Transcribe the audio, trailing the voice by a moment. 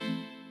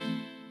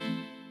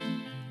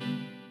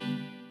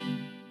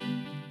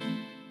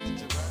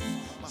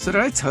So did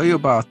I tell you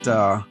about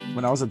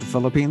when I was at the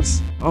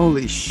Philippines?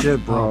 Holy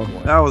shit, bro.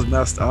 Oh, that was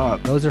messed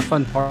up. Those are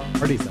fun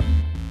parties, though.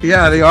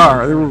 Yeah, they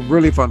are. They were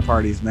really fun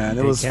parties, man.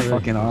 It was Can't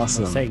fucking really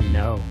awesome. Say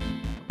no.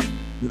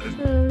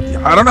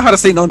 I don't know how to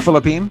say no in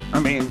Philippine. I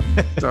mean,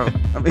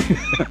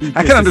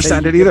 I can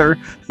understand it either.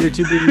 You're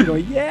too busy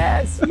going,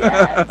 yes,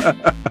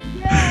 yes,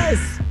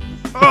 yes.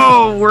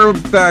 Oh, we're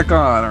back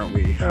on, aren't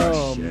we?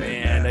 Oh, shit,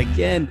 man.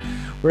 Again,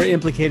 we're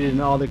implicated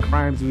in all the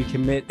crimes we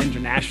commit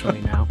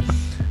internationally now.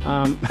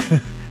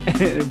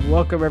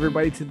 Welcome,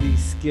 everybody, to the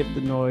Skip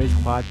the Noise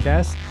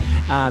podcast.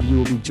 You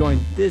will be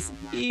joined this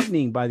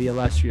evening by the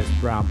illustrious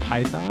Brown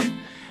Python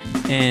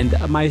and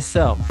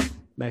myself,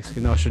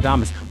 Mexican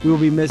Nostradamus. We will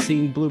be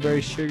missing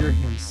Blueberry Sugar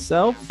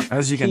himself,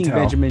 as you can King tell.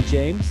 Benjamin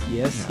James.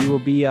 Yes, he will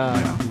be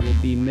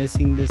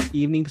missing this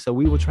evening. So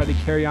we will try to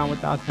carry on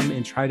without him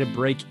and try to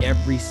break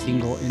every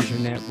single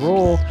internet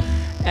rule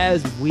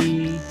as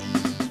we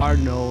are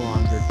no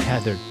longer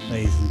tethered,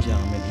 ladies and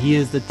gentlemen. He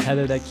is the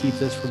tether that keeps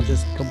us from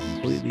just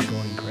completely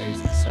going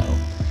crazy. So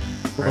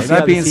Right,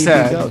 that being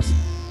said, goes.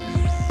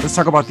 Let's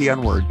talk about the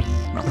N-word.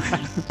 No.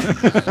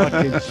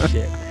 Fucking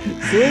shit.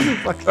 Seriously,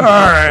 fucking All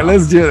right,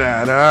 let's do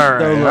that. All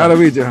right. So, How do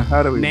we do?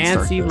 How do we?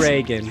 Nancy start this?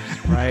 Reagan,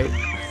 right?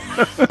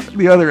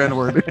 The other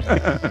N-word.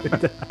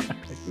 I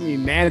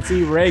mean,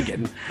 Nancy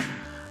Reagan.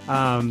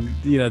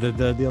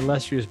 The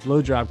illustrious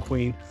blowjob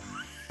queen.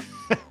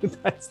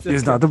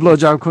 She's not the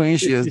blowjob queen.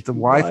 She is the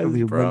wife of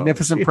the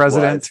magnificent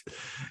president.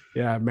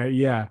 Yeah, man.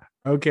 Yeah.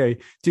 Okay,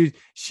 dude.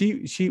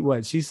 She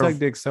sucked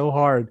dick so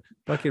hard.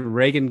 Fucking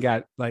Reagan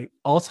got like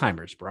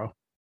Alzheimer's, bro.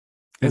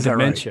 Is that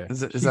dementia. right? Is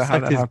she that how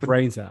sucked that his happened?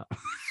 brains out.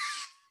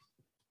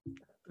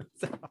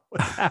 That's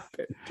what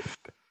happened.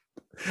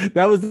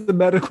 That was the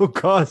medical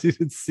cause. You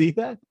didn't see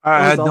that?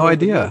 I had no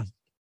idea.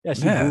 Yeah,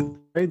 she blew his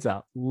brains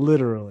out.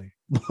 Literally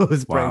blew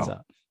his brains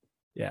out.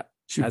 Yeah,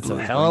 that's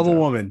a hell of a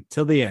woman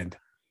till the end.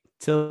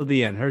 Till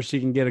the end. She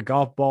can get a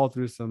golf ball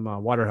through some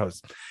water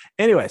hose.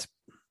 Anyways,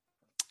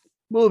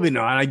 moving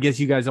on. I guess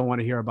you guys don't want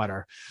to hear about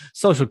our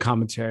social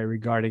commentary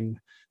regarding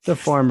the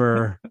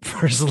former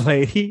first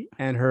lady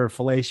and her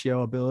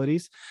fellatio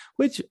abilities,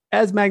 which,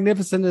 as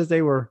magnificent as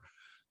they were,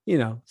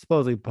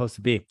 supposedly supposed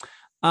to be.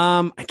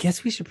 I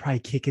guess we should probably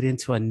kick it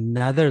into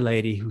another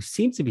lady who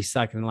seems to be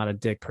sucking a lot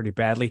of dick pretty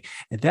badly,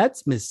 and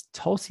that's Miss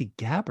Tulsi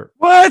Gabbard.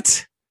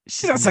 What?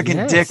 She's not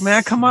sucking dick,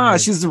 man. Come on.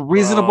 She's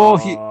reasonable.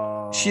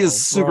 She is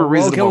super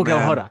reasonable.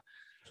 Okay, hold on.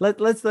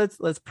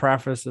 Let's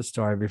preface the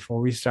story before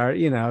we start.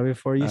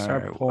 Before you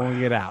start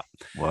pulling it out.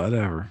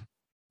 Whatever.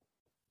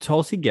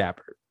 Tulsi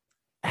Gabbard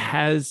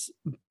has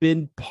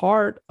been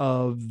part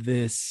of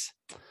this,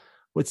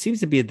 what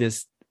seems to be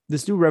this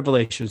new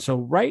revelation. So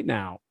right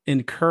now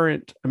in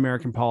current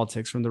American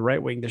politics from the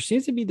right wing, there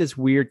seems to be this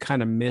weird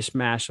kind of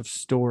mishmash of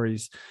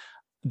stories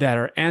that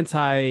are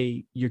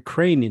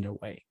anti-Ukraine in a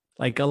way,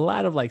 like a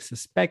lot of like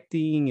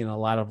suspecting and a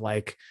lot of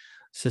like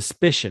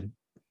suspicion.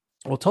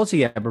 Well, Tulsi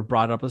Gabbard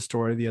brought up a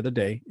story the other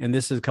day, and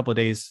this is a couple of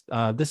days.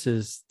 This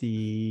is by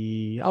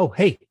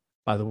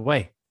the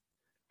way,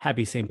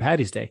 happy St.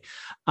 Patty's Day.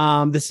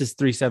 This is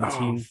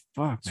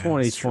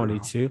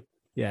 3/17/2022.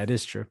 Yeah, it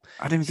is true.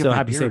 I didn't get so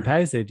happy St.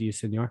 Patty's Day to you,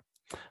 senor.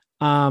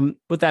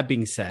 With that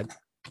being said,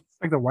 it's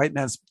like the white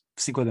man's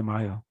Cinco de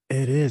Mayo.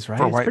 It is,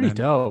 right? It's pretty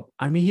dope.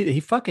 I mean,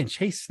 he fucking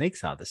chased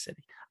snakes out of the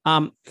city.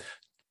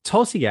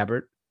 Tulsi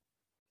Gabbard,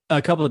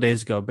 a couple of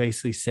days ago,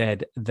 basically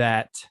said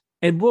that,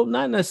 and well,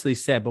 not necessarily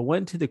said, but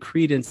went to the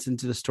credence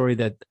into the story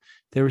that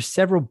there were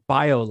several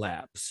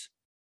biolabs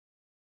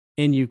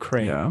in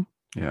Ukraine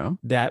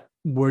that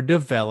were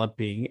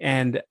developing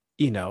and,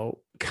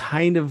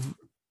 kind of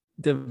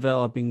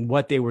developing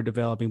what they were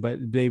developing, but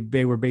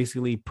they were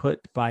basically put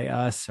by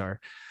us or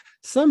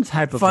some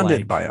type of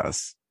funded by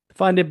us,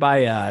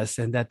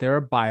 and that there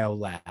are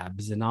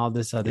biolabs and all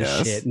this other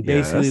shit, and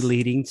basically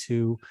leading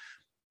to,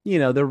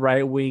 the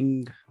right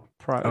wing.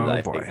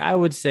 I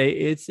would say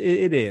it's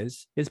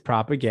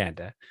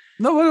propaganda.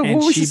 No,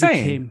 what was she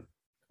saying?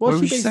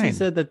 She basically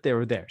said that they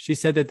were there. She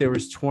said that there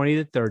was 20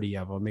 to 30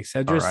 of them, et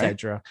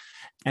cetera,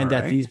 and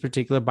that these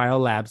particular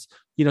biolabs,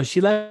 she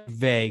left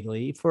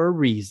vaguely for a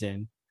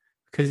reason,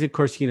 because of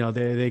course,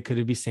 they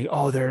could be saying,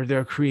 oh,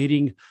 they're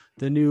creating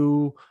the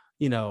new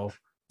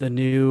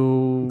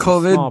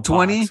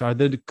COVID-20 or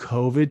the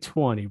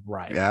COVID-20,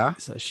 right? Yeah.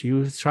 So she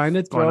was trying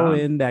to throw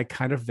in that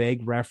kind of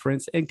vague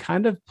reference and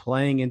kind of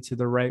playing into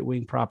the right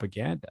wing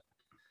propaganda.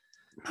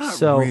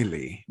 Not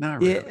really.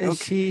 Yeah,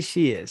 okay.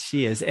 She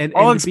is. And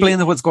I'll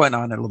explain what's going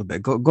on a little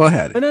bit. Go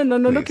ahead.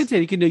 No.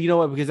 Continue. You can do. You know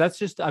what? Because that's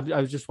just I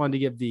was just wanting to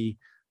give the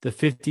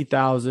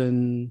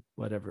 50,000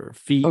 whatever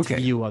feet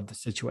view of the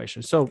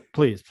situation. So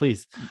please,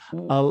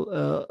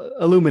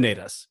 illuminate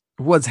us.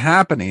 What's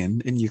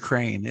happening in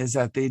Ukraine is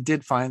that they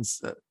did find.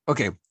 The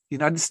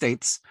United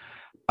States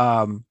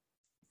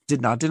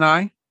did not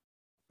deny,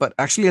 but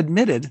actually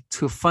admitted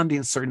to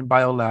funding certain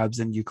biolabs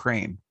in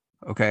Ukraine.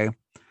 Okay.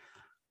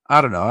 I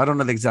don't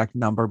know the exact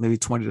number, maybe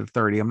 20 to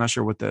 30. I'm not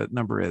sure what the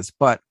number is,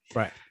 but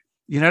the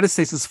United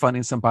States is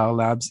funding some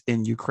biolabs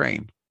in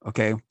Ukraine.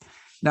 Okay.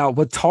 Now,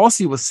 what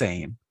Tulsi was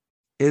saying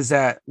is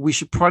that we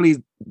should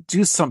probably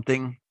do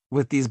something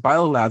with these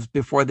biolabs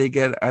before they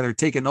get either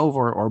taken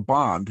over or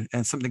bombed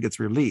and something gets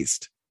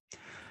released.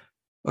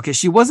 Okay,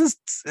 she wasn't.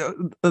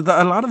 A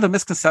lot of the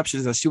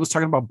misconceptions is that she was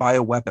talking about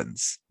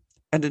bioweapons,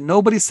 and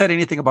nobody said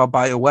anything about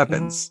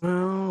bioweapons.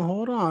 Well,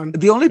 hold on.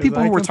 The only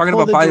people who were talking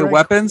about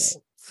bioweapons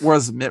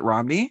was Mitt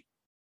Romney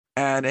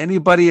and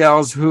anybody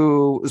else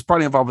who is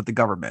probably involved with the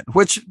government,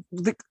 which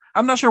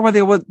I'm not sure why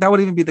that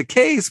would even be the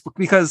case,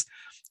 because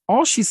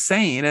all she's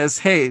saying is,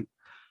 hey,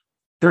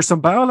 there's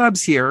some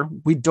biolabs here.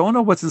 We don't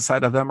know what's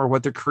inside of them or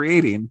what they're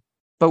creating,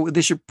 but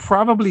they should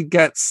probably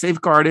get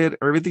safeguarded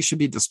or everything should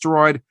be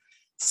destroyed.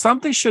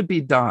 Something should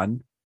be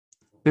done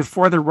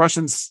before the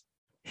Russians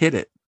hit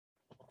it.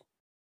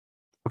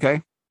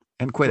 Okay?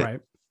 And quit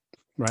it.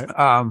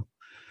 Right.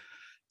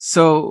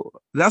 So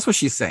that's what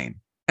she's saying.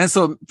 And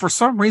so for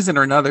some reason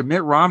or another,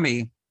 Mitt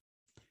Romney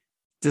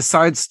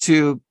decides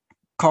to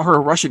call her a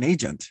Russian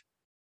agent.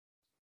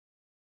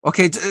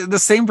 Okay, the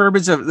same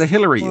verbiage that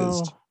Hillary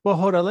used. Well,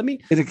 hold on. Let me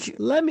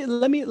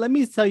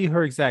tell you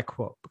her exact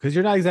quote, because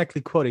you're not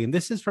exactly quoting. And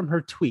this is from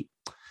her tweet.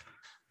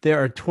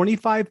 There are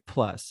 25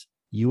 plus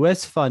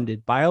U.S.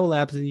 funded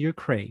biolabs in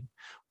Ukraine,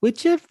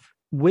 which if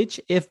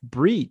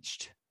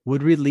breached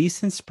would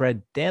release and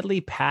spread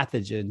deadly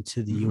pathogen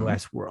to the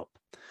U.S. world.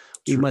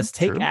 We must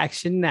take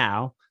action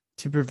now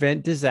to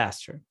prevent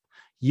disaster.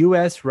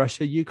 U.S.,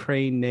 Russia,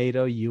 Ukraine,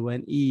 NATO,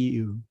 UN,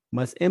 EU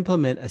must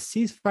implement a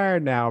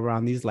ceasefire now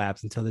around these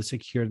labs until they're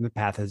secured and the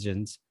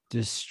pathogens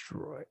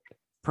destroyed.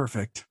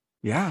 Perfect.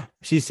 Yeah.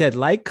 She said,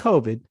 like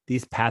COVID,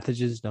 these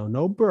pathogens know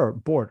no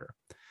border.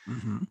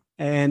 Mm-hmm.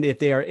 And if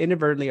they are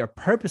inadvertently or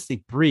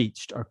purposely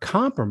breached or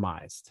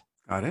compromised.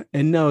 Got it.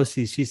 And no,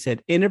 she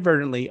said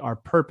inadvertently or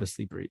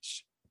purposely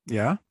breached.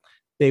 Yeah.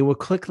 They will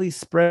quickly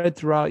spread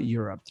throughout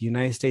Europe, the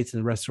United States,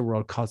 and the rest of the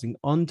world, causing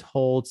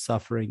untold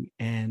suffering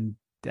and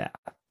death.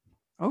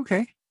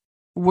 Okay.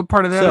 What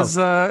part of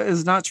that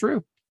is not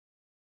true?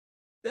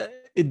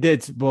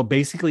 It's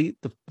basically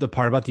the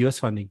part about the U.S.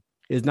 funding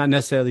is not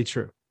necessarily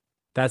true.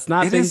 That's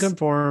not been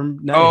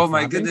confirmed. No, oh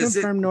my goodness,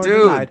 confirmed nor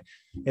denied.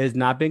 It has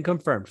not been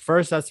confirmed.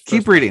 First, that's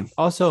keep reading.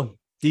 Also,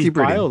 these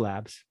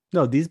biolabs.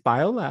 No, these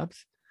biolabs.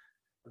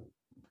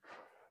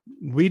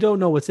 We don't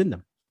know what's in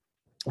them.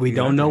 We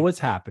don't know what's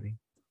happening.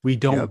 We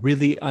don't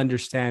really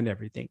understand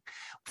everything.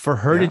 For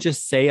her to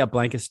just say a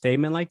blanket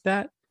statement like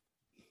that,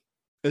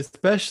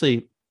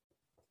 especially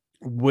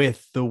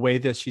with the way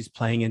that she's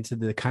playing into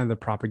the kind of the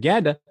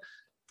propaganda,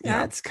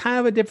 that's kind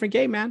of a different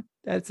game, man.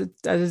 That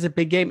is a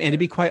big game. And to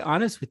be quite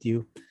honest with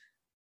you,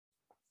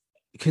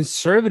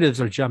 conservatives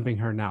are jumping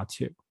her now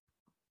too.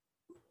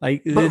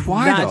 Like, but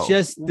why not though?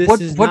 Just this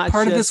what, is what not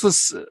part of this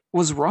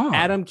was wrong?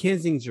 Adam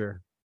Kinzinger.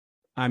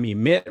 I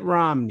mean, Mitt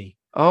Romney.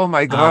 Oh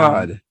my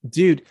God,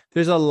 dude!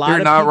 There's a lot. You're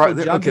of not right.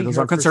 Okay, those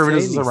are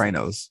conservatives. Those are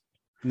rhinos.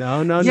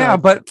 No. Yeah,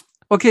 but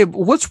okay.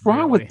 What's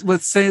wrong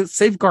with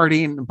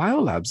safeguarding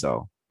biolabs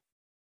though?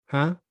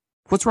 Huh?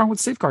 What's wrong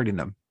with safeguarding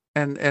them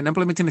and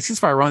implementing a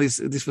ceasefire around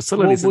these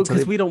facilities?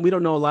 Because we don't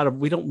know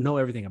we don't know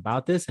everything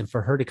about this, and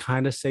for her to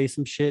kind of say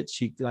some shit,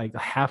 she like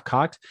half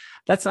cocked.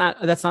 That's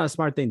not a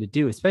smart thing to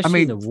do,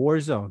 especially in the war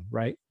zone,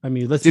 right? I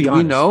mean, let's be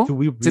honest.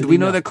 Did we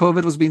know that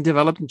COVID was being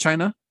developed in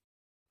China?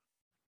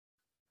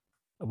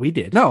 We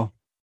did. No,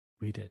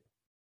 we did.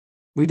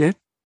 We did.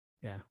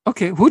 Yeah.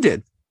 Okay. Who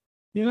did?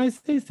 The United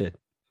States did.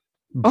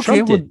 Okay.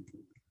 Trump did.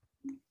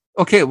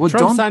 Okay. Well,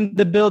 Trump signed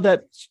the bill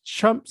that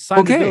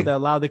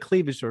allowed the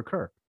cleavage to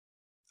occur.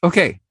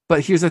 Okay.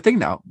 But here's the thing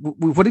now.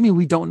 What do you mean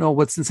we don't know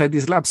what's inside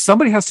these labs?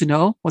 Somebody has to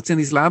know what's in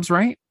these labs,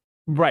 right?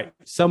 Right.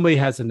 Somebody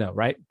has to know,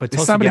 right? But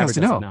somebody has to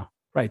know.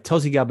 Right.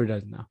 Tulsi Gabbard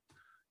doesn't know.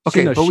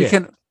 Okay. But we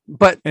can,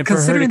 but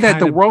considering that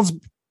the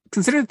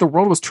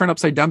world was turned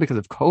upside down because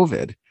of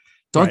COVID,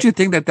 don't you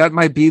think that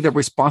might be the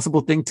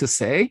responsible thing to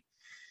say?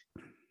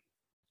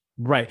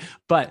 Right.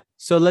 But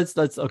so let's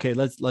take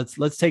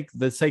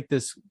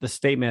the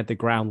statement at the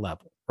ground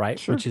level, right?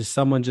 Sure. Which is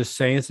someone just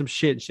saying some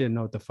shit and she didn't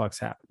know what the fuck's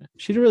happening.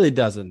 She really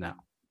doesn't know.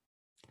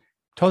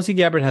 Tulsi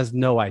Gabbard has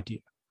no idea.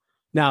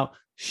 Now,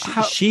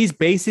 she's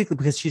basically,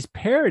 because she's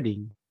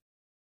parroting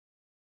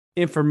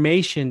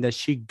information that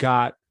she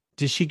got.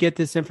 Did she get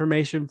this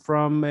information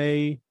from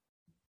a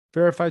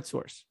verified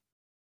source?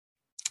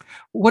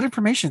 What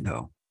information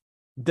though?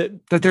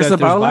 That there's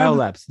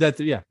biolabs.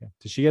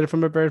 Did she get it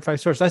from a verified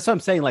source? That's what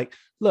I'm saying. Like,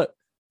 look,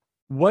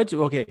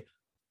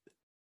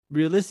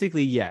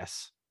 realistically,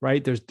 yes,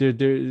 right?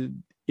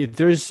 If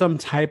there's some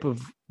type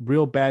of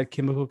real bad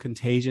chemical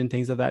contagion,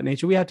 things of that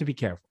nature, we have to be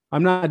careful.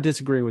 I'm not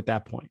disagreeing with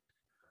that point.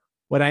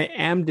 What I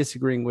am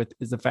disagreeing with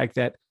is the fact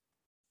that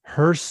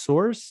her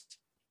source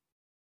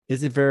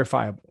isn't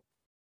verifiable.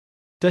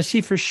 Does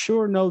she for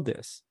sure know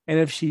this? And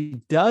if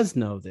she does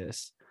know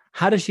this,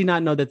 how does she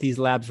not know that these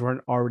labs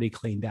weren't already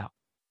cleaned out?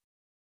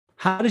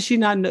 How does she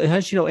not know? How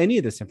does she know any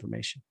of this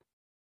information?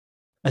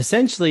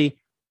 Essentially,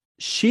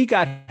 she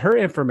got her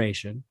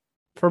information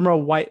from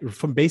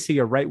basically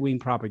a right-wing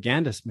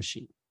propagandist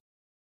machine.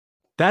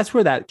 That's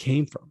where that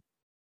came from.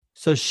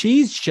 So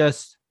she's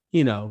just,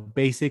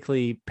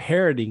 basically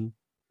parroting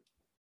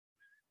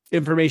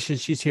information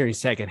she's hearing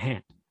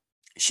secondhand.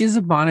 She's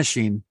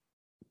admonishing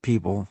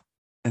people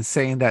and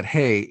saying that,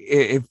 hey,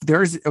 if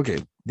there's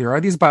there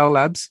are these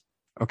biolabs,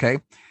 okay,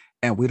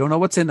 and we don't know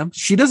what's in them.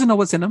 She doesn't know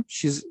what's in them.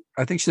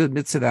 I think she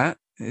admits to that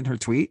in her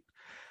tweet.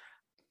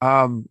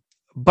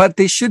 But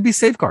they should be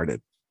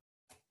safeguarded.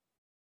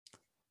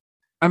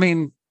 I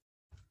mean,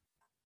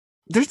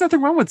 there's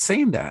nothing wrong with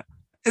saying that.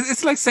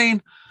 It's like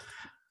saying,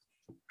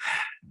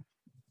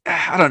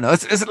 I don't know.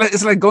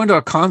 It's like going to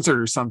a concert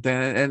or something,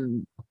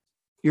 and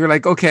you're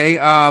like, okay,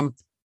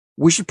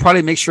 we should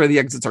probably make sure the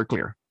exits are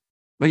clear.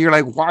 But you're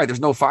like, why? There's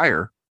no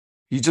fire.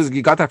 You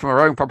got that from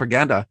American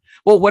propaganda.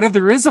 Well, what if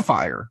there is a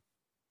fire?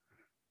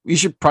 You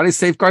should probably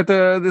safeguard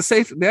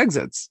the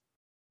exits.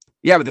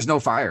 Yeah, but there's no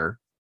fire.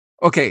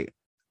 Okay,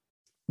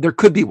 there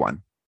could be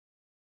one.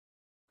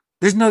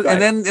 There's no,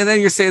 right. and then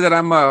you say that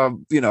I'm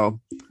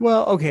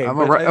well, okay, I'm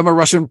a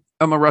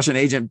Russian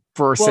agent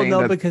for saying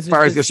that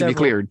fires should be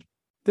cleared.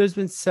 There's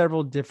been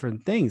several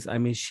different things. I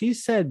mean, she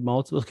said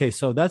multiple. Okay,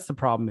 so that's the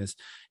problem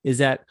is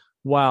that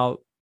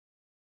while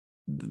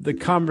the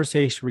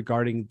conversation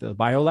regarding the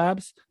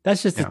biolabs,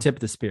 that's just the tip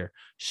of the spear.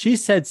 She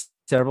said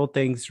several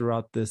things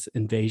throughout this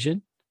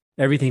invasion,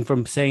 everything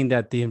from saying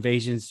that the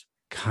invasion's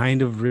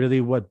kind of really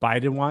what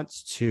Biden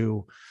wants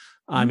to,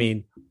 I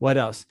mean, what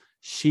else?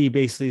 She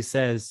basically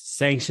says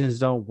sanctions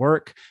don't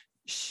work.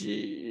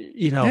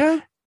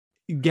 Gavin,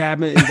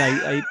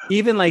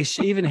 even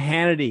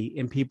Hannity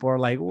and people are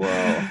like,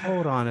 whoa,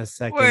 hold on a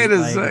second. Wait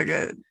a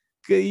second.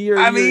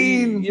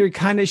 You're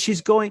kind of,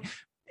 she's going,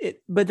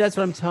 but that's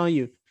what I'm telling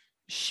you.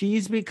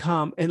 She's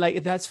become, and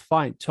like, that's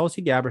fine.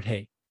 Tulsi Gabbard,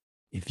 hey,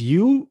 if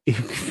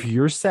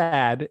you're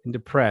sad and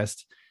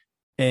depressed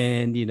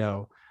and,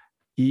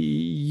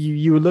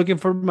 you're looking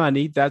for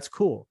money, that's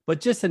cool. But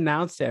just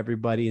announce to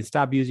everybody and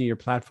stop using your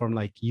platform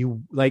like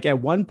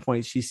at one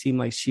point, she seemed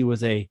like she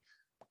was a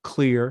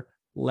clear,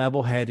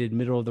 level-headed,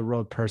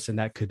 middle-of-the-road person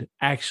that could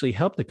actually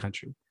help the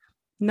country.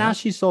 Now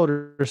she sold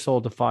her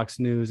soul to Fox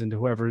News and to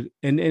whoever,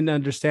 and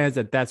understands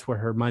that that's where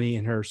her money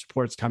and her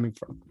support's coming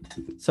from.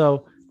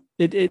 So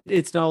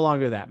it's no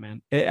longer that,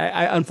 man.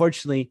 I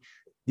unfortunately,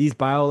 these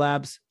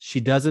biolabs, she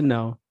doesn't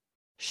know.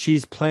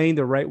 She's playing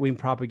the right-wing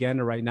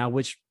propaganda right now,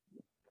 which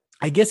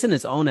I guess in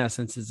its own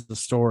essence is the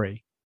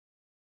story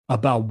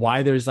about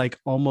why there's like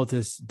almost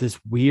this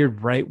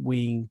weird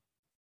right-wing,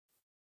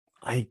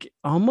 like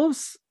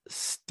almost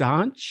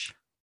staunch.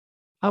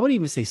 I wouldn't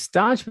even say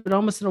staunch, but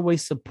almost in a way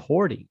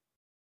supporting.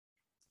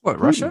 What,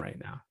 Putin Russia right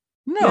now?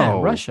 No,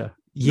 yeah, Russia.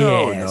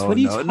 Yes. What are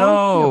you talking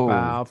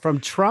about? From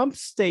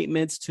Trump's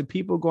statements to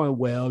people going,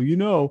 well,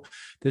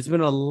 there's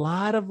been a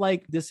lot of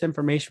like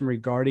disinformation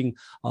regarding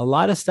a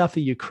lot of stuff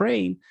in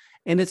Ukraine,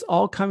 and it's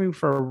all coming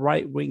from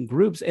right-wing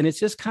groups. And it's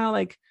just kind of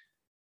like,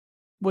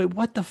 wait,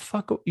 what the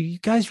fuck? You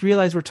guys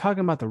realize we're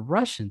talking about the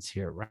Russians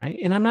here, right?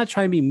 And I'm not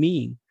trying to be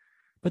mean,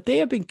 but they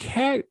have been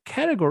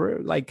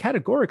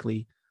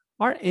categorically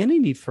our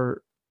enemy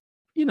for,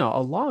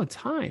 a long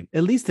time.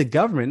 At least the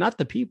government, not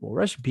the people,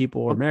 Russian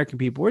people or American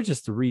people. We're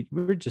just the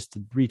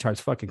retards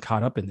fucking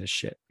caught up in this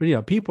shit.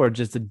 But, people are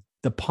just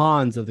the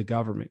pawns of the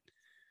government.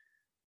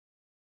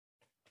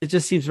 It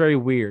just seems very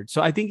weird.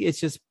 So I think it's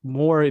just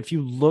more, if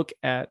you look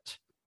at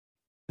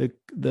the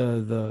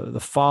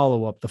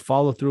follow-up, the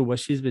follow-through, what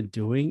she's been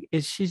doing,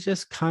 is she's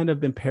just kind of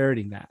been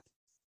parroting that.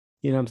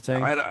 You know what I'm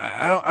saying?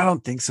 I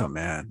don't think so,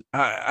 man.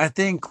 I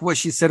think what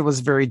she said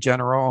was very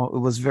general. It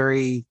was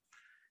very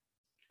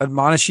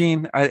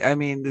admonishing. I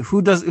mean,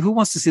 who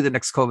wants to see the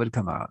next COVID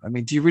come out? I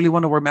mean, do you really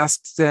want to wear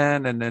masks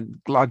then and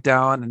then lock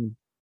down and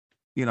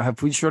have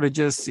food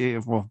shortages?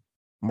 Yeah, well,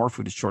 more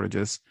food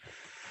shortages.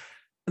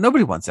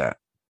 Nobody wants that.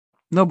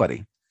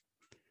 Nobody.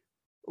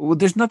 Well,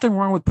 there's nothing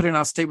wrong with putting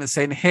out statements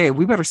saying, hey,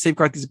 we better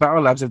safeguard these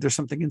biolabs if there's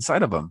something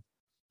inside of them.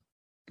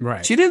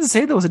 Right. She didn't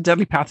say there was a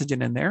deadly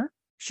pathogen in there.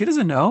 She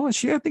doesn't know. I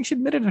think she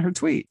admitted in her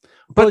tweet.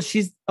 But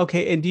she's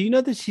okay. And do you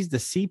know that she's the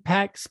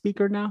CPAC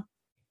speaker now?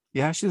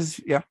 Yeah,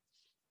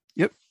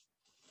 Yep.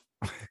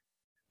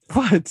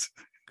 What?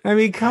 I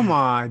mean, come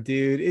on,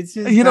 dude. It's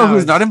just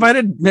who's not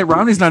invited? Mitt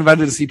Romney's not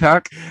invited to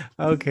CPAC.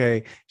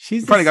 Okay,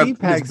 she's the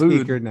CPAC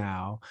speaker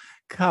now.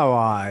 Come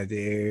on,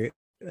 dude.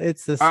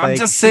 It's just I'm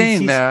just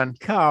saying, man.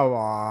 Come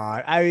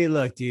on. I mean,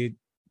 look, dude.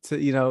 So,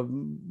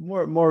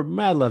 more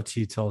mad love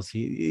to you,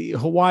 Tulsi.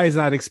 Hawaii is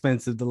not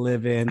expensive to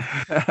live in.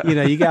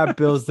 You got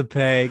bills to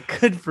pay.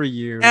 Good for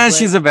you. And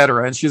she's a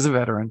veteran.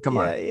 Come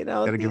on.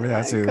 Gotta give her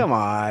that too. Come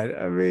on.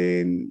 I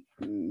mean,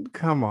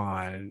 come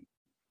on.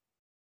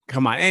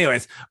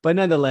 Anyways, but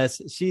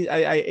nonetheless,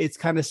 it's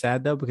kind of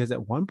sad though, because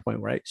at one point,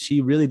 right, she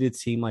really did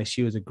seem like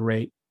she was a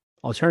great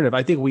alternative.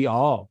 I think we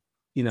all,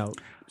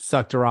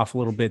 sucked her off a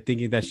little bit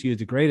thinking that she was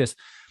the greatest,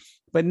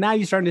 but now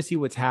you're starting to see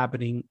what's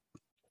happening.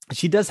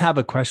 She does have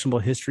a questionable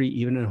history,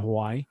 even in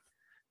Hawaii.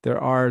 There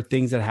are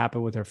things that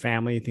happen with her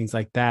family, things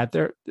like that.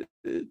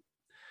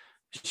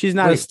 She's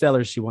not as stellar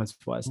as she once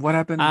was. What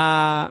happened?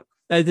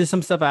 There's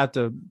some stuff I have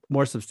to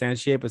more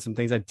substantiate, but some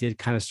things I did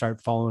kind of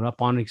start following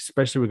up on,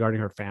 especially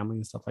regarding her family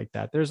and stuff like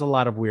that. There's a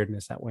lot of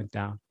weirdness that went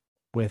down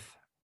with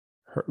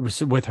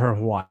her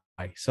Hawaii.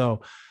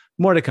 So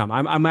More to come.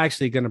 I'm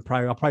actually gonna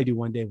I'll probably do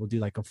one day. We'll do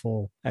like a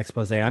full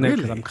expose on it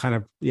because I'm kind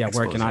of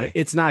working on it.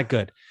 It's not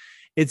good.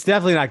 It's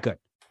definitely not good.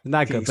 It's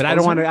not good. But I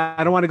don't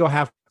want to go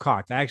half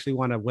cocked. I actually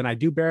want to, when I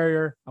do bury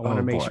her, I want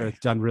to make sure it's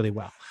done really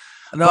well.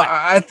 No, but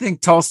I think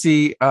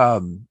Tulsi,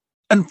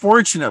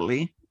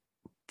 unfortunately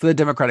for the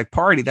Democratic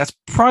Party, that's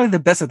probably the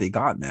best that they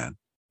got, man.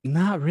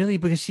 Not really,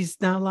 because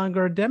she's no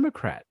longer a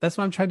Democrat. That's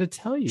what I'm trying to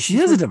tell you. She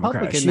is a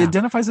Democrat. She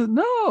identifies as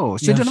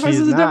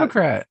a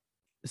Democrat.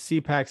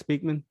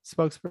 CPAC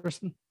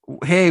spokesperson.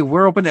 Hey,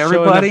 we're open to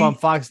everybody. Showing up on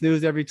Fox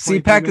News every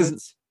 20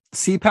 minutes.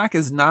 CPAC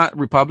is not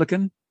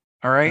Republican.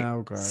 All right.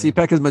 Okay.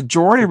 CPAC is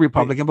majority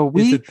Republican, but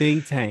it's a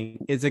think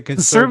tank. It's a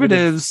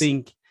conservatives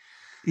think.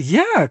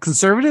 Yeah,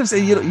 conservatives.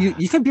 And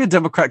you can be a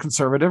Democrat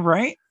conservative,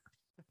 right?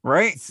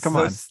 Right? Come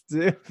on.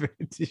 Stupid.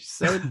 You're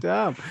so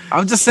dumb.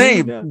 I'm just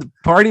saying, the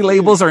party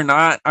labels are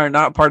not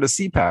part of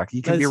CPAC.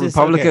 You can be a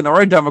Republican or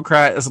a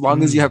Democrat as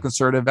long as you have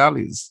conservative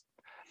values.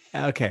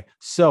 Okay,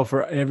 so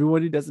for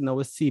everyone who doesn't know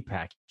what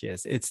CPAC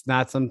is, it's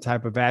not some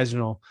type of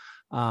vaginal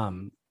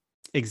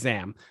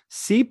exam.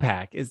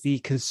 CPAC is the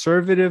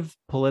Conservative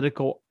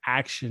Political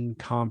Action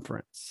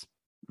Conference.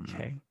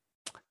 Okay,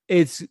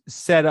 it's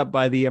set up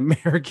by the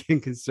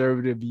American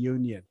Conservative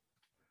Union.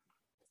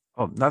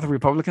 Oh, not the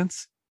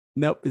Republicans?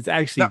 Nope, it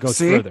actually goes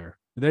further.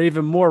 They're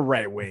even more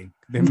right wing.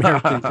 The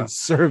American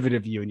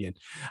Conservative Union.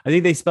 I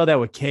think they spelled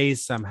that with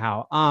K's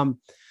somehow.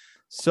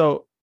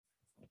 So.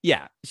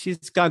 Yeah,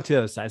 she's gone to the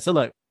other side. So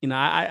look,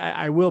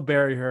 I will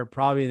bury her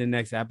probably in the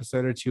next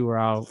episode or two, where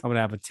I'm going to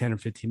have a 10 or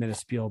 15 minute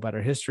spiel about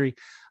her history.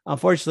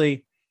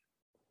 Unfortunately,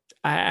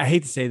 I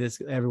hate to say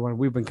this, everyone,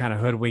 we've been kind of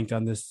hoodwinked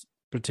on this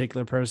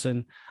particular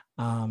person.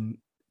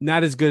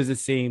 Not as good as it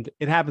seemed.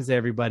 It happens to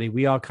everybody.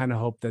 We all kind of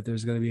hope that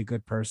there's going to be a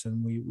good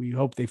person. We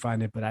hope they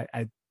find it, but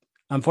I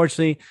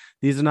unfortunately,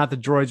 these are not the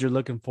droids you're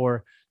looking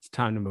for. It's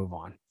time to move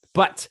on.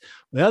 But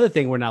the other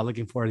thing we're not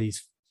looking for are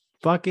these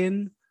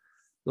fucking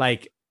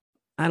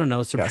I don't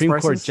know, Supreme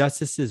Court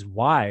justices'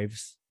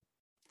 wives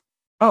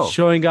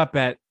showing up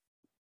at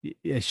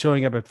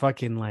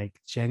fucking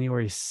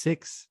January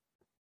 6th.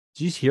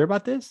 Did you hear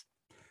about this?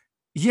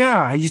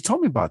 Yeah, you told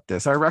me about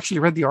this. I actually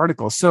read the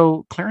article.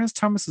 So Clarence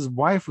Thomas's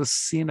wife was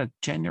seen at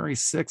January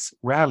 6th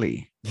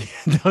rally.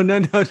 No,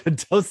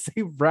 don't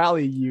say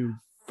rally, you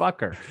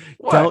fucker.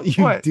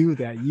 Don't do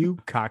that, you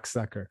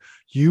cocksucker.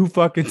 You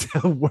fucking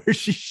tell where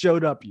she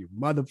showed up, you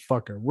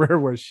motherfucker. Where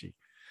was she?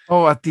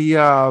 Oh, at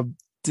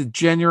the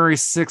January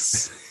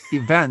 6th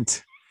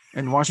event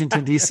in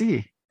Washington,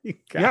 D.C.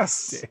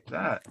 Yes,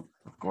 that,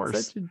 of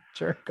course. Such a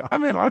jerk off. I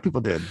mean, a lot of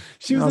people did.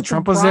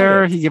 Trump was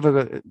there. He gave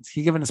an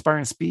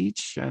inspiring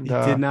speech, and he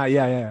did not.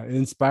 Yeah,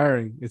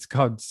 inspiring. It's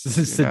called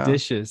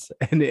seditious,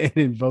 and it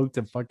invoked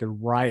a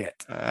fucking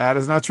riot. That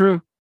is not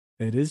true.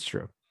 It is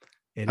true.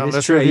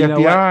 Unless you're the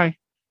FBI.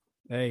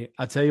 Hey,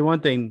 I'll tell you one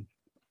thing.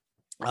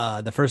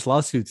 The first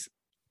lawsuits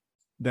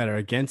that are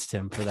against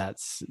him for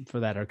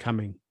that are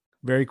coming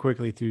very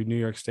quickly through New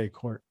York State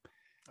Court.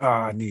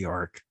 New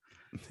York.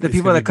 The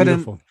people that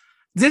couldn't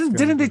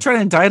didn't they try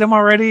to indict him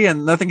already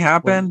and nothing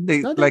happened?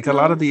 A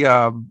lot of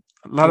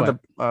the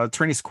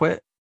attorneys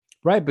quit.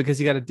 Right, because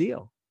he got a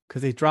deal.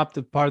 Because they dropped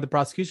the part of the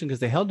prosecution because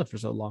they held him for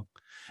so long.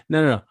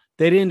 No.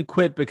 They didn't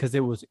quit because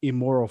it was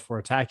immoral for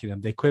attacking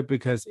them. They quit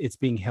because it's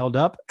being held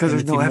up because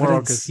there's no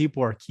evidence. Because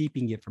people are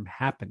keeping it from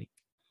happening.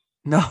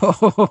 No.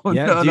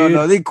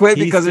 They quit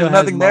because there's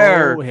nothing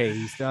there.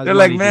 They're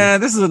like, man,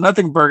 this is a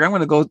nothing burger. I'm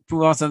going to go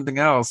put on something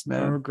else,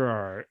 man.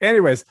 Okay.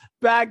 Anyways,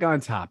 back on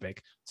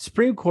topic.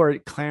 Supreme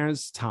Court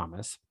Clarence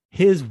Thomas,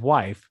 his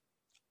wife,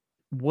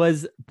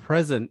 was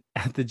present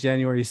at the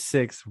January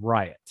 6th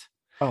riot.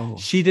 Oh.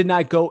 She did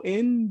not go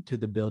into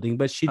the building,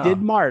 but she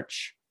did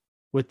march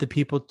with the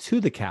people to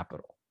the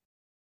Capitol.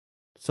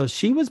 So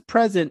she was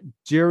present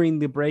during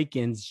the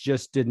break-ins,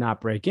 just did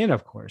not break in,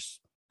 of course.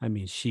 I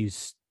mean,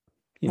 she's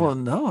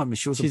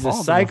she's a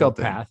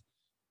psychopath,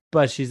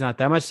 but she's not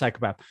that much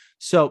psychopath.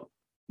 So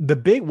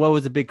what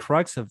was the big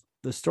crux of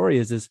the story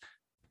is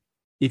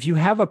if you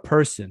have a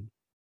person,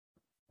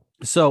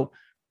 so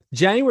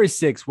January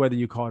 6th, whether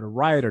you call it a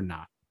riot or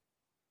not,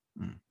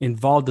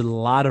 involved a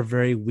lot of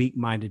very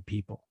weak-minded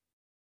people,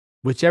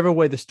 whichever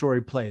way the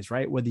story plays,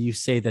 right? Whether you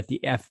say that the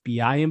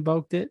FBI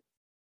invoked it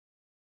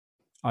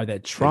or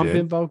that Trump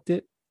invoked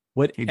it,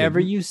 whatever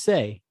you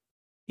say,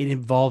 it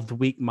involved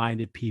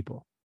weak-minded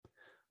people.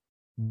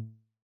 One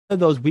of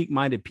those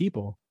weak-minded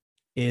people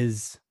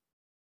is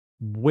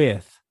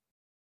with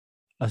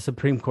a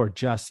Supreme Court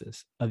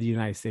justice of the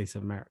United States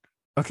of America.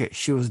 Okay,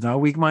 she was not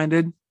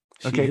weak-minded.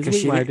 Okay, because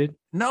weak-minded.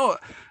 No,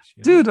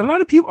 dude, a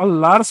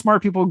lot of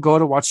smart people go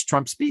to watch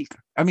Trump speak.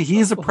 I mean, he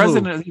is the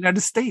president of the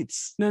United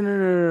States. No.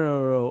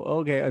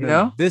 Okay,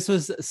 no. This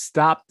was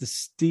Stop the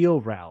Steal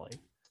rally.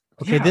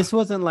 Okay, this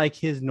wasn't like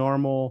his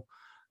normal,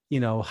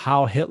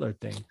 Heil Hitler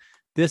thing.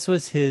 This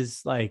was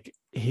his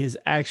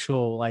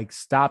actual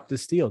Stop the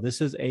Steal.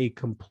 This is a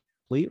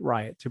complete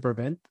riot to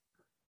prevent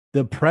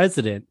the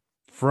president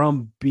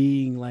from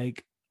being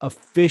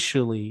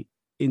officially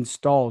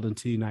installed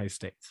into the United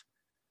States.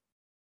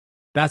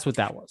 That's what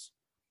that was.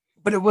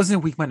 But it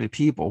wasn't weak-minded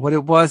people. What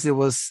it was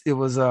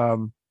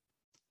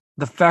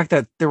the fact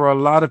that there were a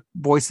lot of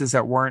voices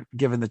that weren't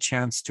given the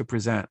chance to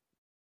present.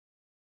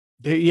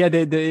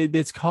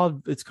 It's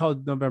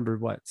called November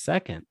what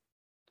 2nd.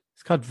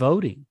 It's called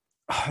voting.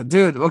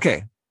 Dude,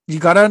 okay. You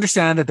got to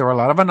understand that there were a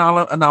lot of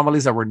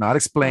anomalies that were not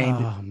explained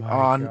Oh my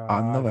on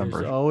God.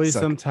 November. There's always 2nd.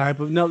 some type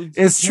of no.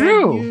 It's You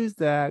can't true. use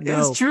that. No,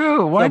 It's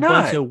true. Why a not?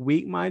 bunch of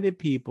weak-minded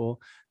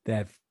people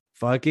that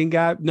fucking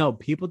got no.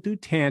 People do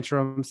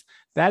tantrums.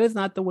 That is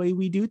not the way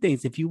we do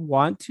things. If you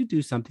want to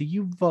do something,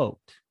 you vote.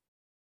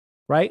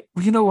 Right?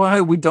 You know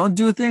why we don't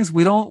do things?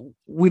 We don't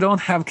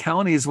have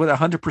counties with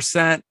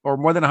 100% or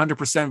more than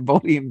 100%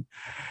 voting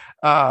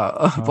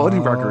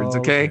voting records.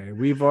 Okay.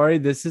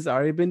 This has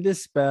already been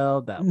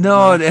dispelled. That was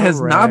No, not it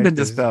has not correct. been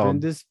This has been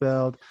dispelled.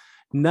 dispelled.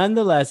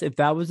 Nonetheless, if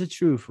that was the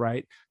truth,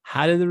 right?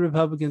 How did the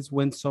Republicans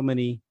win so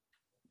many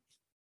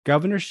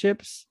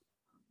governorships,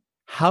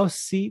 House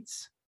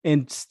seats,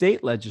 and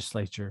state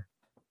legislature?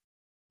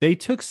 They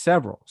took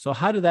several. So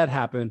how did that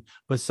happen?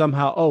 But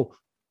somehow,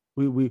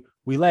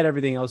 we let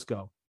everything else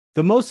go.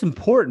 The most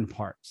important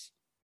parts,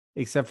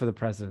 except for the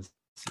presidency.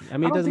 I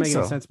mean, it doesn't make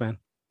any sense, man.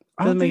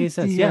 It doesn't make any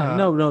sense.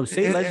 No.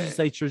 State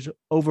legislatures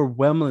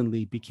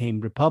overwhelmingly became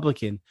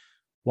Republican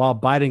while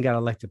Biden got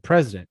elected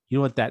president. You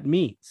know what that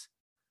means?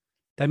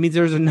 That means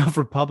there's enough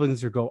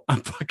Republicans to go,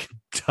 I'm fucking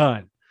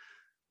done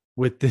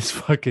with this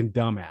fucking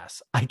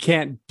dumbass. I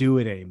can't do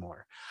it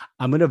anymore.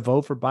 I'm going to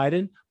vote for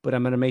Biden, but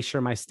I'm going to make sure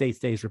my state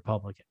stays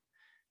Republican.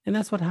 And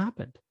that's what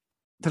happened.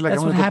 Like,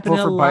 that's what happened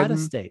in a lot of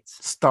states.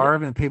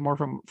 Starve and pay more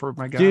for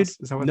my gas. Dude, Is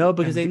that what no,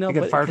 because they know,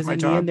 get fired because from my in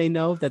job? the end, they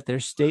know that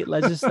their state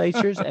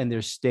legislatures and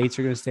their states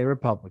are going to stay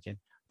Republican.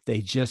 They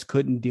just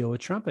couldn't deal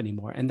with Trump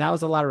anymore. And that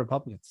was a lot of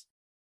Republicans.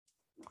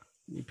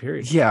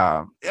 Period.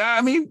 Yeah.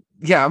 I mean,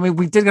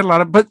 we did get a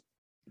lot of, but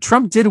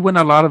Trump did win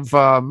a lot of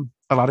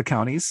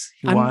counties.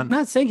 I'm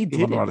not saying he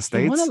did a lot of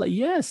states.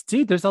 Yes,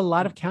 dude. There's a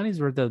lot of counties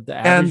where the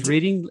average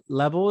reading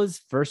level is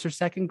first or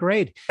second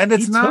grade, and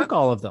it's not took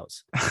all of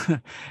those.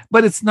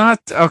 But it's not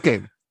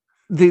okay.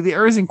 The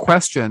areas in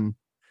question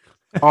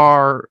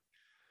are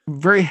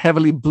very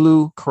heavily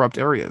blue, corrupt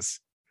areas.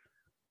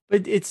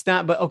 But it's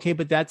not. But okay,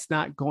 but that's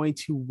not going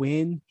to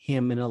win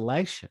him an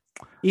election.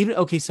 Even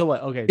okay. So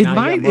what? Okay,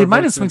 it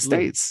might swing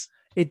states.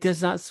 It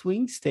does not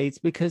swing states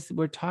because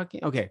we're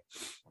talking. Okay.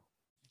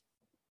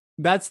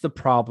 That's the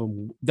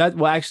problem. That's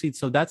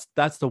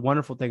the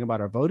wonderful thing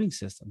about our voting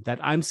system that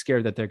I'm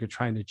scared that they're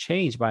trying to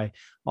change by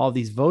all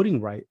these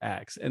voting right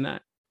acts. And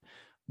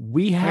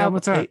we have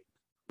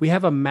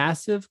a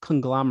massive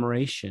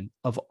conglomeration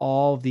of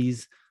all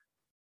these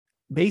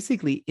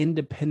basically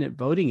independent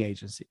voting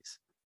agencies.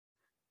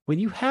 When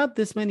you have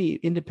this many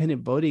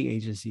independent voting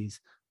agencies,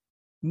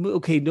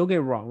 okay, don't get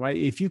me wrong, right?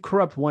 If you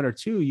corrupt one or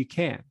two, you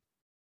can.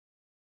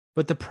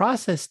 But the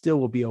process still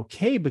will be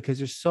okay because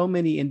there's so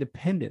many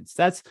independents.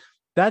 Isn't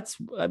that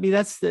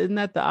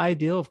the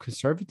ideal of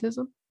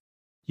conservatism?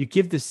 You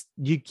give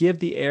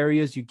the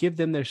areas, you give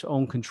them their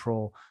own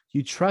control.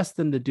 You trust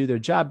them to do their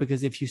job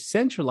because if you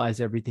centralize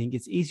everything,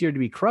 it's easier to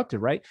be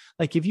corrupted, right?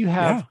 Like if you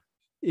have,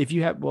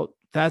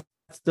 that's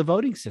the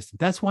voting system.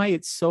 That's why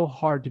it's so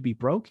hard to be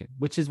broken,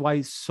 which is why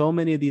so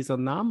many of these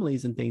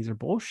anomalies and things are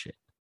bullshit.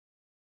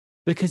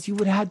 Because you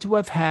would have to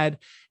have had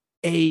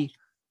a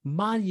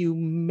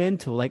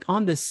monumental, like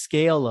on the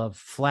scale of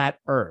flat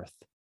earth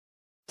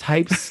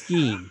type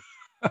scheme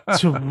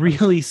to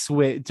really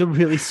swing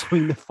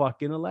the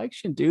fucking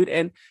election, dude.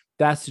 And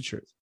that's the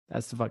truth.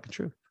 That's the fucking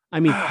truth. I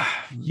mean,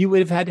 you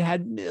would have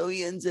had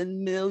millions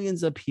and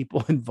millions of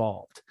people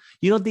involved.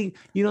 I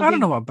don't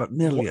know about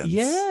millions.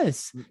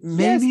 Yes.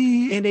 Maybe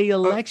yes. In a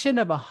election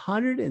of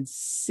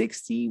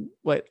 160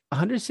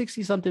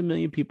 something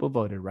million people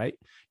voted, right?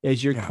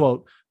 As your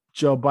quote,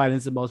 Joe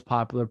Biden's the most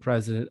popular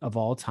president of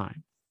all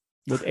time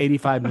with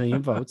 85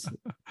 million votes.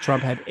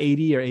 Trump had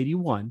 80 or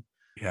 81.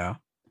 Yeah.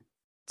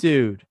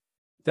 Dude,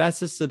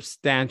 that's a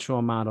substantial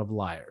amount of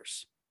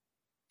liars.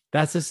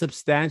 That's a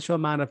substantial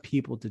amount of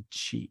people to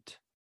cheat.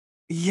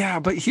 Yeah,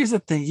 but here's the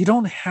thing. You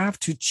don't have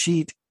to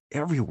cheat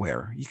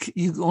everywhere.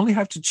 You only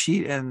have to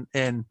cheat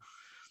in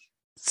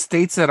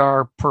states that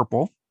are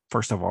purple,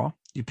 first of all.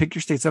 You pick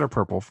your states that are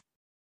purple.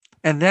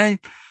 And then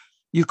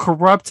you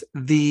corrupt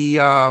the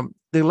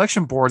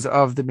election boards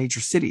of the major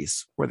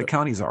cities where the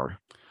counties are.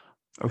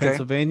 Okay.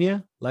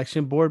 Pennsylvania,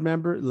 election boards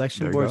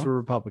were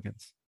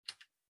Republicans.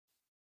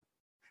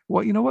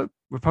 Well, you know what?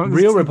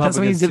 Real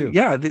Republicans too.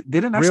 They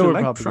didn't actually real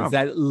like Republicans Trump.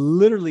 that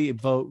literally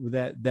vote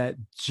that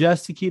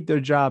just to keep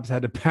their jobs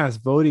had to pass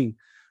voting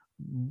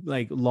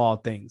like law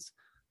things.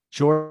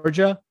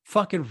 Georgia,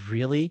 fucking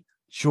really?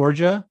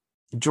 Georgia,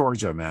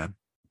 man.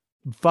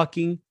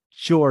 Fucking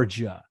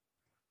Georgia.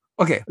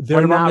 Okay,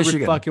 they're not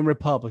Michigan? Fucking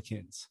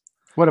Republicans.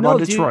 What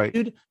about Detroit?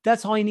 Dude,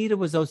 that's all he needed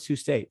was those two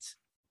states.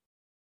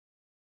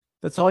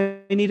 That's all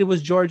he needed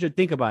was Georgia.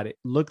 Think about it.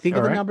 Think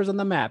of the numbers on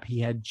the map.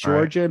 He had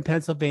Georgia and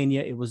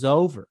Pennsylvania. It was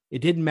over. It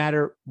didn't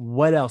matter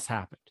what else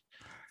happened.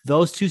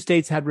 Those two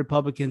states had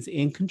Republicans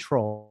in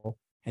control,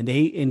 and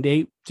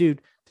they,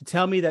 dude, to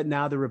tell me that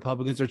now the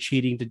Republicans are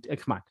cheating.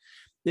 Come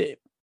on,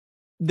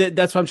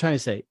 That's what I'm trying to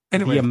say.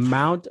 Anyway. The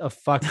amount of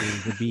fucking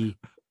would be,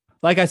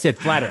 like I said,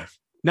 flat Earth.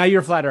 Now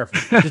you're a flat Earth.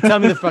 Just tell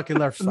me the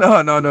fucking Earth.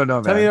 No, Tell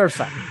man. me the Earth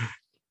side.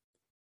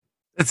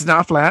 It's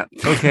not flat.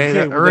 Okay,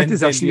 the Earth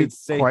is actually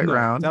quite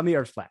round. Tell me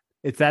Earth's flat.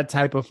 It's that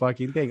type of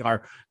fucking thing.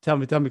 Or tell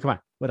me. Come on.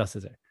 What else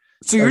is there?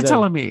 So you're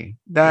telling me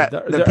that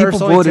the people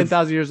Earth's only voted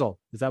 10,000 years old.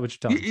 Is that what you're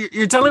telling me?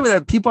 You're telling me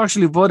that people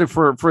actually voted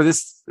for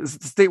this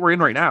state we're in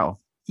right now.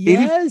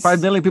 Yes.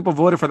 85 million people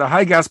voted for the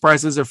high gas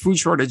prices or food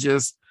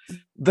shortages,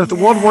 the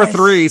World War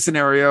III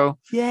scenario.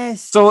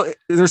 Yes. So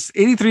there's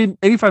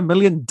 85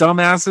 million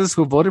dumbasses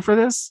who voted for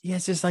this.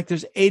 Yes, just like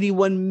there's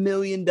 81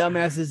 million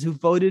dumbasses who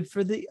voted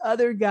for the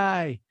other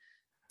guy,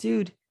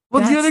 dude.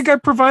 Well, the other guy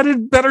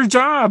provided better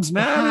jobs,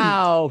 man.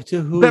 How?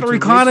 To who? Better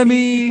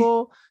economy.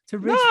 To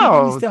rich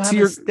people, we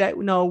still have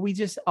no. We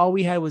just all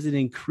we had was an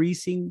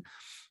increasing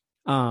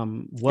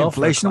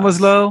inflation was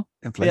low.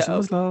 Inflation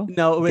was low.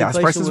 No, gas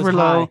prices were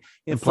low.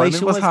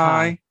 Inflation was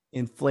high.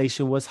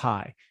 Inflation was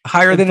high.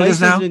 Higher than it is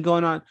now. Been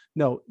going on.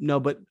 No,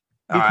 but be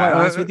quite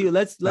honest with you.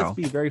 Let's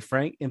be very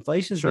frank.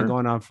 Inflation's been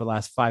going on for the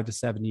last 5 to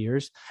 7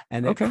 years,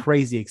 and at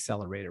crazy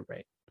accelerated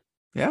rate.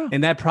 Yeah,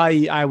 and that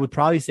I would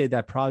probably say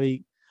that to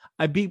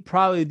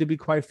be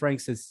quite frank,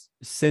 since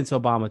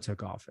Obama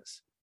took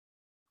office.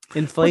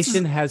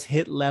 Inflation has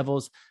hit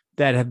levels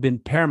that have been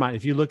paramount.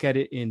 If you look at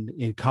it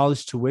in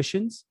college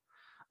tuitions,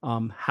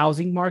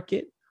 housing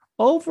market,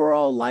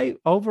 overall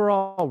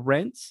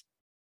rents,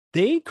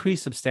 they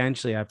increased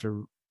substantially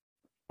after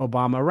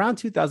Obama around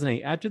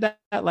 2008. After that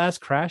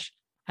last crash,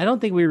 I don't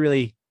think we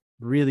really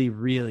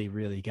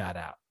got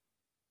out.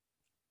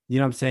 You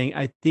know what I'm saying?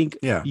 I think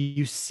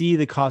you see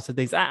the cost of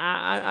things.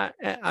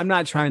 I'm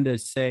not trying to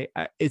say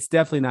it's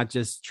definitely not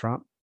just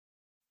Trump,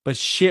 but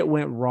shit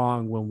went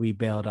wrong when we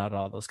bailed out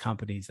all those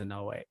companies in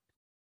 2008.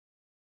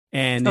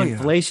 And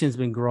inflation's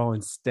been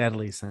growing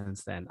steadily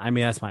since then. I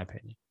mean, that's my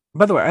opinion.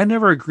 By the way, I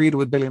never agreed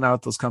with bailing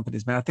out those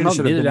companies, man. I think they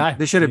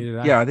should have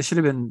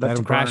been let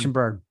them crash and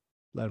burn.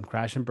 Let them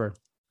crash and burn.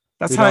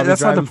 That's how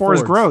the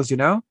forest grows, you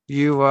know?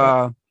 You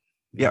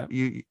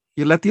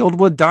let the old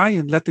wood die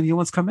and let the new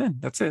ones come in.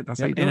 That's it. That's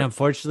how you do it. And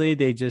unfortunately,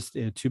 they just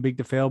too big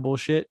to fail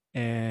bullshit,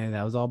 and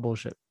that was all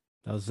bullshit.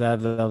 That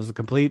was a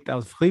complete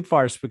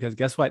farce, because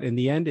guess what? In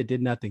the end, it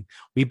did nothing.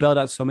 We bailed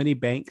out so many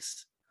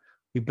banks,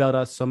 we bailed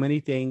out so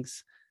many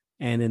things,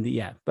 and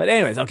But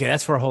anyways, okay,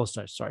 that's for a whole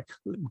story.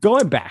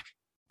 Going back,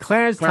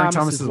 Clarence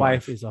Thomas's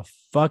wife is a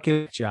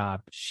fucking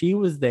job. She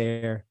was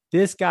there.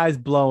 This guy's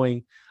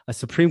blowing a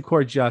Supreme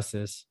Court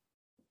justice.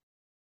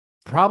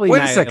 Probably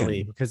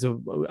nightly because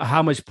of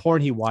how much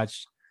porn he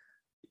watched.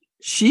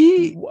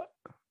 She's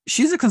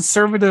a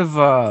conservative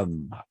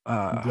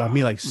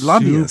lobbyist.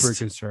 Super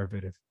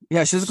conservative.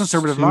 Yeah, she's a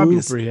conservative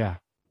lobbyist. Yeah.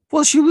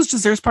 Well, she was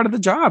just there as part of the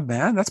job,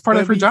 man. That's part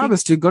of her job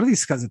is to go to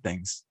these kinds of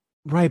things.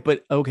 Right,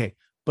 but okay.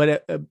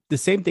 But the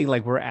same thing,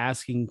 like we're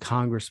asking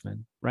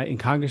congressmen, right? And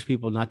Congress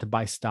people not to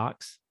buy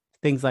stocks,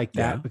 things like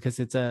that, because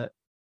it's a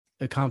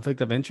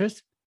conflict of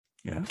interest.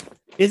 Yeah.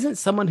 Isn't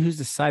someone who's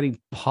deciding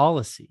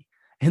policy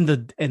and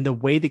the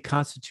way the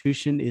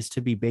Constitution is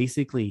to be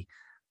basically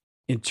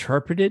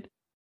interpreted,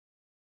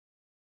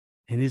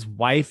 and his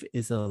wife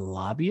is a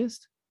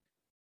lobbyist?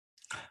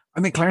 I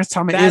mean, Clarence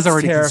Thomas is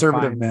already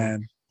conservative,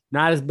 man.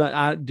 Not as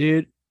but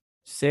dude,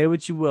 say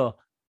what you will.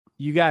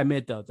 You gotta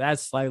admit though,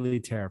 that's slightly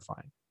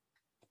terrifying.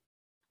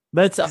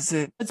 Let's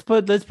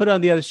put it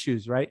on the other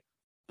shoes, right?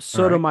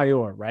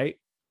 Sotomayor, right?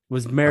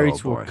 Was married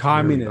to a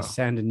communist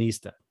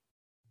Sandinista.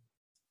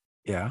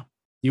 Yeah.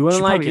 You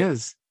wouldn't like it.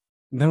 Is.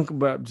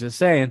 But I'm just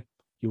saying,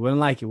 you wouldn't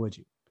like it, would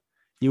you?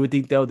 You would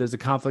think, though, there's a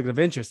conflict of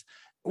interest.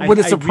 Would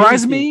it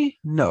surprise me?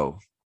 No.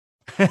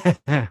 It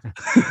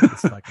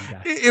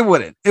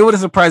wouldn't. It would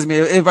have surprised me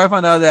if I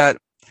found out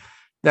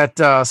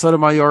that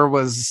Sotomayor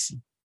was.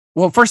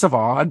 Well, first of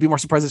all, I'd be more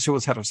surprised if she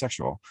was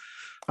heterosexual.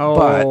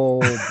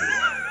 Oh,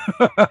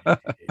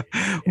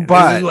 but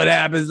this is what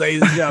happens,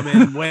 ladies and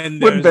gentlemen, when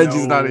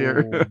Benji's not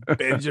here.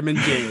 Benjamin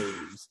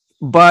James.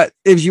 But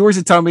if you were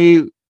to tell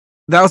me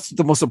that was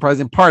the most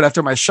surprising part,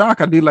 after my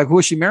shock, I'd be like, "Who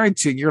is she married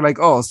to?" You're like,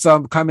 "Oh,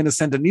 some communist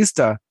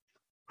Sandinista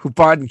who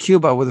fought in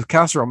Cuba with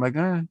Castro." I'm like,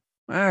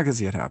 I can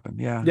see it happen.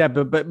 Yeah,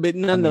 but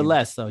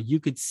nonetheless, though, you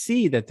could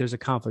see that there's a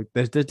conflict.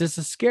 There's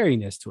a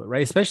scariness to it,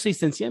 right? Especially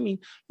since,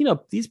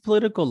 these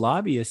political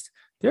lobbyists,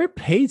 they're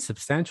paid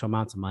substantial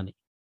amounts of money.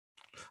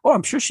 Oh,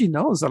 I'm sure she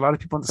knows a lot of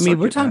people on the circuit,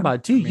 we're talking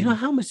about, dude, you know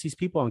how much these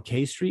people on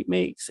K Street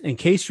makes? And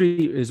K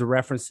Street is a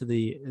reference to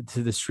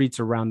the streets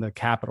around the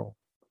Capitol,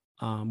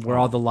 where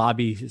all the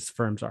lobbyist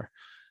firms are.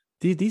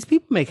 These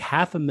people make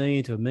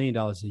 $500,000 to $1 million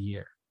a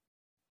year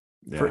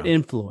for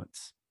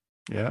influence.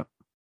 Yeah.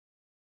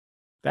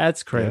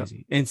 That's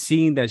crazy. Yeah. And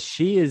seeing that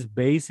she is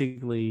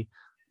basically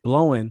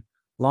blowing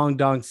Long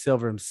Dong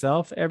Silver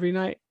himself every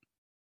night,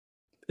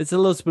 it's a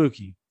little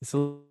spooky.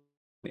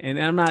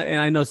 And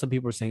I know some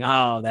people are saying,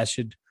 "Oh, that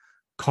should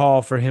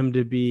call for him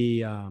to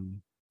be, I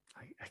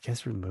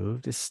guess,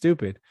 removed." It's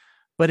stupid,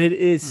 but it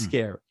is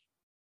scary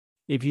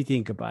if you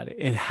think about it,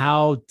 and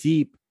how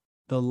deep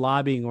the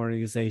lobbying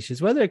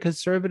organizations, whether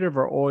conservative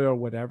or oil or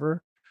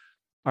whatever,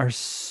 are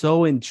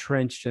so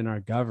entrenched in our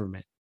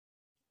government.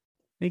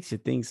 Makes you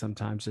think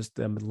sometimes just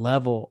the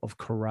level of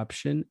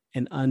corruption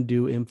and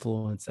undue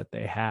influence that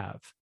they have.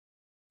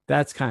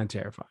 That's kind of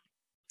terrifying.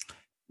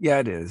 Yeah,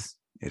 it is.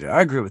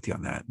 I agree with you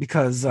on that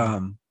because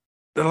the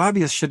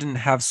lobbyists shouldn't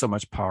have so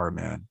much power,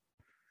 man.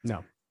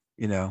 No,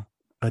 You know,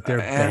 but they're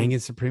and banging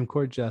Supreme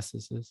Court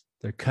justices.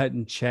 They're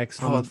cutting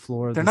checks on well, the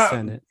floor of they're the not.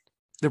 Senate.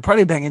 They're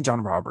probably banging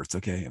John Roberts.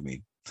 Okay, I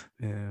mean,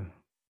 Yeah.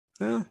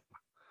 Well,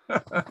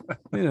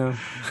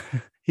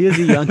 he is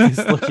the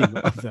youngest looking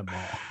of them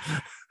all.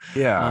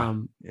 yeah,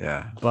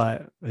 yeah.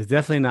 But it's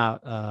definitely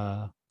not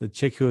the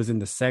chick who was in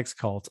the sex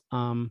cult.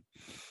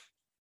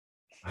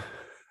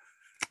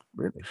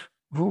 Really?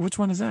 Which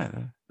one is that?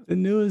 The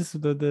newest,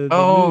 the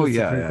Oh, newest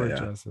yeah, Supreme yeah, Court yeah.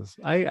 justice.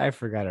 I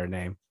forgot her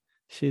name.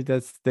 She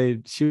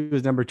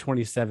was number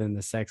 27 in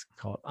the sex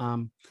cult.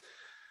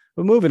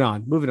 But moving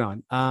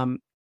on.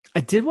 I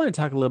did want to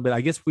talk a little bit.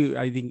 I think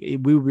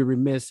we would be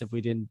remiss if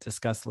we didn't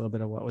discuss a little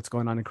bit of what's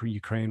going on in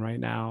Ukraine right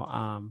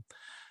now.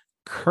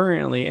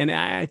 Currently, and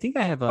I think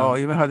I have Oh,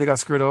 even how they got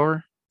screwed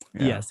over?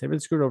 Yeah. yes, they've been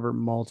screwed over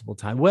multiple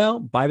times. Well,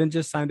 Biden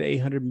just signed an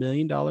 $800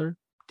 million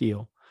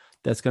deal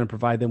that's going to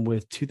provide them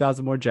with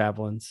 2,000 more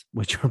javelins,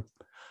 which are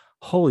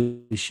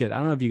holy shit. I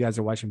don't know if you guys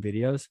are watching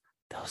videos.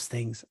 Those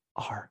things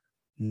are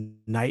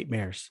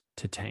nightmares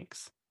to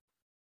tanks.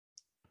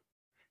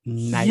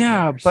 Nightmares.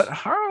 Yeah, but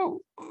how,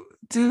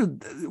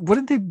 dude?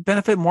 Wouldn't they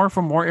benefit more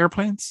from more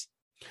airplanes?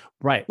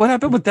 Right. What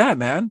happened with that,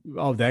 man?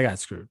 Oh, they got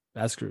screwed.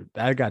 That's screwed.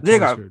 That got They totally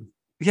got screwed.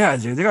 Yeah,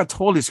 dude, they got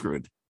totally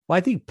screwed. Well,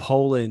 I think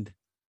Poland,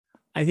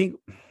 and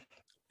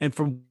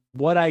from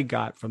what I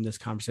got from this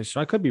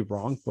conversation, I could be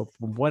wrong, but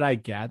from what I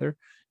gather,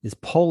 is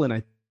Poland,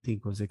 I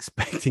think, was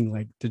expecting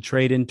like to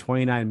trade in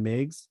 29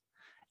 MiGs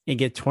and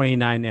get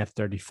 29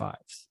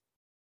 F-35s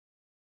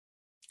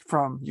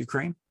From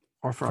Ukraine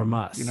or from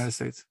us. the United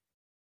States?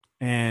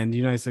 And the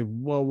United States,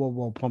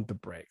 whoa, pump the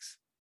brakes.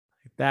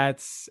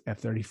 That's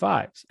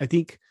F-35s. I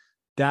think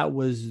that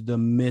was the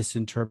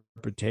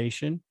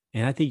misinterpretation.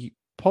 And I think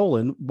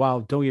Poland, while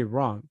don't get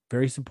wrong,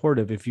 very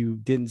supportive. If you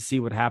didn't see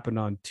what happened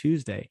on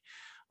Tuesday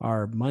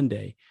or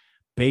Monday,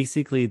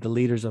 basically the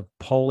leaders of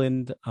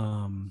Poland,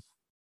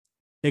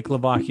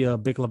 Czechoslovakia,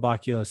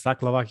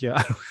 Slovakia,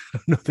 I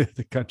don't know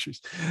the countries,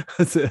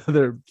 the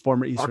other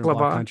former Eastern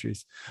Bloc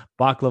countries,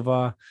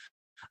 Baklava,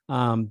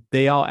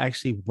 they all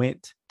actually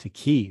went to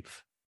Kyiv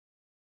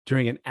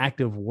during an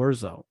active war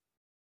zone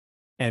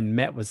and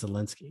met with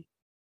Zelensky.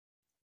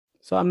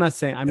 So I'm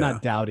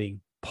not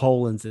doubting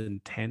Poland's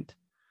intent,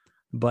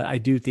 but I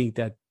do think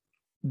that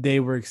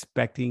they were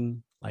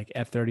expecting like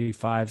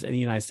F-35s, and the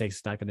United States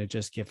is not going to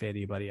just give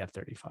anybody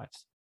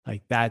F-35s.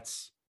 Like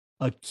that's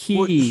a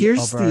key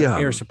of our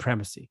air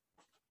supremacy.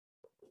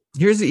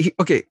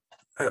 Okay,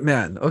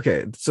 man.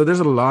 Okay, so there's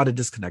a lot of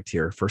disconnect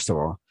here. First of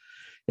all,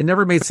 it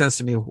never made sense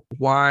to me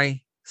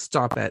why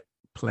stop at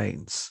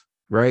planes,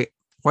 right?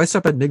 Why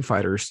stop at MiG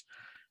fighters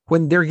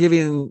when they're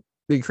giving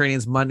the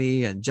Ukrainians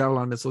money and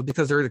Javelin missiles?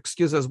 Because their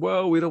excuse is,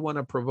 well, we don't want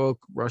to provoke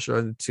Russia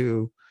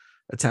into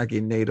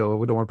attacking NATO.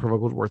 We don't want to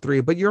provoke World War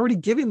III. But you're already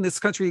giving this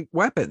country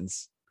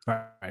weapons,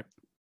 right?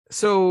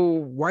 So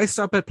why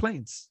stop at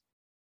planes?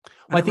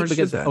 Well, I think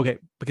because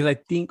I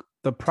think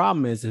the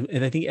problem is,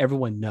 and I think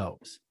everyone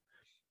knows,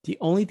 the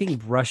only thing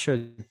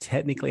Russia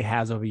technically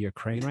has over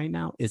Ukraine right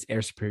now is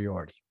air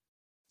superiority.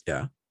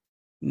 Yeah.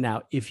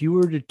 Now, if you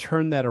were to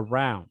turn that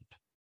around,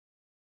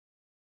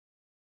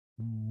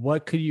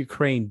 what could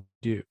Ukraine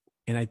do?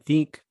 And I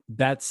think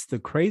that's the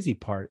crazy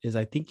part is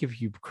I think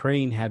if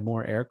Ukraine had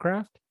more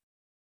aircraft,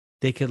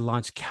 they could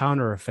launch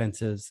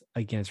counteroffensives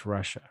against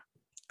Russia.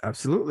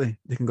 Absolutely.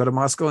 They can go to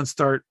Moscow and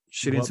start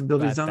shooting some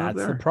buildings down there.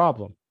 That's the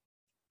problem.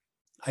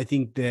 I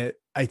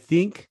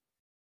think,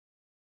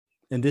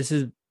 and this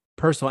is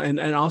personal,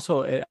 and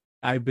also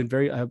I've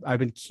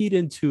been keyed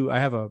into, I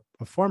have a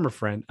former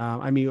friend,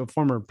 a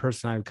former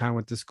person I kind of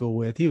went to school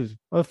with. He was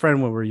a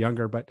friend when we were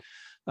younger, but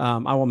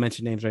I won't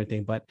mention names or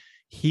anything, but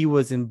he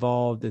was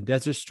involved in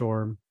Desert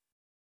Storm,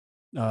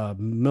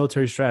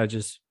 military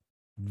strategist,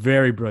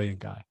 very brilliant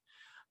guy.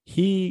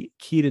 He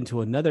keyed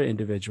into another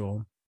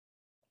individual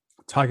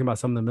talking about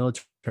some of the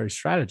military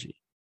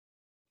strategy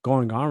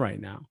going on right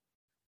now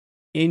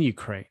in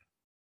Ukraine.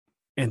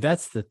 And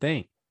that's the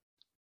thing.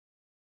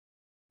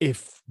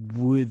 If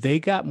they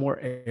got more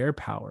air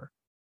power,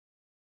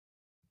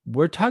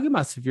 we're talking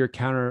about severe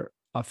counter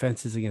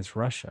offenses against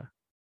Russia,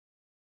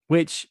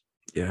 which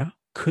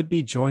could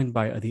be joined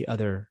by the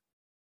other.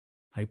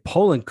 Like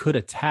Poland could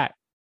attack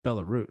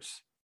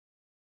Belarus.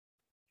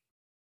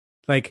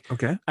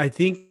 I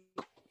think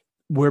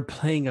we're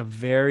playing a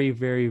very,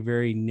 very,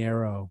 very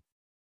narrow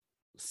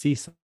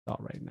seesaw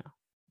right now.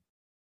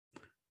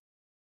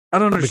 I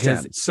don't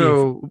understand.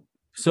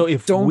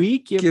 If we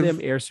give them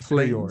air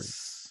superiority,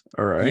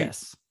 all right.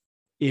 Yes.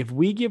 If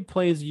we give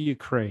planes to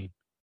Ukraine,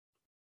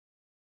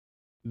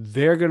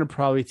 they're going to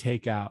probably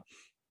take out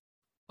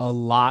a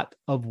lot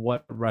of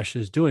what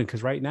Russia's doing.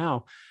 Because right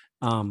now,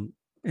 and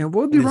what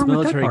would be wrong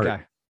with that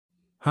part?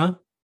 Huh?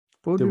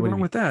 What would be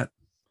wrong with that?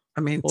 I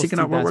mean, taking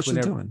out what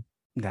Russia's doing.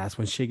 That's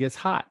when shit gets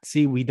hot.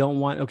 See, we don't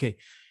want okay.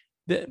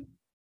 The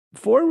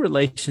foreign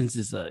relations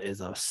is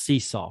a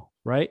seesaw,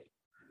 right?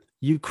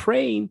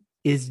 Ukraine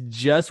is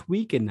just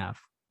weak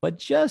enough, but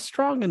just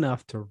strong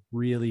enough to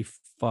really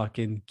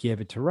fucking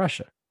give it to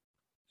Russia.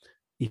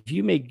 If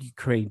you make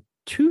Ukraine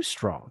too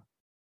strong,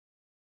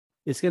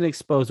 it's going to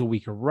expose a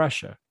weaker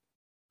Russia,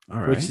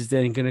 which is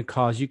then going to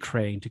cause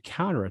Ukraine to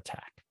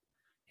counterattack.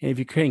 And if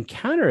Ukraine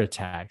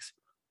counterattacks,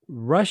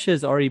 Russia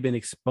has already been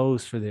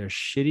exposed for their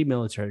shitty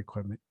military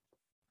equipment,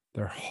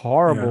 their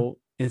horrible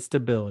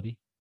instability,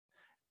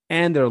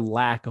 and their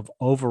lack of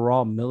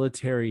overall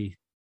military,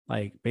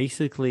 like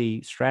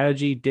basically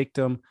strategy,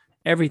 dictum,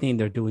 everything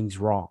they're doing is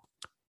wrong.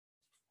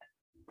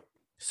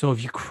 So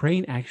if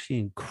Ukraine actually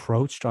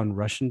encroached on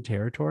Russian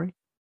territory,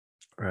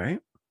 right,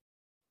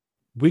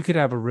 we could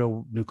have a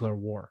real nuclear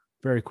war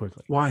very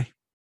quickly. Why?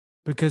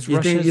 Because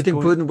you think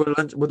Putin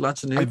would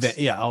launch a nuke?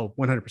 Yeah,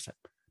 100%.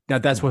 Now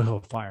that's what he'll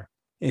fire,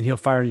 and he'll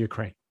fire in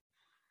Ukraine.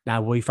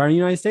 Now, will he fire in the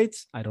United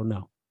States? I don't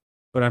know,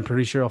 but I'm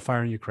pretty sure he'll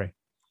fire in Ukraine.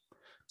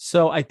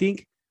 So I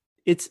think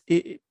it's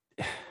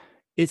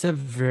a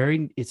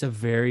very,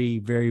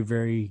 very,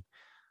 very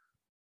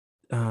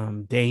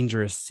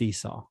dangerous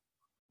seesaw.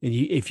 And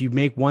if you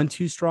make one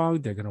too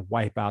strong, they're going to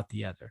wipe out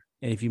the other.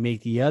 And if you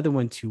make the other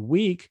one too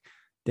weak,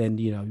 then,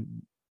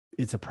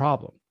 it's a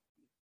problem.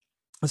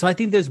 So I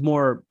think there's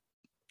more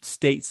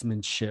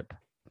statesmanship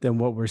than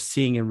what we're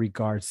seeing in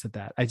regards to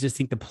that. I just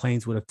think the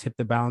planes would have tipped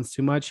the balance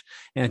too much.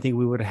 And I think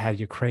we would have had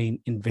Ukraine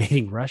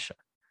invading Russia.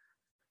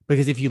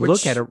 Because if you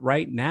look at it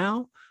right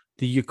now,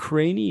 the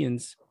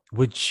Ukrainians,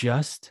 with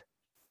just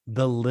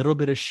the little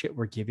bit of shit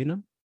we're giving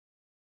them,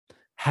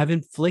 have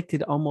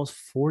inflicted almost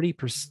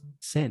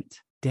 40%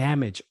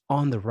 damage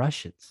on the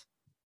Russians.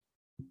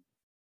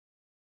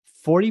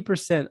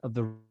 40% of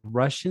the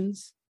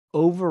Russians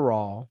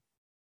overall,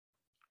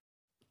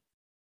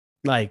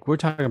 like we're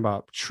talking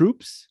about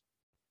troops,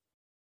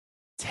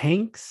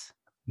 tanks,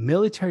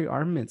 military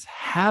armaments,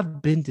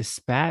 have been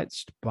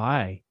dispatched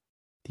by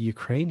the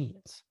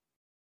Ukrainians.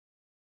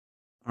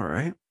 All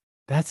right.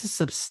 That's a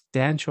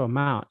substantial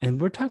amount.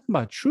 And we're talking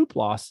about troop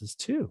losses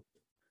too.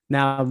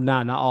 Now,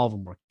 not all of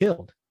them were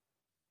killed,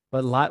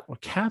 but a lot were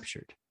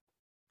captured.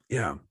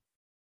 Yeah.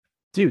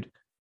 Dude,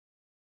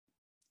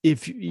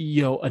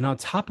 and on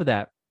top of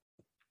that,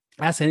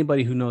 ask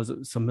anybody who knows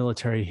some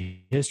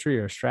military history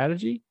or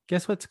strategy.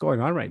 Guess what's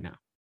going on right now?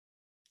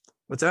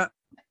 What's that?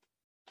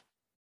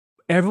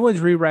 Everyone's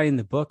rewriting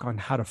the book on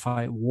how to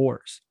fight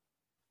wars.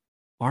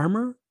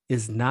 Armor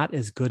is not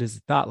as good as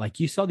thought. Like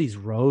you saw these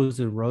rows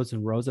and rows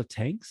and rows of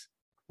tanks.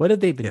 What have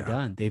they been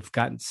done? They've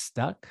gotten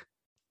stuck.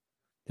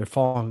 They're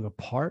falling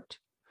apart.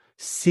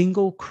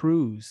 Single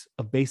crews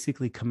of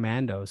basically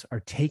commandos are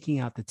taking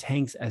out the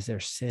tanks as they're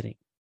sitting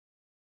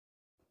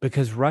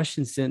because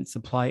Russians didn't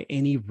supply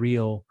any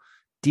real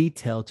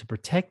detail to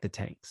protect the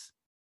tanks,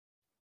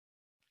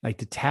 like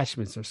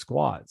detachments or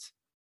squads.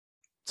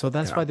 So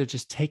that's why they're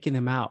just taking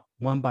them out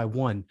one by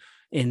one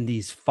in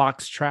these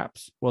fox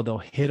traps. Well, they'll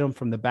hit them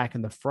from the back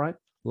and the front,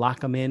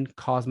 lock them in,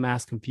 cause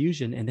mass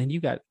confusion. And then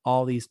you got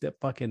all these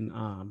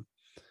fucking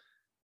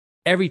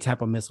every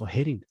type of missile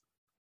hitting them.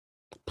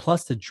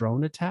 Plus the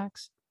drone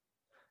attacks.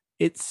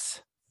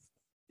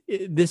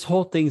 This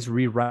whole thing's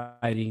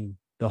rewriting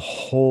the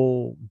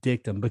whole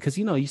dictum because,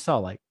 you saw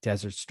like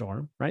Desert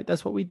Storm, right?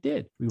 That's what we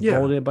did. We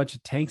rolled in a bunch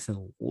of tanks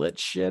and lit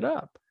shit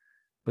up,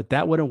 but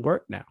that wouldn't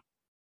work now.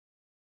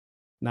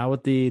 Not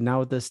with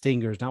the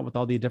Stingers, not with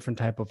all the different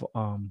type of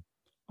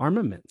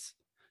armaments.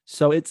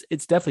 So it's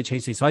definitely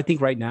changed things. So I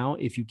think right now,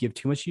 if you give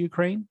too much to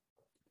Ukraine,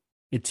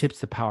 it tips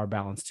the power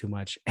balance too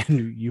much,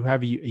 and you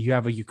have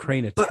a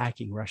Ukraine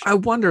attacking Russia. I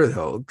wonder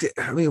though.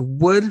 I mean,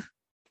 would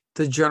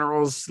the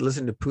generals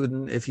listen to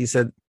Putin if he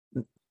said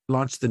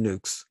launch the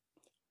nukes?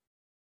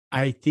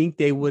 I think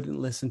they wouldn't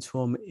listen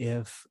to him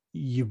if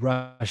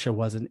Russia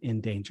wasn't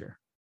in danger.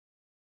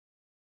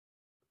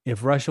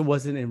 If Russia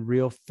wasn't in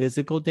real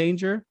physical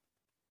danger,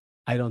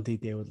 I don't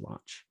think they would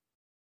launch.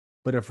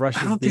 But if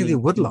Russia, I don't think they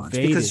would launch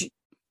because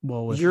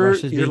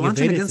you're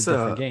launching against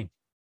a game.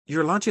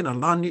 You're launching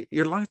on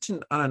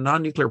a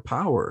non-nuclear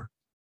power.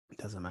 It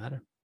doesn't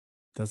matter.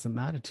 Doesn't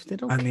matter. They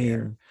don't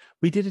care.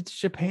 We did it to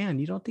Japan.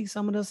 You don't think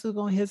someone else is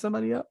going to hit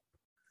somebody up?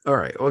 All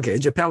right. Okay.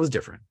 Japan was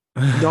different.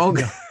 Don't.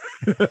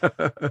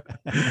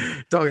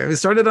 Don't get me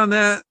started on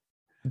that.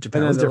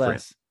 Japan was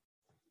different.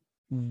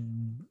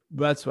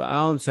 That's what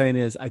all I'm saying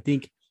is I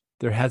think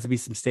there has to be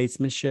some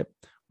statesmanship.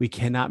 We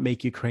cannot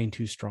make Ukraine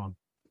too strong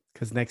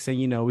because next thing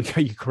you know, we got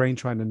Ukraine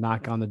trying to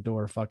knock on the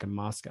door of fucking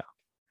Moscow.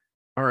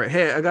 All right.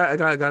 Hey, I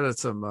got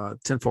some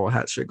tinfoil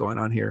hat shit going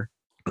on here.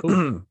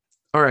 All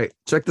right.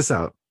 Check this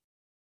out.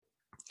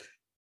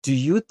 Do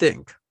you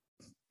think,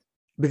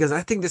 because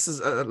I think this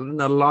is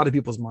in a lot of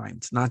people's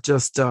minds, not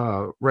just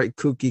right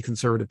kooky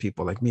conservative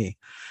people like me,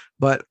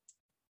 but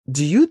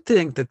do you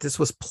think that this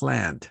was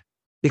planned?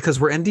 Because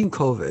we're ending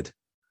COVID,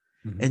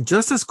 and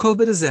just as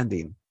COVID is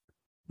ending,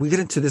 we get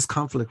into this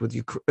conflict with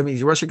Ukraine. I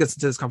mean, Russia gets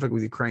into this conflict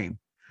with Ukraine.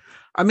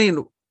 I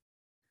mean,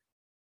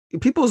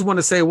 people want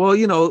to say, well,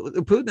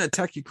 Putin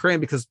attacked Ukraine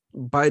because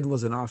Biden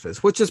was in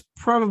office, which is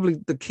probably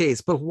the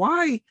case. But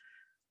why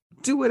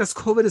do it as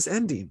COVID is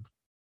ending?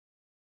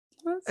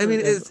 I mean,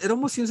 it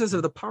almost seems as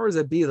if the powers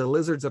that be, the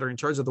lizards that are in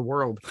charge of the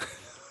world,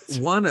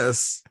 want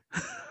us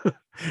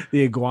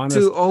the iguanas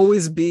to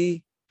always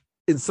be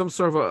in some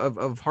sort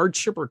of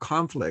hardship or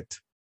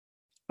conflict.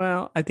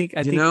 Well, I think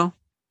I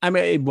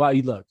mean, well,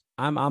 you look,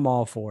 I'm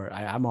all for it.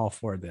 I'm all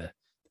for the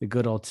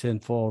good old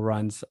tinfoil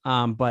runs.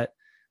 But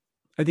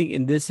I think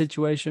in this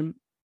situation,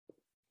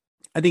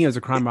 I think it was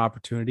a crime of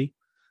opportunity.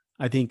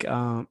 I think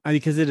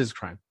because it is a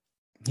crime.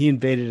 He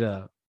invaded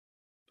a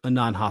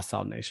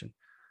non-hostile nation.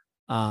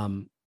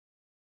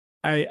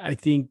 I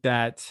think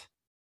that,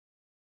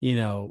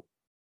 in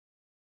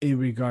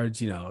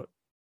regards, you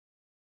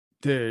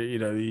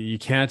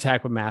can't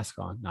attack with mask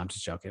on. No, I'm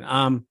just joking.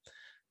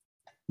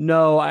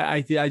 No,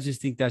 I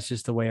just think that's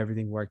just the way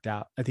everything worked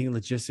out. I think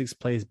logistics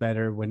plays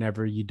better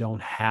whenever you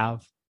don't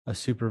have a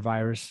super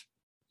virus,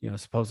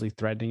 supposedly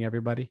threatening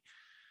everybody.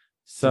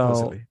 So,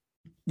 supposedly.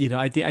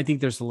 I think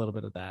there's a little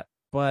bit of that,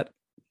 but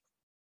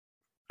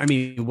I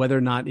mean, whether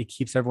or not it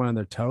keeps everyone on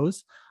their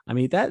toes, I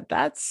mean,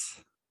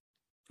 that's,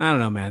 I don't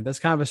know, man, that's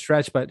kind of a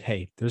stretch, but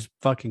hey, there's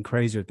fucking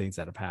crazier things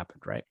that have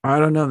happened, right? I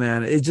don't know,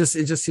 man. It just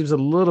seems a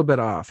little bit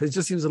off. It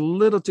just seems a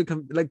little too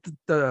like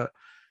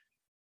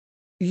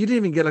you didn't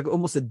even get like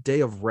almost a day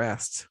of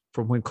rest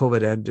from when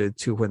COVID ended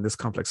to when this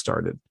complex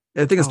started.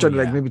 I think it started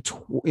like maybe,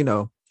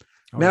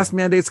 mask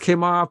mandates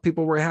came off,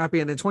 people were happy.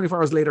 And then 24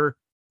 hours later,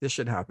 this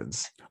shit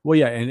happens. Well,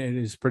 yeah. And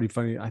it's pretty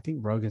funny. I think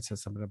Rogan said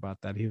something about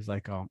that. He was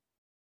like, oh,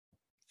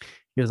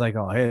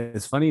 hey,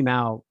 it's funny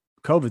now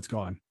COVID's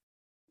gone,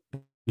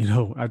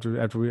 after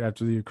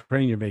the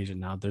Ukraine invasion,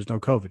 now there's no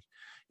COVID.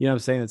 You know what I'm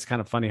saying? It's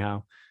kind of funny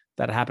how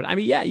that happened. I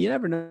mean, yeah, you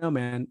never know,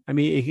 man. I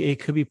mean, it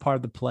could be part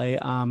of the play.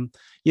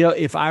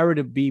 If I were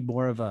to be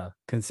more of a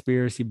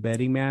conspiracy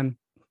betting man,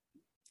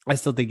 I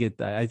still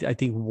think I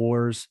think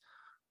wars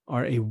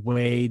are a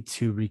way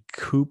to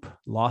recoup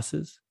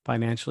losses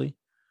financially,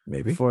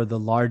 maybe, for the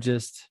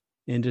largest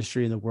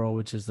industry in the world,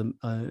 which is the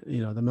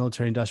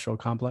military industrial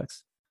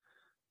complex.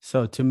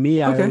 So to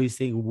me, I always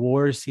think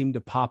wars seem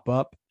to pop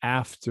up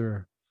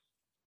after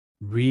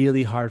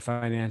really hard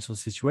financial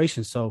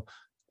situations. So,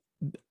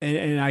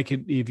 and I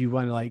could, if you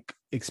want to like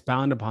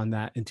expound upon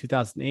that, in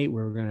 2008,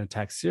 we were going to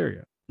attack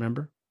Syria.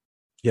 Remember?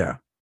 Yeah.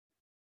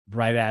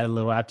 Right at a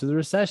little after the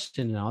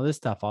recession and all this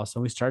stuff. Also,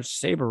 we start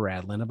saber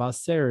rattling about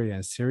Syria,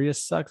 and Syria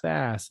sucks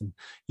ass. And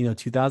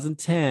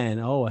 2010,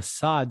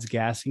 Assad's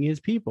gassing his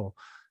people.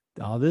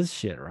 All this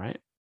shit, right?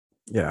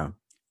 Yeah.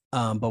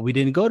 But we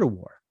didn't go to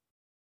war,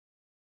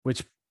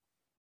 which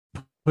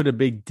put a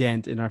big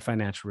dent in our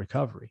financial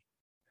recovery.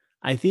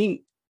 I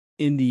think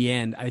in the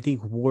end,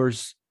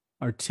 wars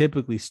are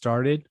typically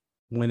started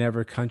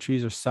whenever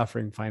countries are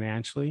suffering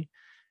financially.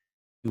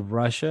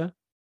 Russia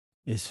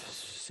is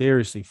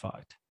seriously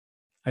fucked.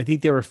 I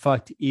think they were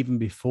fucked even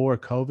before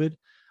COVID.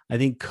 I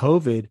think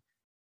COVID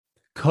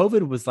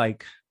was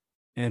like,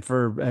 and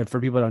for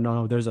people that don't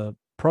know, there's a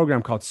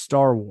program called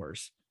Star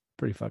Wars,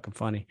 pretty fucking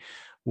funny,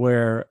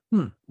 where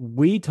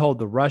we told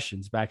the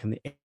Russians back in the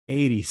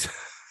 80s,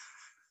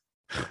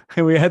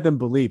 and we had them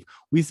believe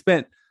we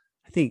spent,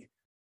 I think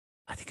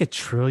 $1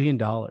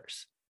 trillion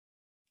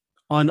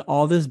on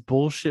all this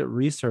bullshit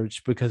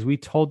research because we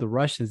told the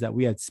Russians that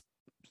we had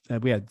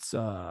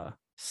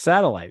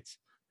satellites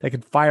that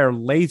could fire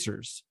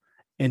lasers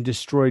and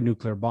destroy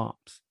nuclear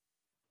bombs.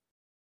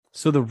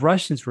 So the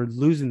Russians were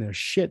losing their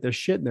shit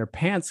in their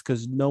pants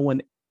because no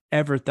one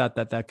ever thought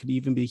that could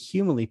even be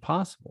humanly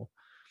possible.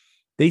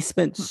 They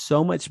spent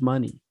so much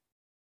money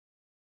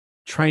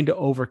trying to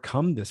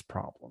overcome this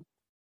problem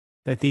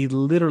that they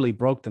literally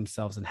broke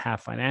themselves in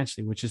half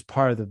financially, which is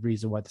part of the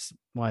reason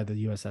why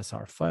the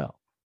USSR fell.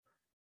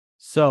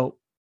 So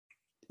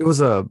it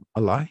was a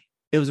lie.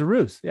 It was a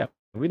ruse. Yeah.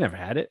 We never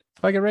had it.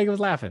 Fucking Reagan was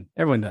laughing.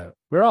 Everyone knew.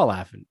 We're all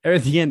laughing.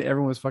 At the end,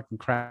 everyone was fucking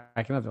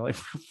cracking up. They're like,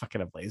 we're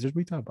fucking have lasers. What are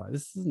you talking about?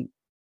 This isn't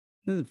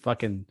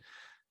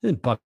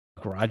Buck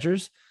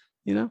Rogers,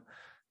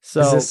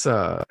 So is this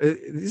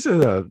these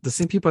are the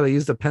same people that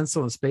use the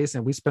pencil in space,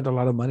 and we spend a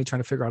lot of money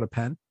trying to figure out a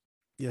pen.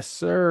 Yes,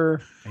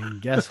 sir.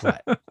 And guess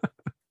what?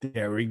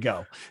 There we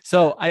go.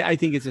 So I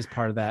think it's just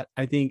part of that.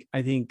 I think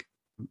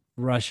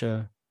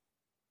Russia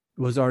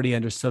was already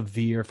under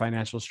severe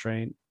financial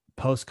strain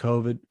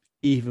post-COVID.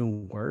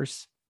 Even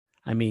worse.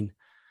 I mean,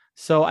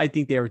 so I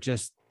think they were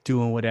just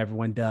doing what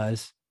everyone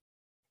does.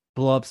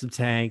 Blow up some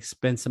tanks,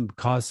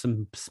 cause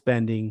some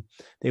spending.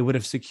 They would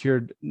have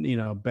secured,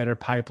 better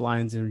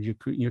pipelines in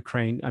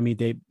Ukraine. I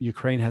mean,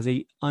 Ukraine has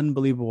an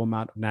unbelievable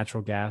amount of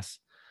natural gas.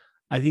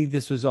 I think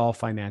this was all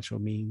financial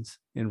means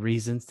and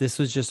reasons. This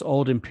was just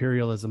old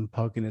imperialism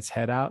poking its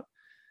head out.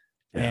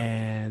 Yeah.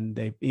 And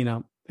they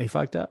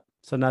fucked up.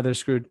 So now they're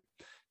screwed.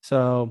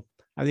 So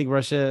I think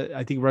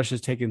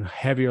Russia's taken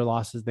heavier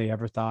losses than they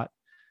ever thought.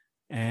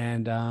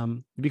 And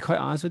to be quite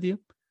honest with you,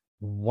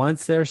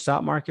 once their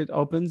stock market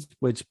opens,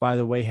 which by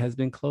the way has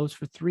been closed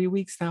for 3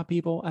 weeks now,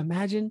 people,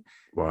 imagine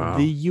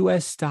the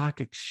U.S. stock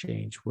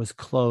exchange was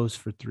closed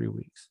for 3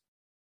 weeks.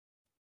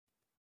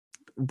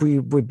 we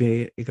would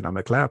be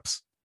economic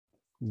collapse.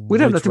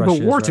 We'd have which nothing but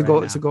Russia is war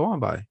right now. to go on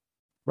by.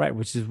 Right,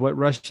 which is what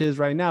Russia is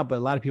right now. But a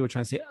lot of people are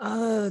trying to say,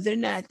 oh, they're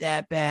not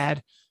that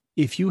bad.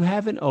 If you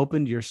haven't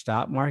opened your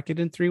stock market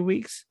in 3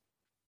 weeks,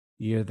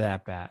 you're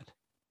that bad.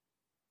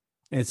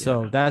 And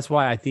so that's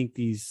why I think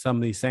some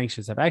of these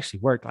sanctions have actually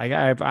worked. Like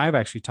I've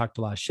actually talked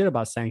a lot of shit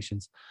about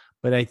sanctions,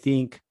 but I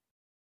think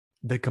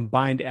the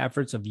combined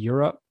efforts of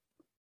Europe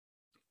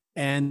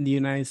and the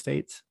United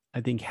States,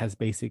 I think, has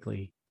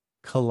basically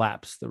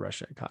collapsed the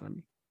Russia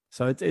economy.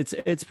 So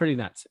it's pretty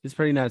nuts. It's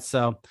pretty nuts.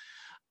 So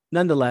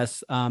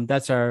nonetheless,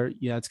 that's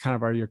it's kind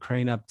of our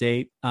Ukraine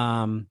update.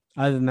 Other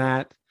than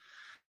that,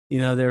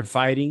 they're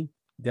fighting.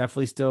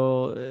 Definitely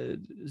still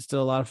a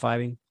lot of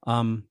fighting.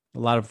 A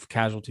lot of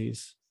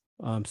casualties,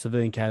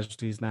 civilian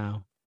casualties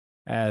now,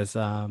 as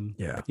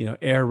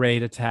air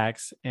raid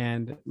attacks.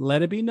 And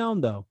let it be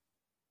known though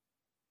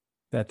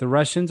that the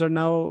Russians are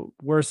no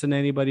worse than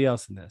anybody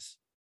else in this.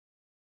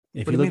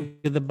 If you look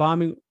at the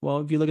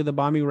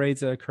bombing raids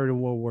that occurred in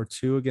World War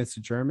II against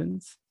the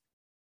Germans,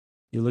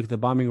 you look at the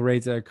bombing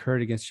raids that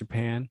occurred against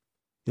Japan,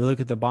 you look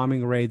at the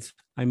bombing raids,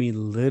 I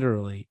mean,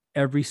 literally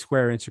every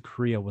square inch of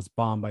Korea was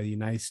bombed by the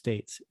United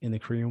States in the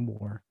Korean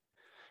War.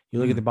 You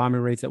look at the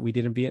bombing raids that we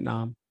did in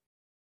Vietnam,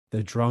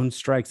 the drone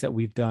strikes that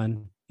we've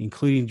done,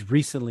 including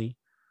recently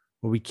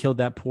where we killed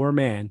that poor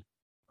man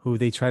who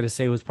they try to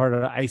say was part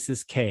of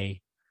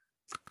ISIS-K.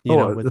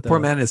 The poor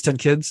man has 10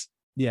 kids?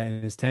 Yeah,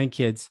 and his 10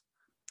 kids.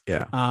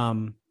 Yeah.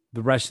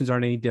 The Russians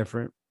aren't any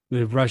different.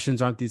 The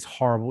Russians aren't these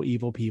horrible,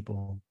 evil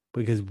people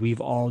because we've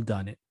all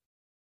done it.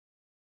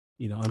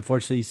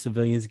 Unfortunately,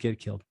 civilians get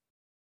killed.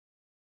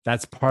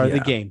 That's part of the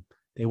game.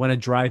 They want to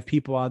drive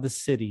people out of the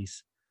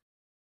cities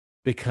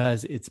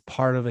because it's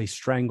part of a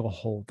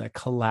stranglehold that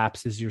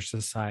collapses your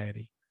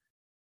society.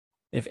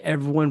 If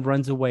everyone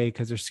runs away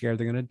because they're scared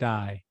they're going to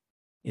die,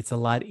 it's a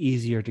lot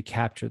easier to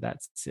capture that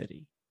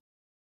city.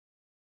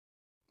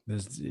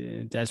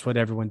 That's what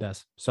everyone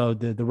does. So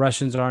the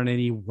Russians aren't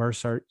any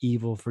worse or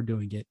evil for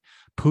doing it.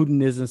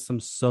 Putin isn't some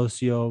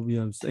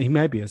he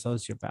might be a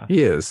sociopath.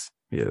 He is.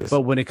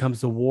 But when it comes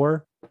to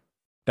war,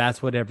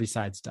 that's what every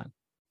side's done.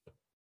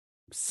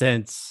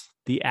 Since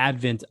the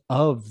advent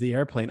of the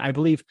airplane, I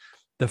believe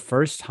the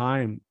first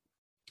time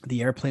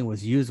the airplane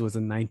was used was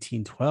in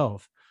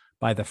 1912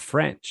 by the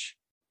French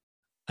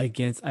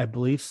against, I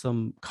believe,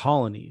 some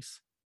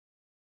colonies.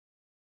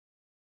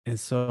 And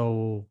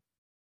so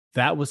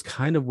that was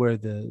kind of where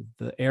the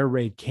air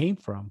raid came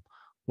from,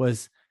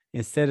 was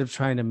instead of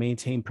trying to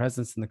maintain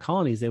presence in the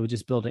colonies, they would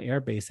just build an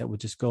air base that would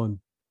just go and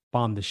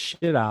bomb the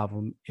shit out of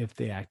them if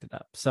they acted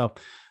up. So,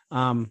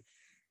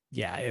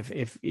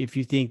 if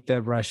you think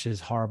that Russia is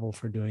horrible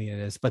for doing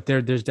it, but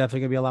there's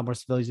definitely gonna be a lot more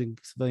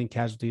civilian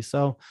casualties.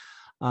 So,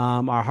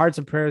 our hearts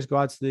and prayers go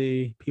out to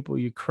the people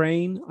of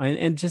Ukraine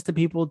and just the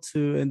people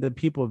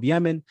of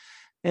Yemen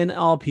and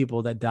all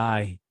people that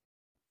die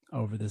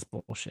over this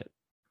bullshit.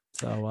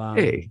 So,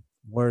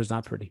 war is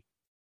not pretty.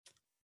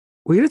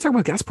 We're going to talk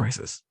about gas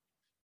prices.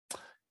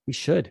 We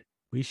should.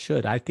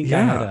 I think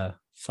I had a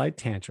slight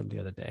tantrum the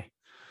other day.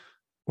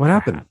 What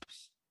happened?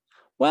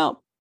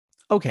 Well,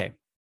 okay.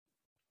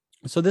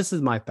 So this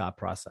is my thought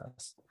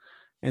process.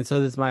 And so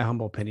this is my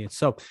humble opinion.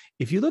 So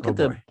if you look at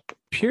the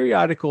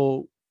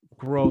periodical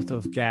growth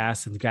of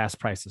gas and gas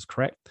prices,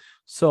 correct?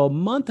 So a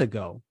month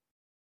ago,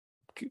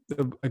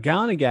 a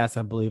gallon of gas,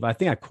 I believe, I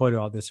think I quoted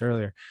all this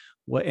earlier.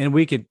 And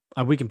we can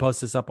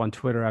post this up on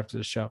Twitter after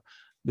the show.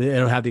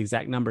 It'll have the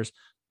exact numbers.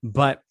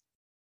 But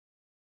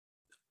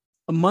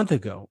a month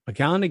ago, a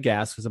gallon of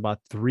gas was about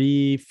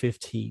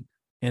 $3.15,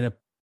 and a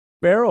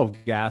barrel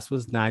of gas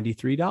was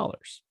 $93.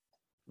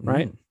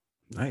 Right?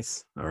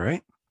 Nice. All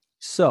right.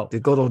 So the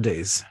good old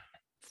days.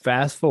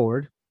 Fast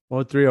forward,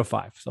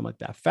 $3.05, something like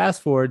that.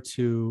 Fast forward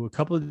to a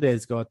couple of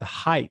days ago at the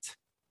height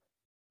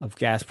of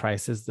gas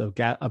prices, a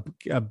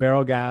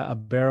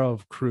barrel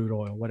of crude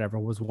oil, whatever,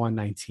 was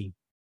 $1.19.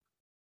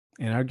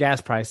 And our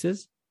gas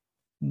prices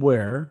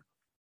were,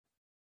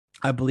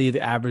 I believe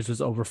the average was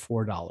over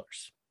 $4,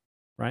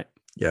 right?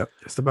 Yep,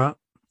 just about.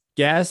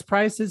 Gas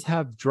prices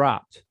have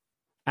dropped.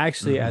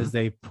 Actually, as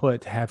they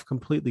have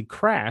completely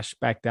crashed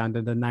back down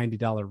to the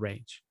 $90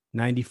 range,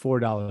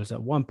 $94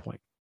 at one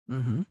point.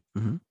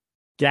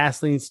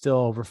 Gasoline's still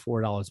over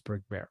 $4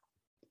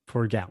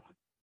 per gallon.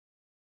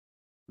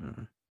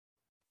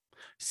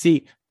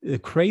 See, the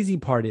crazy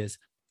part is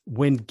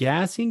when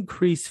gas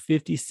increased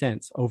 50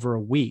 cents over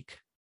a week,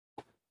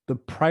 the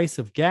price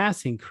of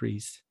gas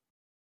increased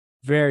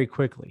very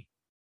quickly.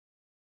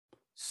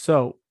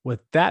 So with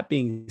that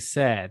being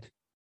said,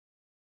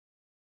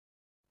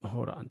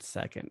 hold on a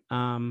second.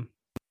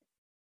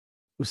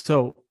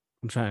 So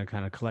I'm trying to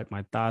kind of collect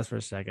my thoughts for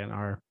a second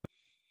or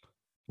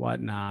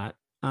whatnot.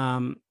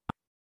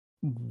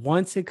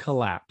 Once it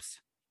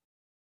collapsed,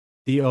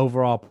 the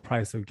overall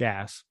price of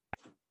gas,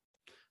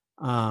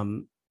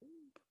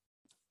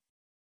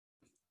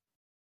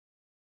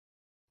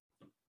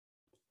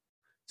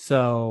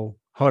 so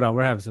hold on,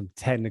 we're having some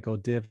technical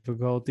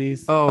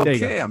difficulties.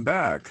 Okay, I'm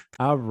back.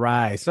 All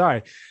right.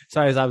 Sorry,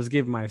 as I was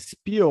giving my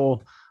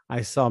spiel,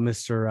 I saw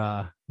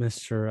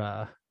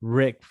Mr.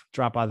 Rick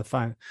drop out of the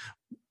fine.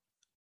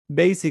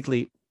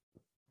 Basically,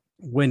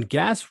 when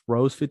gas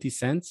rose 50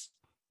 cents,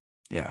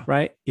 Yeah.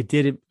 right? It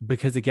did it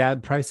because the gas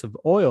price of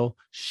oil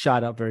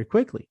shot up very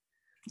quickly.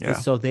 And Yeah.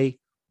 so they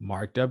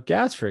marked up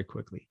gas very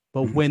quickly.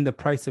 But Mhm. when the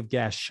price of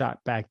gas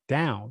shot back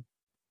down,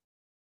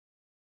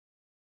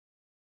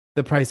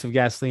 the price of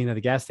gasoline at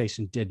the gas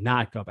station did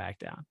not go back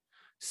down.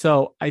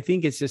 So I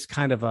think it's just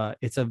kind of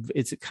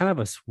it's kind of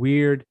a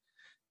weird,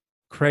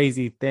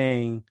 crazy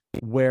thing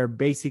where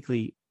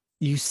basically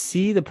you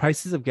see the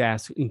prices of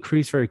gas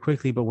increase very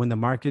quickly, but when the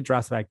market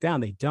drops back down,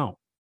 they don't.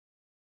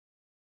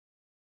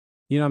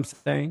 You know what I'm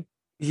saying?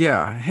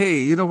 Yeah.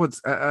 Hey, you know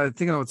what's I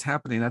think I know what's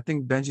happening. I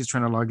think Benji's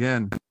trying to log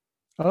in.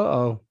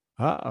 Uh-oh.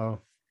 Uh-oh.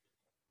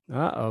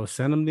 Uh-oh.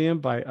 Send them the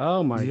invite.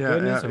 Oh my Yeah,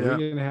 goodness. yeah, Are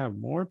we yeah. gonna have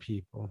more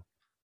people?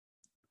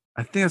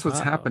 I think that's what's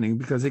Uh-oh. happening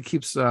because it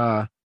keeps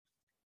telling me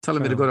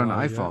Trying to to go to an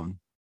log you up. iPhone.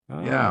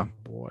 Oh Yeah.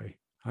 boy.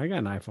 I got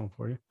an iPhone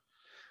for you.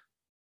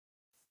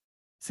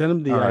 Send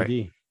them the All right.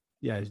 ID.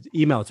 Yeah,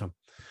 email it to them.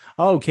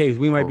 Okay,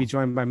 we might be Cool.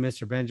 joined by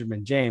Mr.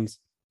 Benjamin James.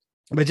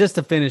 But just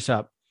to finish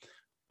up,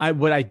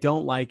 what I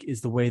don't like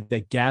is the way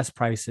that gas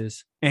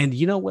prices, and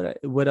you know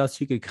what else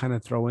you could kind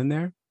of throw in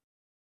there?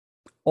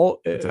 Oh,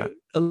 What's that?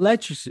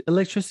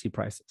 electricity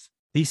prices.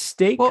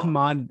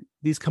 Well,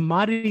 These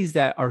commodities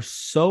that are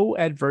so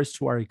adverse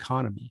to our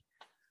economy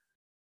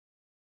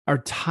are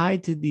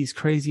tied to these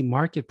crazy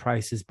market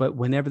prices, but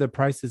whenever the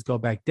prices go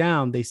back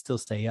down, they still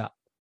stay up.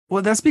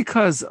 well, that's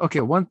because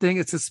okay, one thing,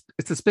 it's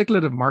a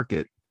speculative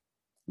market.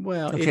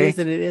 Well, it Okay. is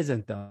and it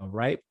isn't though,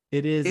 right?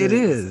 It is It and it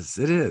isn't. is.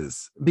 It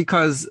is.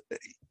 Because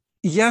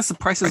yes, the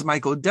prices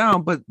might go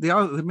down, but they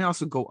may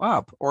also go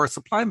up, or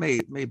supply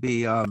may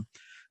be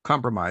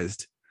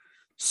compromised. Right.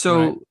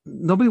 So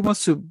nobody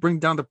wants to bring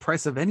down the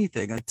price of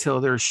anything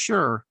until they're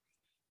sure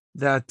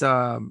that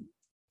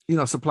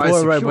supply is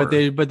Well, right,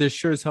 secure. but they're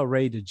sure as hell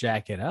ready to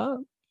jack it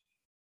up.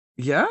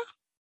 Yeah,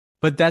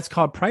 But that's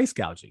called price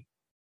gouging.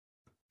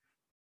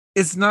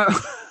 it's not.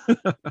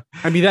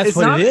 I mean, that's It's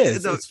what it not.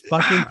 is. It's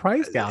fucking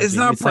price It's gouging.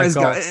 not It's like, price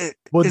oh, gouging.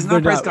 well, It's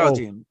they're not price not. Oh,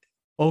 gouging.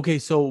 okay.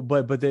 So,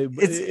 but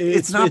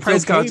It's not it's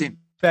price okay if you gouging.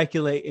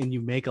 speculate and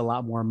you make a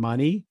lot more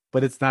money,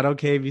 but it's not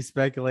okay if you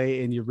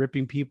speculate and you're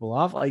ripping people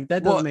off. Like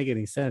that doesn't Well, make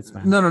any sense,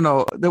 man.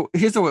 no.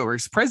 Here's the way it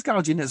works. Price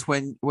gouging is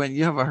when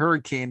you have a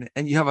hurricane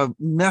and you have a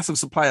massive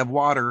supply of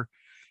water,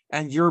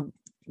 and you're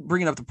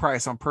bringing up the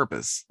price on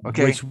purpose.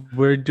 Okay. Which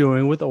we're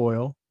doing with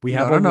oil. We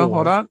have a No. Hold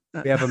war. on.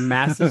 We have a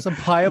massive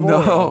supply of oil,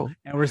 No.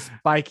 and we're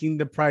spiking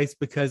the price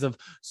because of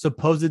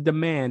supposed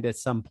demand at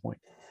some point.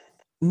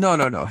 No.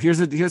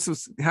 Here's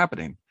what's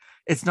happening.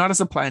 It's not a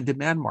supply and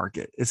demand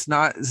market. It's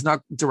not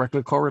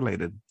directly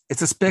correlated.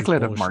 It's a It's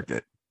speculative bullshit.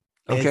 market.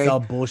 It's Okay. a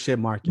bullshit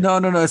market. No.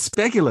 It's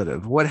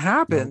speculative. What Nope.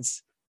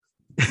 happens?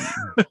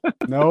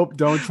 Nope.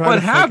 Don't try What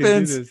to fucking do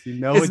happens this. You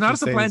know is what not you're a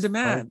saying supply and is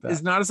demand. fucked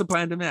It's up. not a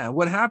supply and demand.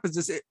 What happens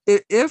is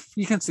if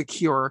you can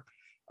secure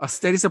a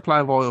steady supply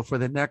of oil for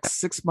the next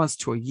 6 months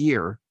to a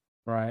year,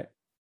 Right.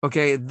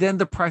 okay, then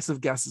the price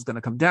of gas is going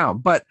to come down.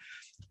 But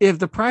if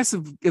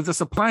the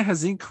supply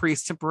has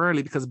increased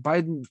temporarily because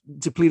Biden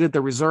depleted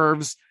the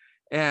reserves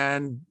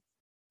and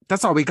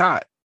that's all we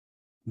got,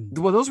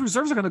 well, those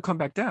reserves are going to come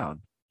back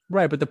down.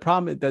 Right. But the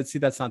problem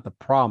that's not the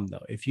problem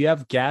though. If you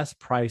have gas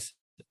prices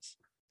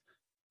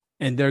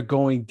and they're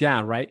going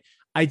down, right?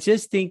 I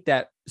just think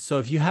that so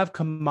if you have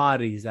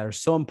commodities that are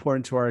so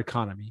important to our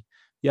economy,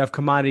 you have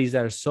commodities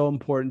that are so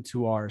important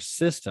to our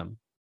system,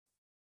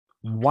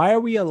 why are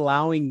we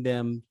allowing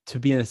them to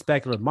be in a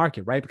speculative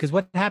market, right? Because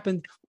what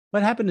happened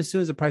as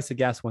soon as the price of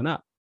gas went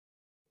up?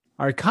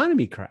 Our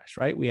economy crashed,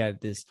 right? We had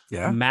this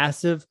Yeah.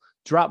 massive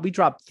drop. We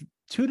dropped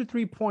 2 to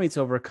 3 points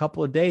over a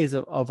couple of days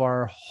of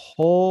our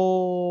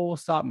whole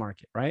stock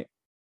market, right?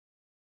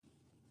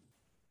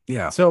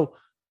 Yeah. So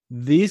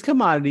these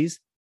commodities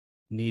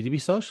need to be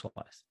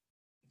socialized.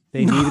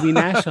 They need to be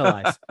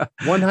nationalized.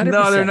 100%.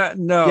 No, they're not.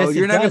 No, Yes,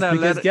 you're it not does. going to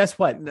Because let it. guess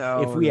what? If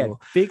No, we had no.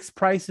 fixed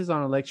prices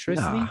on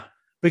electricity, Nah,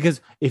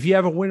 because if you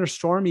have a winter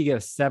storm, you get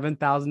a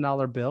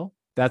 $7,000 bill.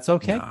 That's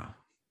okay. nah.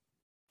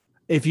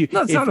 If you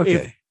No, it's not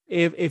okay.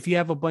 if you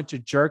have a bunch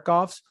of jerk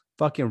offs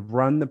fucking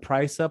run the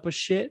price up of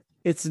shit,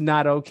 it's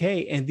not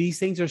okay. And these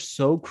things are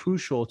so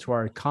crucial to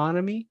our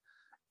economy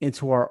and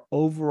to our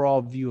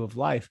overall view of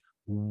life.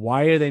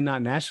 Why are they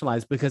not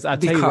nationalized? Because I'll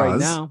tell you right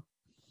Because now,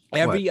 what?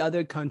 every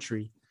other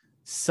country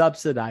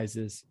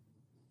subsidizes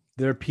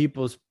their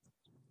people's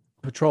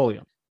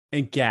petroleum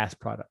and gas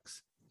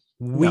products.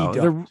 We No,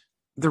 don't.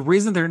 the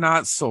reason they're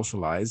not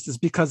socialized is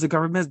because the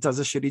government does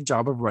a shitty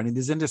job of running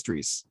these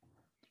industries.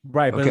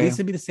 Right, but at Okay. least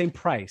it'd be the same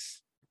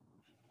price.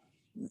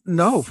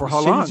 No, for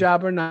how Shitty long?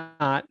 job or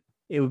not,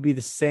 it would be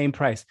the same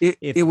price.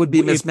 It would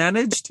be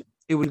mismanaged.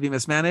 It would be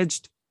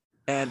mismanaged,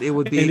 and it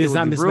would be and it's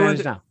not be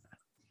mismanaged ruined. now.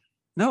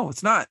 No,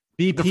 it's not.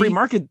 BP, The free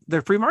market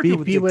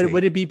would BP, dictate. what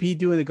did BP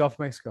do in the Gulf of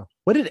Mexico?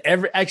 What did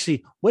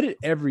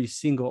every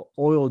single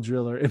oil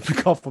driller in the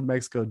Gulf of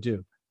Mexico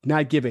do?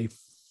 Not give a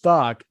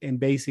fuck and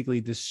basically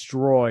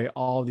destroy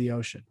all the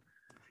ocean.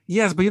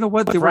 Yes, but you know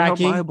what? They were held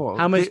Fracking, liable.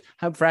 how much?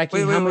 How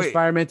fracking? How much Wait.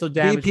 environmental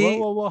damage? BP,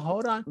 Whoa!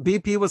 Hold on.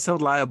 BP was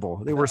held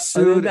liable. They were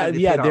sued and they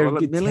Yeah, paid they're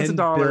out millions of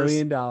dollars.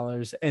 $10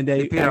 billion, and They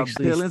they paid out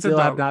actually billions of still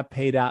have dollars. not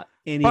paid out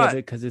any of But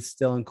it because it's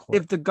still in court.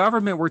 if the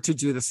government were to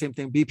do the same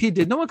thing BP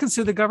did, no one can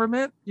sue the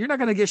government. You're not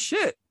going to get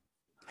shit.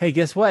 Hey,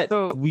 guess what?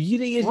 So, You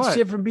didn't get what?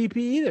 shit from BP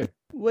either.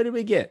 What did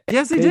we get?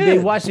 Yes, they They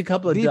did. watched a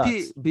couple of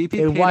ducks. BP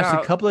They paid watched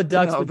out, a couple of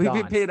ducks. No, with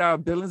BP Dawn. paid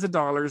out billions of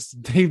dollars.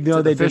 They to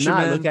the did not.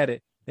 fishermen. Look at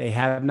it. They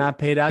have not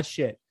paid out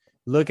shit.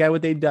 Look at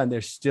what they've done. They're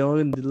still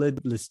in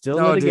still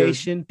No,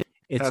 litigation. dude,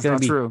 it's that's going not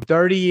to be true.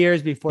 30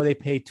 years before they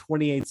pay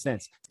 28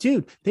 cents.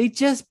 Dude, they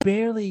just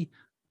barely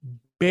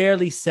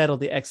settled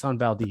the Exxon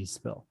Valdez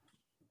spill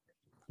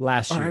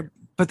last All year. right,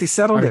 but they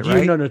settled it,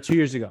 right? No, 2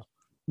 years ago.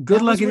 Good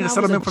That luck was getting when a I was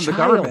settlement a from the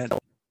child. government.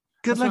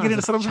 Good That's luck when I getting a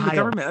was a settlement from the child.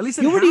 government. At least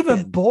it You weren't even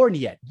happened. born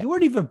yet. You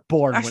weren't even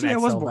born Actually, when I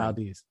was Exxon born.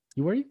 Valdez.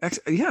 You were?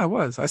 Actually, yeah, I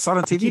was. I saw it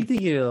on I keep TV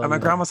thinking at my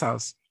grandma's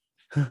house.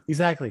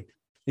 Exactly.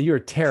 And you were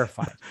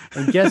terrified.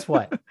 And guess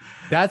what?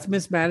 That's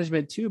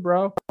mismanagement too,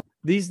 bro.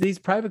 These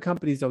private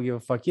companies don't give a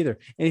fuck either.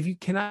 And if you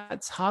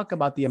cannot talk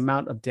about the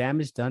amount of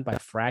damage done by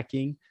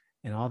fracking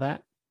and all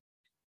that,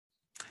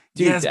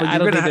 dude, Yes, but I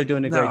don't think they're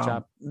doing a great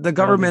job. The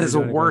government is a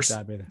doing a great worst.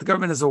 job either. The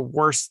government is a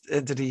worst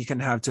entity you can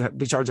have to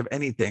be charged of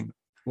anything.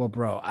 Well,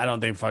 bro, I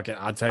don't think fucking,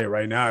 I'll tell you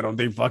right now, I don't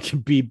think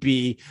fucking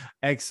BP,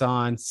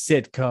 Exxon,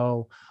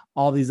 Citgo,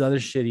 all these other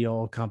shitty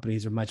old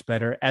companies are much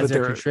better as But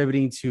they're they're-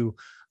 contributing to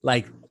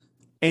like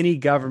any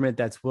government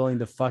that's willing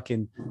to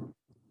fucking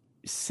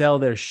sell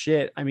their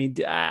shit. I mean,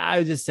 I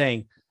was just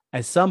saying,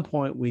 at some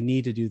point we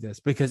need to do this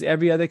because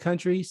every other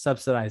country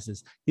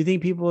subsidizes. You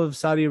think people of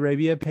Saudi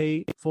Arabia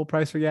pay full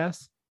price for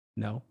gas?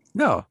 No.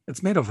 No,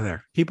 it's made over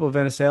there. People of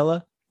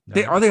Venezuela?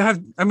 No. They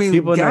have. I mean,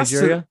 People in gas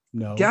Nigeria? To,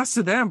 No. gas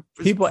to them.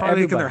 Is People,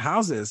 probably in their everybody.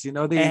 houses. You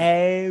know,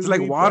 it's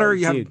like water.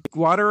 You have Dude.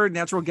 water,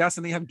 natural gas,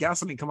 and then you have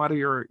gasoline come out of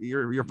your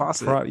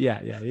faucet. Yeah.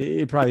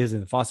 It probably is in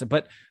the faucet,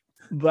 but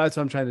that's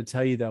what I'm trying to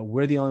tell you. Though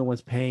we're the only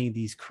ones paying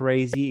these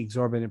crazy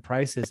exorbitant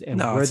prices, and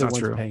No, we're it's the not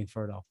ones true. paying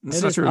for it all. It's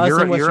It not is true. us and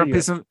Europe Western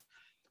is some.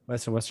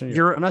 Western Europe.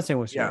 Europe- I'm not saying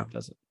Western yeah. Europe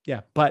doesn't.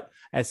 Yeah, but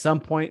at some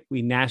point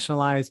we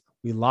nationalize,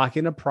 we lock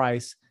in a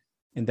price,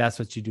 and that's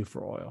what you do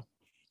for oil.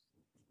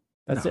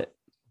 That's No. it.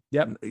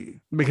 Yep.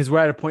 Because we're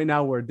at a point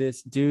now where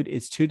this dude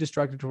is too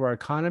destructive to our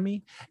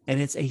economy, and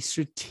it's a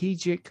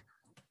strategic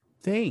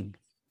thing.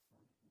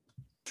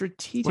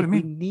 Strategic. What do you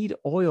We mean? need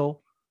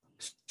oil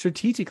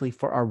strategically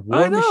for our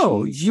war I know.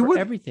 machines, You for would-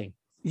 everything.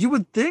 You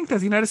would think that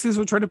the United States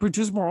would try to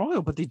produce more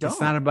oil, but they don't.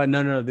 It's not about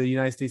no. The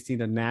United States need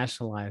to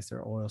nationalize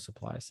their oil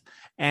supplies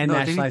and No, they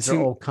need nationalize their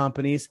to oil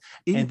companies,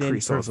 and then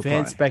increase oil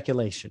prevent supply.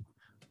 speculation.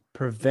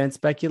 Prevent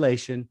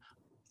speculation.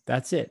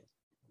 That's it.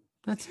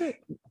 That's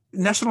it.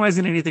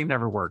 Nationalizing anything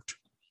never worked.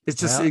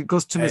 It's just Well, it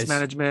goes to it's-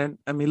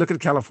 mismanagement. I mean, look at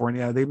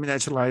California; they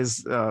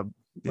nationalize Well,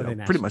 they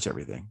pretty much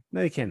everything.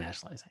 No, they can't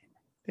nationalize anything.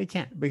 They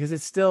can't because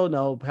it's still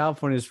no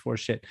California's for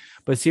shit.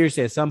 But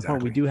seriously, at some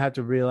point, we Exactly. do have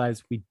to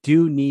realize we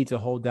do need to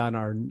hold down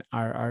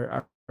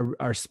our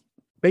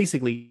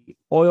basically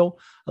oil,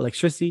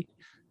 electricity,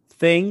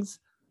 things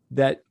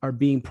that are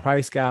being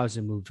price gouged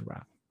and moved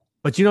around.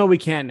 But you know, we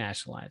can't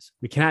nationalize.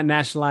 We cannot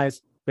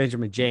nationalize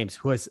Benjamin James,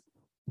 who has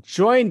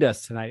joined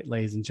us tonight,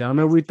 ladies and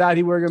gentlemen. We thought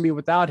we were going to be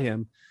without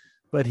him,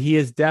 but he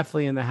is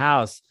definitely in the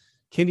house.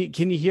 Can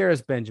you hear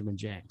us, Benjamin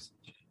James?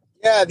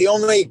 Yeah, the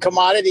only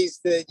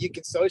commodities that you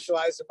can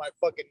socialize are my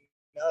fucking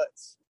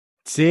nuts.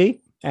 See?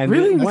 And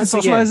Really, we can once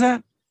socialize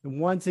again, that.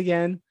 once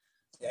again,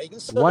 Yeah, you can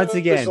Once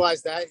again.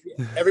 socialize that.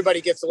 Everybody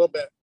gets a little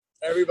bit.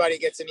 Everybody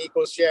gets an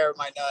equal share of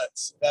my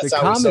nuts. That's The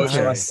how we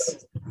commentary.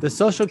 socialize. the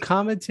social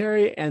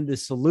commentary and the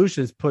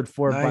solutions put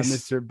forth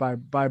Nice.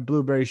 by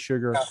Blueberry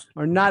Sugar Yeah.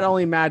 are not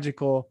only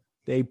magical,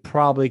 they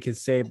probably can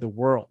save the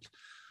world.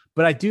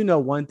 But I do know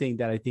one thing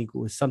that I think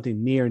was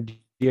something near and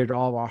dear to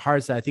all of our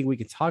hearts that I think we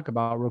can talk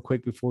about real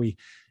quick before we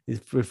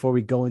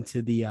go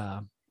into the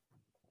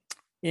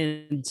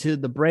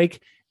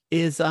break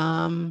is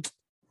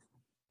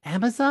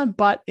Amazon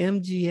bought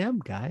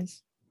MGM,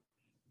 guys.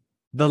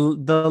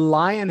 The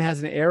lion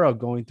has an arrow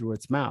going through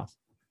its mouth.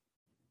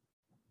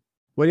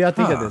 What do y'all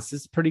think of Huh. this?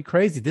 This is pretty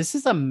crazy. This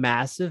is a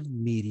massive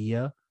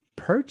media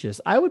purchase.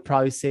 I would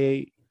probably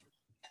say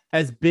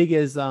as big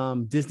as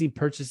Disney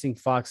purchasing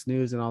Fox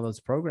News and all those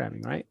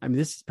programming, right? I mean,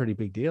 this is a pretty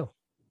big deal.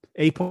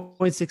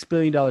 $8.6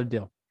 billion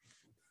deal.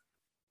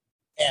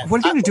 And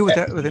What are you going to do with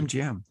that with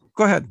MGM?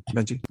 Go ahead,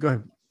 Benji. Go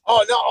ahead.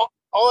 Oh no!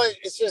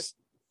 It's just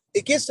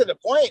it gets to the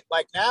point.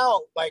 Like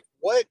now, like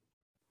what?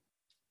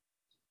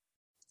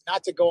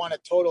 Not to go on a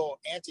total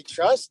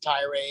antitrust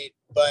tirade,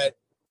 but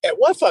at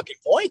what fucking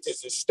point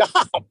does it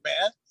stop,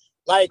 man?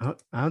 Like,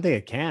 I don't think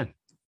it can.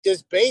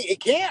 it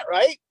can't,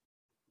 right?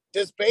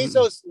 Does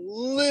Bezos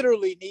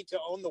literally need to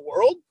own the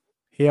world?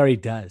 He already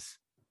does.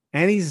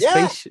 And he's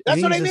Yeah, space, that's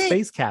he's what I a mean.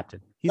 space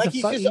captain. He's Like a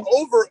he's fucking just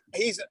over.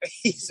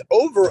 He's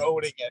over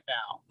owning it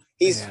now.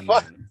 He's Yeah,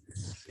 fuck. man.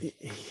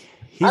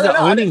 He's I an don't know.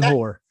 I owning mean,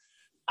 whore.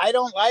 I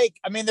don't like.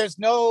 I mean, there's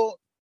no.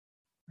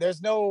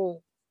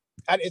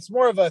 It's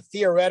more of a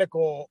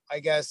theoretical, I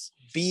guess,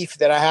 beef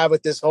that I have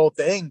with this whole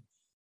thing.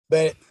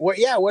 But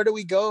where do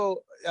we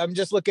go? I'm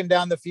just looking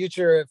down the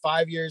future,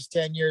 5 years,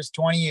 10 years,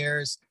 20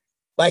 years.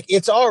 Like,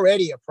 it's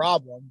already a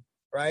problem,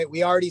 right?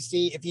 We already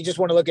see, if you just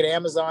want to look at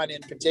Amazon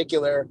in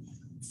particular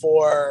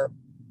for,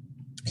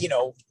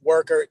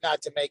 worker,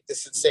 not to make the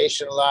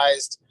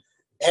sensationalized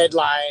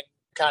headline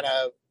kind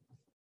of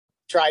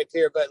tried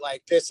here, but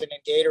like pissing in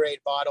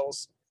Gatorade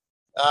bottles,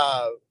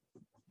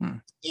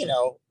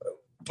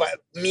 but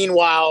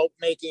meanwhile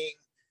making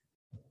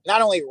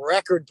not only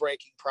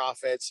record-breaking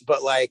profits,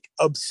 but like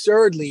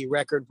absurdly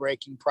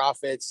record-breaking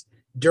profits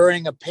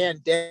during a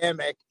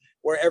pandemic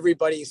where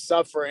everybody's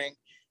suffering.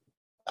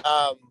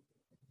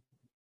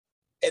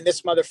 And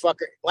this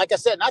motherfucker, like I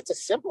said, not to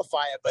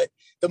simplify it, but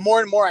the more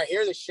and more I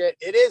hear this shit,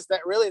 it is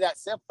that really that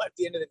simple at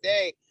the end of the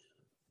day.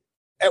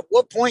 At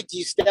what point do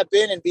you step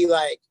in and be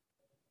like,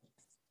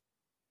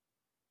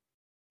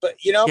 but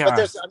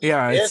there's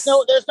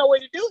no way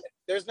to do it.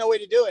 There's no way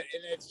to do it.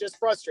 And it's just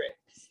frustrating.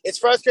 It's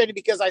frustrating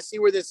because I see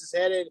where this is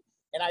headed,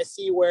 and I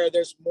see where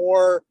there's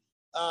more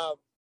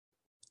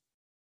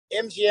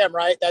MGM,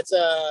 right? That's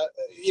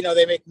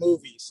they make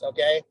movies.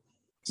 Okay.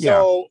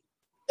 So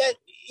that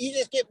you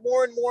just get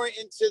more and more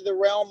into the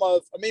realm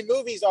of,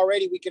 movies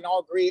already, we can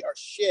all agree, are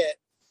shit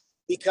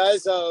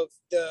because of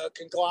the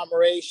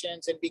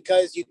conglomerations, and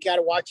because you got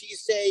to watch what you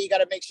say. You got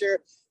to make sure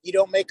you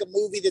don't make a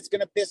movie that's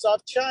going to piss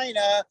off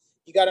China.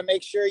 You got to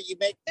make sure you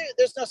make,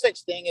 there's no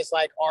such thing as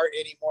like art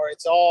anymore.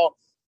 It's all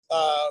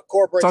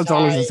corporate. It's all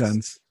dollars and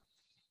cents.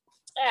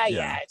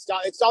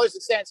 It's dollars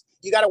and cents.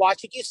 You got to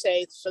watch what you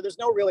say. So there's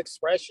no real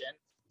expression.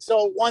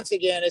 So once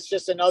again, it's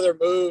just another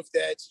move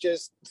that's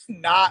just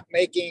not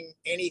making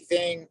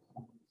anything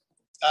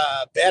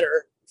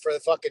better for the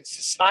fucking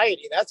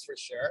society. That's for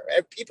sure.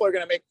 People are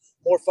going to make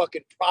more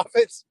fucking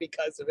profits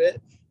because of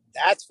it.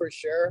 That's for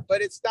sure.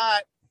 But it's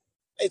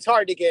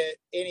hard to get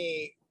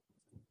any,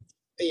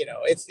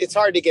 it's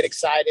hard to get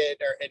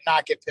excited and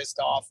not get pissed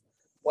off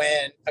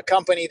when a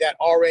company that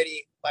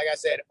already, like I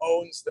said,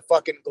 owns the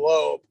fucking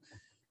globe.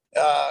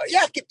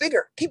 Get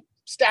bigger, keep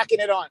stacking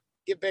it on,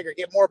 get bigger,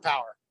 get more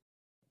power.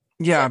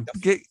 Yeah.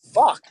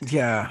 Fuck.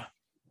 Yeah.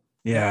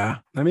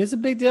 It's a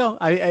big deal.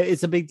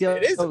 It's a big deal.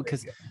 It is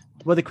because,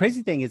 well, the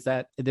crazy thing is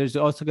that there's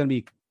also going to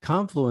be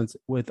confluence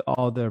with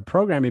all their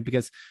programming,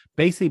 because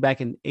basically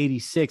back in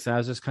 86, I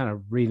was just kind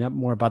of reading up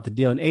more about the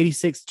deal. In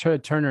 86,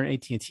 Turner and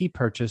AT&T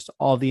purchased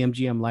all the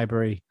MGM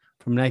library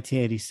from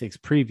 1986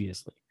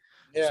 previously.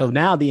 Yeah. So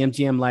now the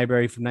MGM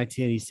library from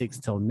 1986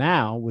 till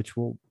now, which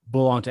will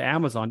belong to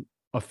Amazon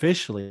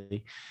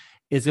officially,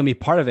 is going to be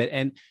part of it.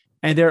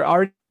 And they're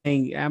already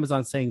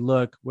Amazon saying,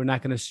 look, we're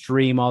not going to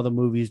stream all the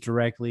movies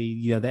directly,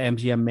 the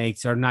MGM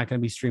makes are not going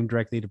to be streamed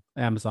directly to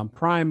Amazon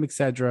Prime,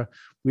 etc.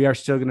 We are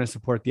still going to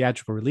support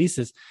theatrical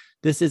releases.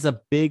 This is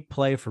a big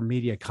play for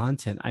media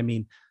content.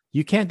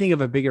 You can't think of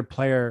a bigger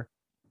player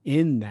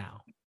in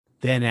now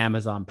than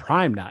Amazon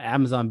Prime. Now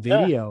Amazon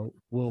Video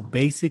will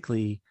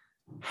basically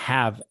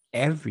have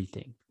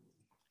everything.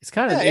 It's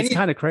kind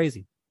of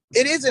crazy.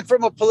 It is. And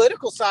from a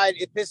political side,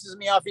 it pisses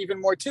me off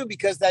even more too,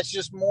 because that's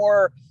just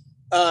more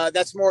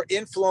that's more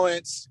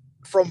influence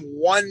from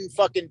one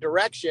fucking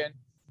direction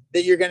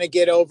that you're going to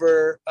get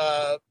over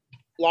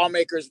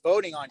lawmakers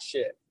voting on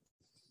shit.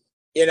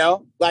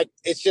 Like,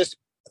 it's just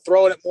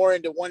throwing it more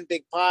into one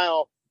big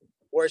pile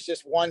where it's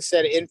just one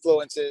set of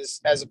influences,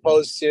 as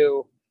opposed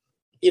to,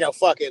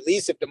 at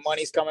least if the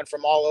money's coming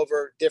from all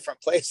over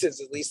different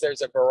places, at least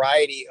there's a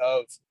variety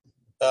of,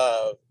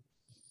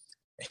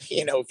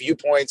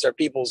 viewpoints or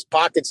people's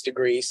pockets to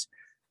grease.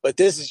 But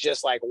this is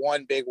just like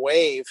one big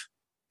wave.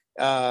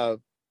 And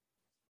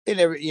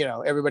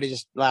everybody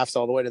just laughs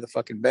all the way to the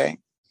fucking bank.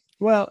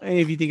 Well, and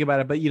if you think about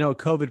it, but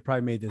COVID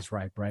probably made this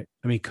ripe, right?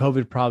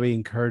 COVID probably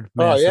incurred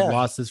massive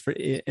losses for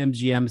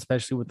MGM,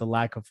 especially with the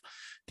lack of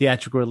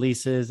theatrical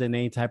releases and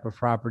any type of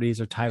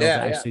properties or titles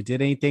that actually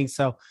did anything.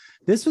 So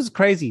this was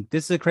crazy.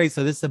 So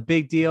this is a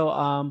big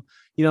deal.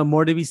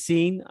 More to be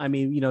seen.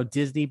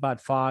 Disney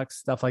bought Fox,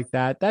 stuff like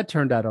that. That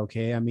turned out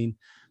okay.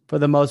 For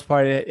the most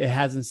part, it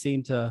hasn't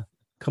seemed to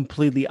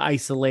completely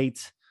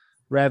isolate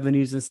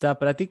revenues and stuff,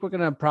 but I think we're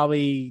gonna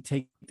probably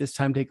take a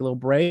little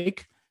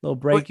break,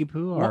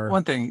 poo. Or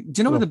one thing, do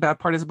you know what the bad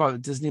part is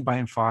about Disney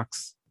buying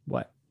Fox?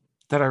 What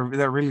that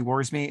really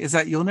worries me is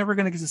that you're never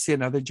gonna get to see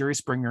another Jerry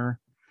Springer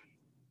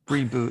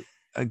reboot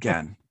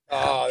again.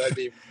 Oh, that'd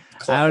be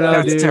I don't know,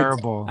 that's dude.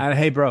 Terrible.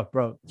 Hey,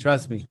 bro,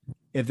 trust me.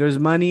 If there's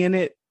money in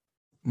it,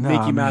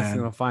 Mickey Mouse is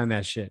gonna find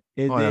that shit.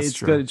 It's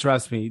true. Good.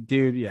 Trust me,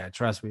 dude. Yeah,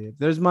 trust me. If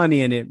there's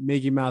money in it,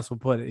 Mickey Mouse will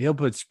put it. He'll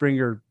put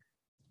Springer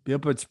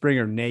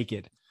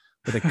naked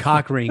with a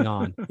cock ring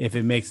on if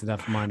it makes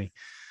enough money.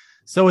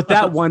 So with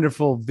that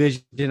wonderful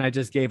vision I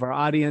just gave our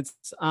audience,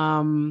 we're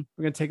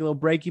gonna take a little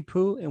breaky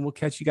poo, and we'll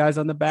catch you guys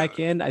on the back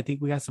end. I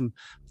think we got some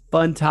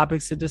fun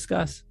topics to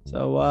discuss.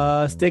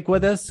 So stick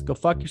with us, go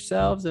fuck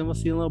yourselves, and we'll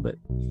see you in a little bit.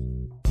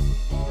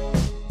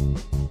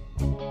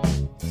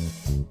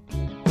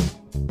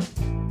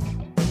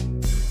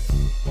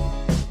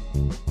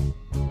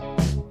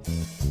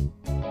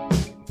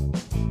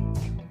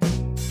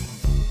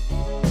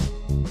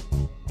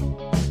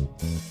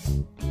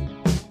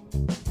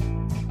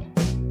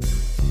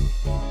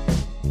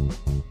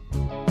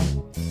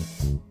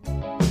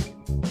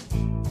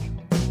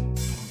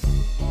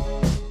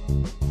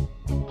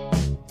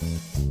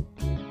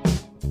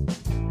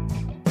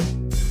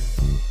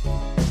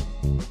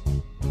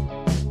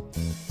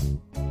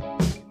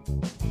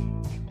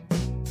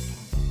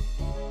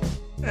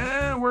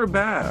 we're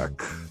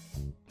back.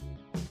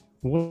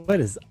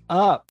 What is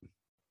up?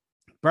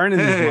 Burning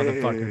this Hey.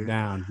 motherfucker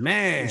down,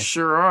 man. We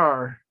sure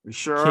are. We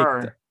sure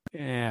are.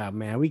 Yeah,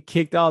 man. We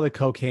kicked all the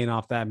cocaine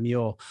off that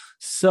mule.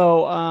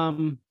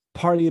 So,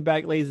 party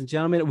back, ladies and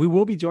gentlemen. We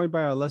will be joined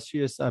by our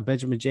illustrious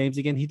Benjamin James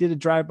again. He did a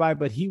drive-by,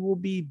 but he will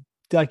be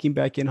ducking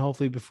back in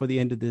hopefully before the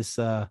end of this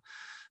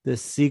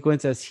this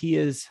sequence, as he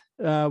is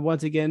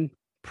once again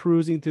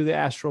cruising through the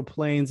astral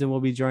planes, and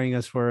will be joining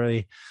us for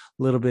a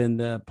little bit in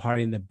the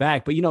party in the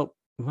back. But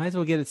we might as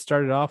well get it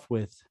started off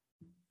with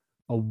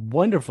a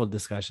wonderful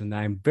discussion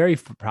that I'm very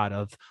proud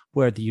of,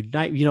 where the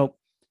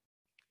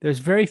there's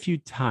very few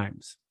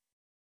times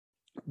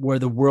where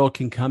the world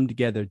can come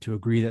together to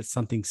agree that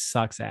something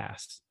sucks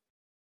ass.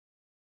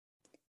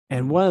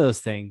 And one of those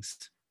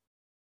things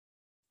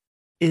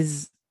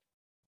is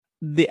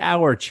the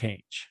hour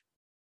change.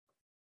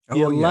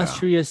 The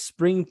illustrious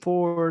spring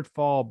forward,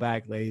 fall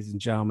back, ladies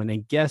and gentlemen.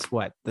 And guess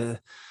what? The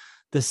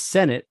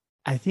Senate,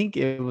 I think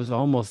it was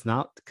almost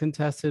not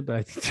contested, but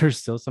I think there's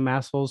still some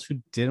assholes who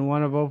didn't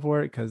want to vote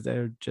for it because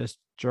they're just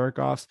jerk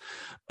offs,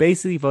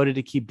 basically voted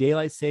to keep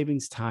daylight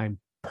savings time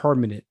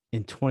permanent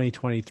in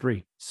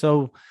 2023.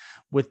 So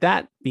with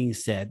that being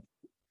said,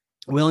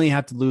 we only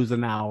have to lose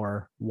an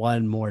hour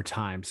one more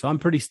time. So I'm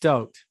pretty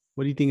stoked.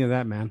 What do you think of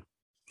that, man?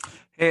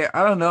 Hey,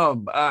 I don't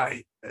know.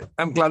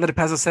 I'm glad that it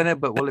passed the Senate,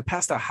 but will it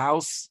pass the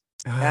House?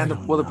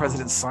 And will the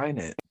president sign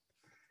it?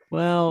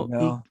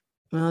 Well,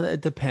 well,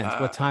 it depends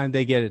what time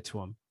they get it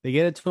to him. They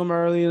get it to him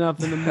early enough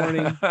in the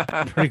morning,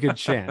 pretty good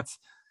chance.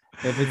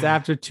 If it's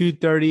after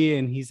 2:30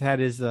 and he's had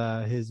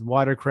his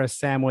watercress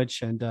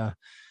sandwich and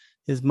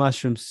his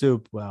mushroom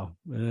soup, well,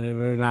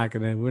 we're not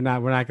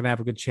gonna have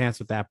a good chance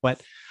with that. But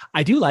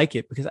I do like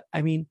it because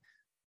I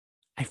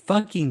I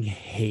fucking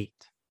hate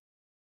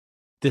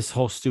this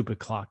whole stupid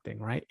clock thing,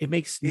 right? It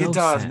makes no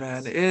sense.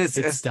 Man.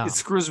 It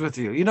screws with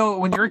you.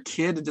 When you're a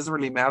kid, it doesn't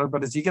really matter.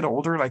 But as you get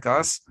older, like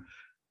us,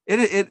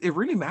 it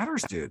really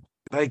matters, dude.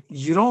 Like,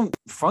 you don't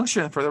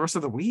function for the rest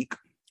of the week.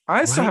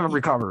 I still haven't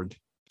recovered.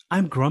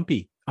 I'm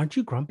grumpy. Aren't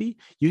you grumpy?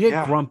 You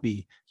get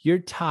grumpy. You're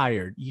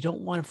tired. You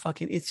don't want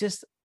to it's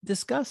just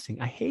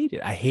disgusting. I hate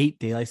it. I hate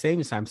daylight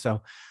savings time.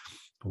 So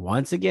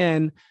once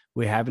again,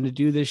 we're having to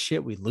do this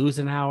shit. We lose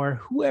an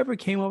hour. Whoever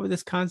came up with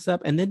this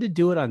concept, and then to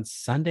do it on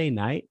Sunday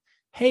night.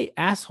 Hey,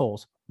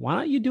 assholes, why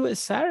don't you do it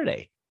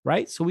Saturday,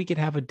 right? So we could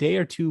have a day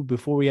or two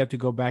before we have to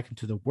go back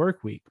into the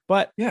work week.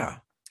 But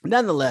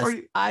nonetheless,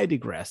 I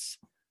digress.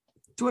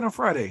 Do it on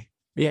Friday.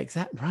 Yeah,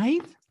 exactly.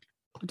 Right?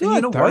 Do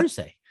it on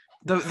Thursday.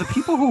 What? The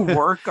people who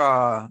work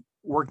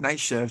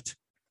night shift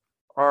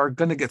are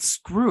going to get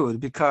screwed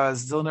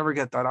because they'll never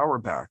get that hour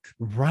back.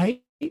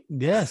 Right?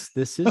 Yes,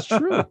 this is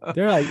true.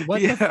 They're like, what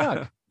the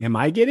fuck? Am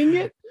I getting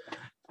it?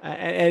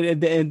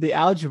 And the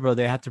algebra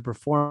they have to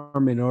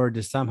perform in order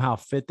to somehow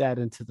fit that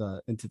into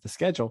the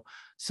schedule.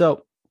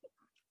 So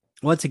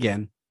once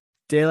again,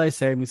 daylight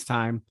savings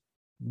time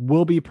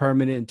will be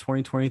permanent in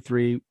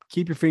 2023.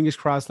 Keep your fingers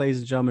crossed, ladies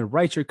and gentlemen.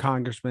 Write your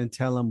congressman,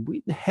 tell them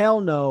hell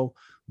no,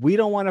 we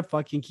don't want to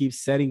fucking keep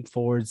setting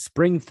forward,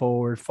 spring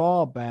forward,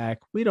 fall back.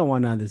 We don't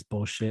want none of this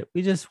bullshit.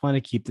 We just want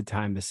to keep the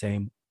time the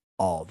same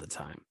all the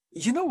time.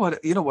 You know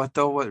what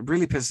though? What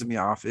really pisses me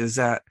off is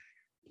that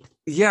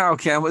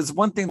it's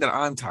one thing that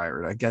I'm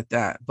tired. I get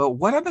that. But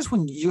what happens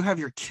when you have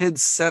your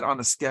kids set on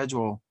a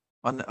schedule,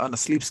 on a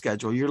sleep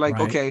schedule? You're like,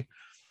 okay,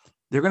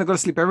 they're going to go to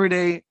sleep every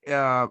day.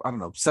 I don't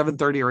know,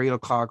 7:30 or 8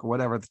 o'clock or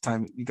whatever the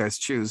time you guys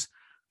choose.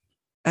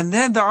 And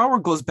then the hour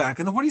goes back.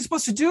 And then what are you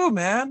supposed to do,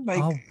 man?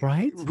 Like,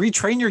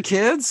 retrain your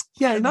kids?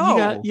 Yeah,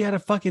 no. You got to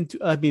fucking,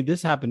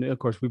 this happened. Of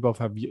course, we both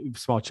have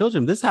small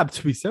children. This happened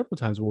to me several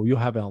times where you'll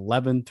have an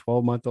 11,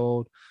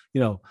 12-month-old,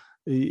 a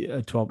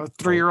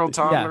 3-year-old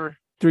toddler. Yeah.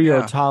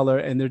 3-year-old toddler,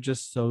 and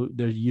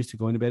they're used to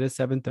going to bed at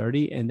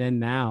 7:30, and then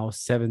now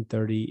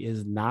 7:30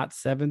 is not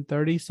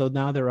 7:30, so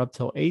now they're up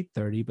till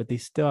 8:30, but they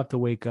still have to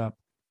wake up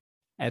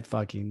at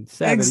fucking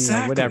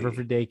 7 whatever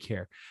for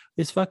daycare.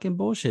 It's fucking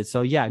bullshit.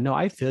 So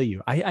I feel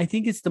you. I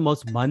think it's the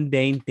most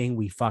mundane thing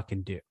we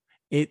fucking do.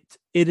 It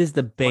is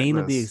the bane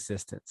of the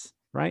existence,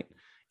 right?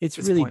 It's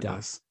really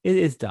pointless. Dumb. It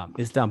is dumb.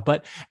 It's dumb.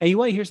 But and you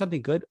want to hear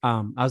something good?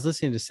 I was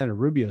listening to Senator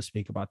Rubio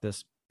speak about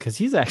this, because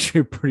he's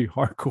actually a pretty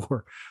hardcore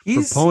proponent.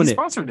 He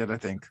sponsored it, I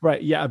think.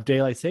 Right. Yeah. Of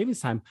daylight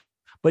savings time.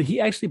 But he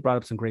actually brought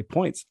up some great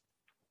points.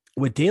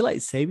 With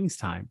daylight savings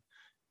time,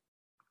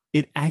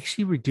 it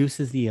actually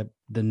reduces the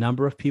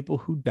number of people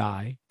who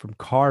die from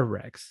car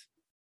wrecks.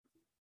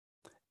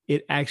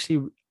 It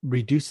actually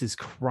reduces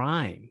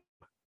crime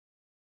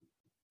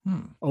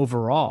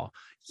overall.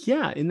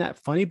 Yeah. Isn't that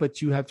funny?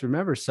 But you have to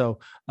remember. So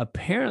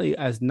apparently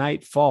as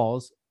night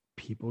falls,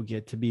 people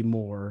get to be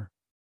more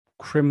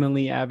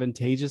criminally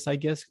advantageous, I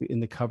guess, in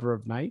the cover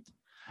of night.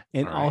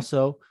 And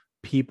also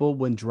people,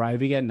 when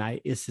driving at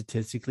night, is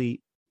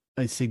significantly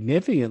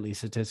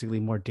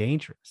more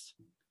dangerous.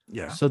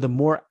 Yeah. So the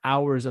more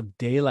hours of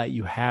daylight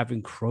you have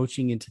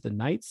encroaching into the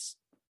nights,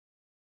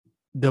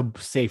 the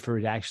safer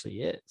it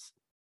actually is.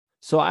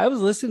 So I was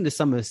listening to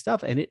some of this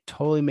stuff and it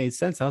totally made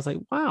sense. I was like,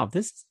 wow,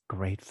 this is a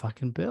great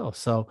fucking bill.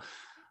 So,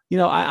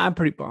 I'm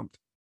pretty bummed.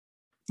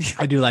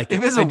 I do like it.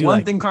 If it's a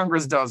one thing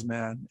Congress does,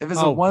 man. If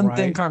it's a one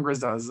thing Congress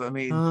does, I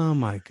mean, oh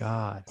my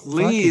God.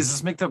 Please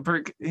just make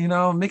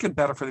make it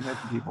better for the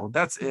American people.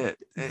 That's it.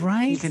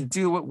 Right. You can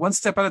do it one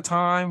step at a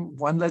time,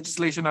 one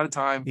legislation at a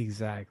time.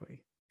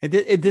 Exactly. And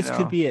this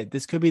could be it.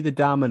 This could be the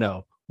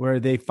domino where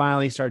they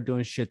finally start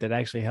doing shit that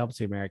actually helps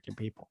the American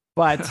people.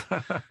 But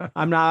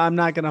I'm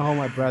not going to hold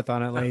my breath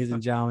on it, ladies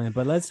and gentlemen.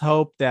 But let's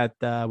hope that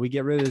we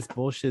get rid of this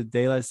bullshit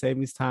daylight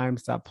savings time,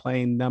 stop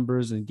playing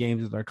numbers and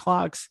games with our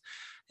clocks,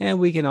 and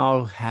we can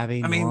all have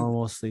a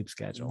normal sleep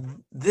schedule.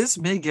 This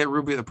may get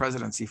Rubio the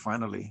presidency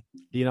finally.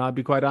 You know, I'll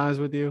be quite honest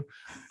with you.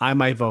 I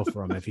might vote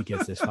for him if he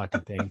gets this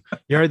fucking thing.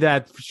 You heard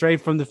that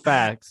straight from the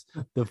facts.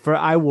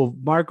 I will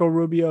Marco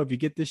Rubio if you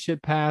get this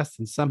shit passed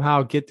and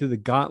somehow get through the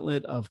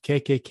gauntlet of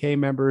KKK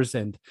members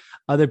and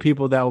other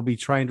people that will be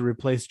trying to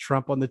replace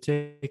Trump on the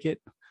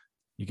ticket.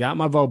 You got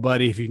my vote,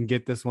 buddy. If you can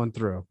get this one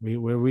through,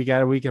 we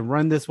can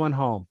run this one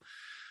home.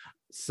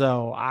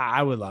 So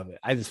I would love it.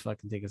 I just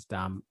fucking think it's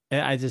dumb.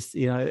 I just,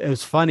 it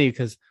was funny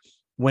because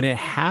when it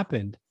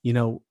happened,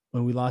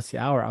 when we lost the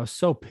hour, I was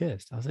so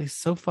pissed. I was like,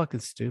 so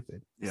fucking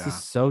stupid. Yeah. This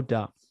is so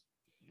dumb.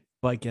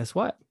 But guess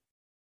what?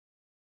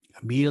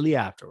 Immediately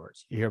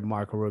afterwards, you hear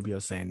Marco Rubio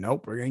saying,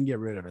 nope, we're going to get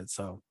rid of it.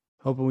 So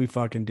hoping we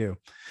fucking do.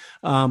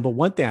 But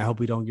one thing I hope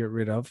we don't get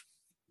rid of,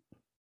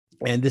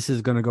 and this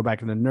is going to go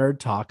back into nerd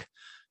talk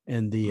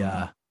and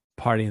the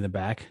party in the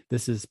back.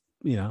 This is,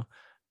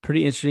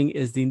 pretty interesting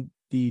is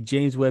the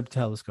James Webb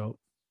Telescope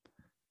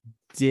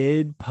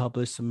did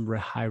publish some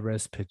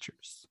high-res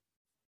pictures.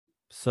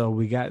 So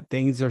we got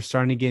things are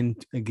starting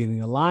to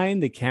getting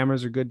aligned. The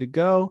cameras are good to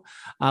go.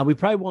 We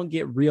probably won't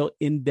get real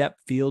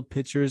in-depth field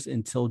pictures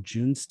until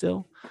June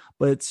still,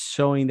 but it's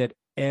showing that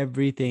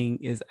everything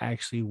is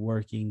actually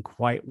working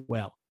quite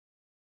well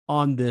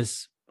on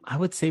this. I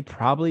would say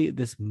probably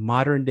this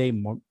modern day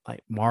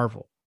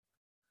marvel.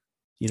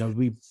 Know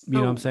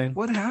what I'm saying?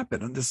 What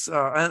happened on this?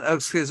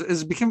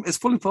 It's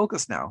fully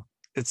focused now.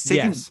 It's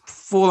taking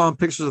full-on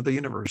pictures of the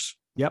universe.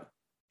 Yep.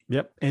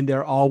 And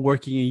they're all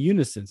working in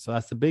unison. So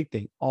that's the big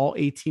thing. All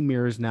 18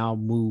 mirrors now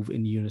move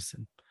in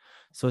unison.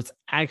 So it's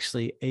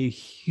actually a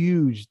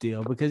huge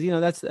deal because,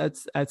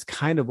 that's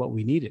kind of what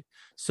we needed.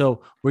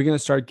 So we're going to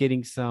start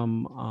getting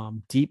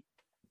some deep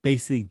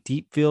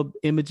field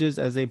images,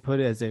 as they put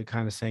it, as they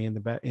kind of say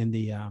in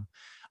the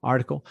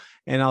article.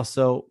 And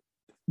also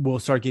we'll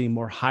start getting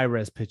more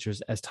high-res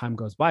pictures as time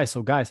goes by.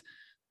 So guys,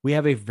 we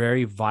have a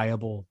very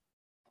viable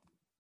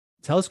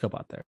telescope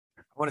out there.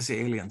 I want to see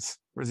aliens.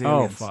 Where's the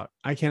aliens? Oh fuck!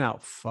 I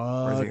cannot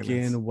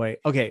fucking wait.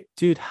 Okay,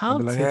 dude, how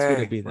tits would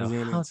it be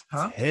though?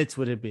 How tits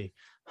would it be?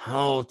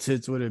 How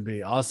tits would it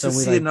be? Also, to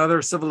see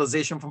another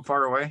civilization from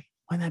far away.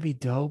 Wouldn't that be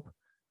dope?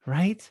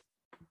 Right?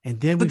 And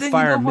then we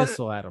fire a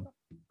missile at them.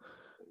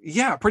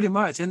 Yeah, pretty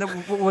much. And then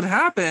what would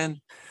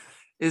happen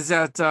is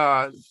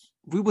that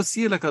we would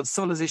see like a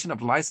civilization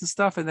of lights and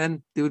stuff, and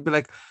then they would be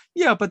like,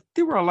 "Yeah, but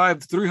they were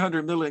alive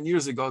 300 million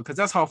years ago because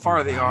that's how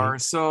far they are."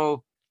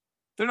 So.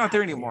 They're not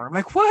there anymore. I'm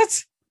like,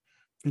 what?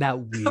 That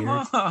weird. Come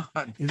on.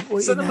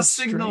 Send them a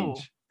signal.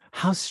 Strange.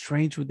 How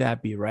strange would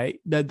that be, right?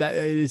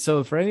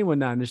 So for anyone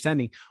not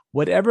understanding,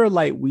 whatever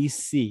light we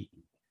see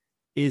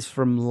is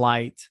from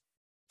light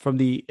from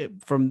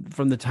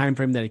the time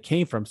frame that it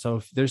came from. So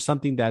if there's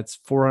something that's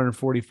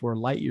 444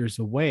 light years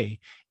away,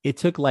 it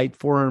took light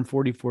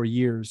 444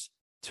 years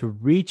to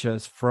reach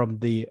us from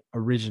the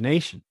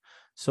origination.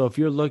 So if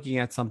you're looking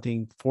at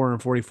something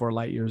 444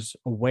 light years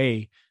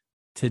away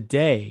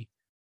today,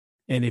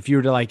 and if you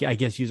were to I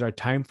guess use our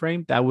time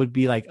frame, that would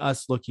be like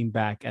us looking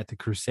back at the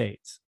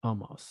Crusades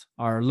almost,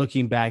 or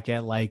looking back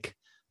at like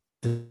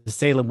the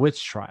Salem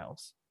witch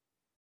trials.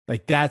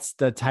 Like that's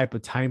the type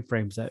of time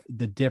frames that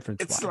the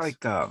difference. It's like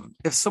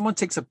if someone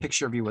takes a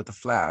picture of you with a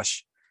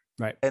flash,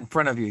 right in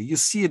front of you, you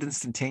see it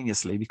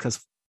instantaneously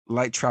because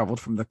light traveled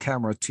from the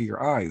camera to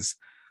your eyes.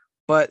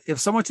 But if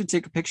someone to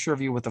take a picture of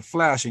you with a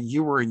flash and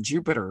you were in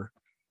Jupiter,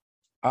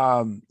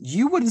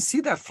 you wouldn't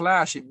see that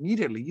flash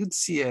immediately. You'd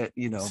see it,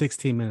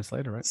 16 minutes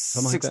later,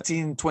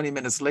 right? 20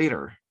 minutes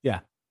later. Yeah.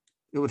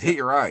 It would hit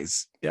your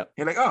eyes. Yeah.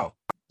 You're like, oh,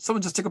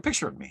 someone just took a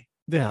picture of me.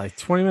 Yeah, like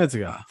 20 minutes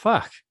ago.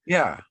 Fuck.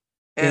 Yeah.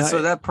 And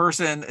so that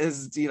person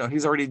is,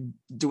 he's already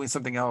doing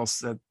something else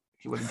that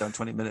he would have done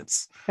 20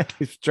 minutes.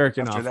 He's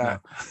jerking off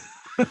that.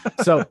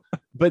 So,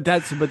 but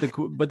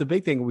the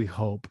big thing we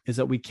hope is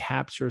that we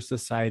capture a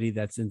society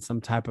that's in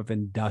some type of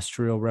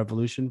industrial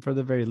revolution for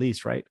the very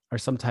least, right? Or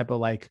some type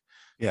of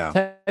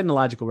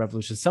technological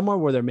revolution, somewhere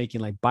where they're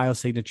making like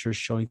biosignatures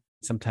showing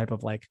some type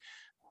of like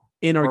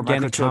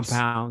inorganic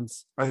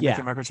compounds. Are they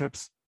making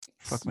microchips?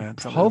 Fuck man.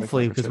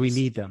 Hopefully, because we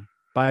need them.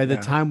 By the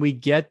time we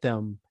get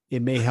them,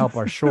 it may help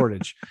our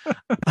shortage.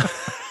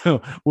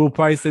 We'll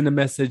probably send a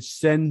message,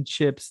 send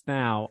chips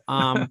now.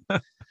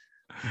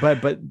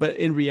 But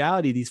in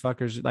reality, these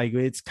fuckers,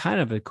 it's kind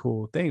of a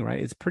cool thing, right?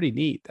 It's pretty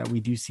neat that we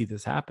do see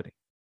this happening.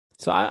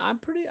 So I'm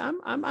pretty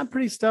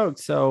stoked.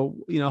 So,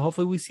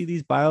 hopefully we see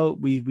these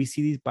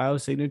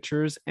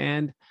biosignatures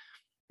and,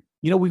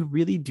 we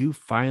really do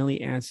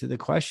finally answer the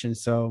question.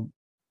 So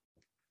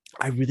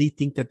I really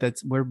think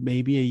that we're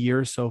maybe a year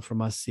or so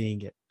from us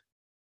seeing it.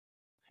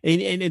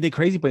 And the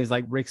crazy point is,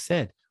 like Rick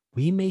said,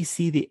 we may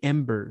see the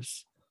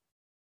embers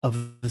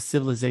of the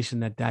civilization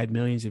that died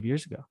millions of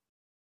years ago.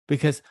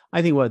 Because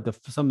I think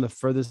some of the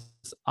furthest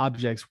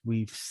objects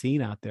we've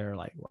seen out there are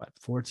like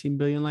 14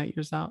 billion light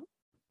years out,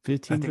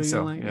 15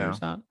 billion light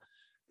years out.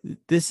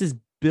 This is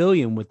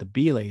billion with the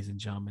B, ladies and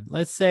gentlemen.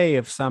 Let's say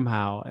if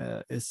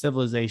somehow a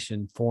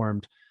civilization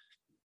formed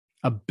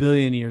a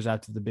billion years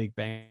after the Big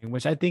Bang,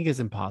 which I think is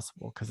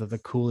impossible because of the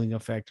cooling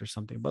effect or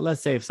something. But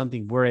let's say if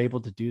something we're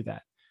able to do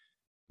that,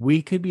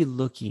 we could be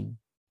looking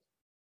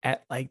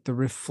at like the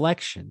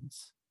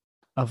reflections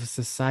of a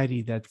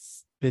society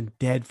that's been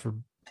dead for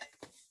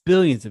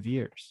billions of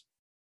years.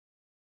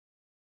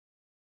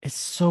 It's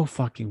so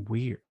fucking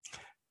weird,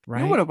 right?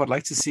 You know what I would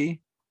like to see?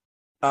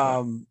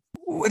 Wouldn't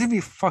it be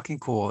fucking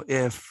cool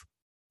if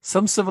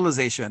some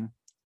civilization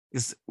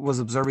was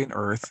observing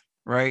Earth,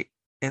 right?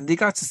 And they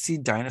got to see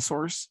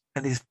dinosaurs,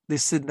 and they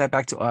send that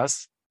back to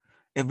us,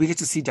 and we get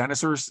to see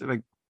dinosaurs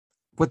like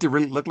what they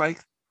really look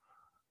like.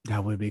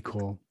 That would be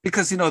cool.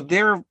 Because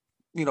they're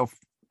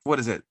what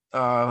is it?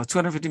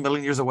 250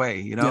 million years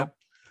away, Yep.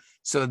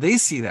 So they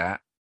see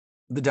that,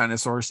 the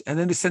dinosaurs, and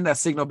then they send that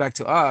signal back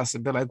to us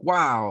and be like,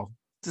 wow,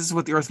 this is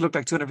what the Earth looked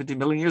like 250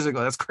 million years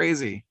ago. That's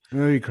crazy. It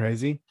would be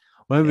crazy.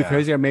 Well, it'd be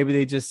crazy, or maybe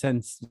they just send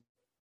us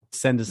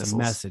missiles. A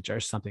message or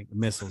something.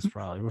 Missiles,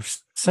 probably. We're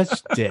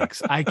such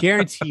dicks. I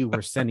guarantee you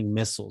we're sending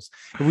missiles.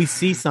 If we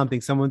see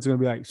something, someone's going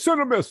to be like,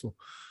 send a missile.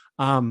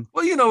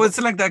 Well, it's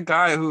like that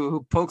guy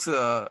who pokes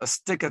a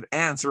stick at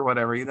ants or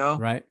whatever,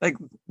 right? Like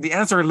the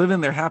ants are living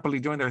there happily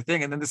doing their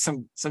thing, and then there's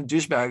some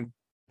douchebag,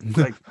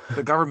 like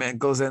the government,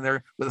 goes in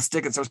there with a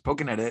stick and starts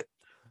poking at it.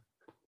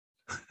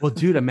 Well,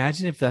 dude,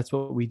 imagine if that's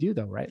what we do,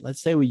 though, right?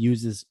 Let's say we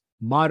use this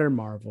modern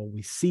marvel.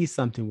 We see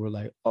something, we're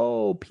like,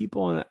 oh,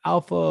 people on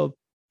Alpha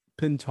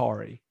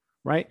Centauri,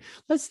 right?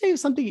 Let's say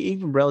something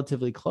even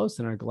relatively close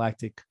in our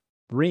galactic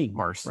ring,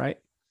 Mars, right?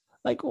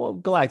 Like, well,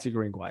 galactic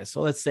ring wise. So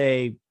let's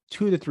say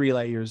 2 to 3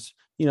 light years,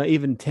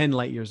 even 10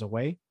 light years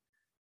away.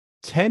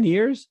 10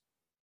 years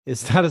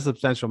is not a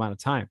substantial amount of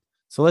time.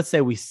 So let's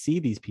say we see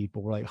these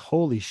people, we're like,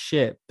 holy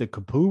shit, the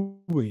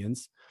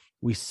Kapuians.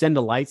 We send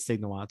a light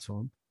signal out to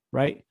them,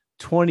 right?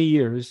 20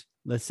 years,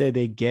 let's say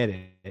they get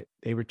it,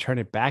 they return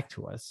it back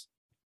to us.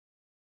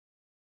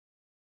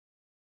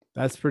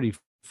 That's pretty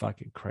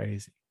fucking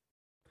crazy,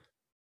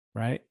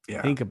 right?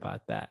 Yeah. Think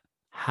about that.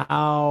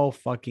 How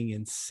fucking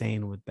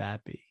insane would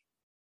that be?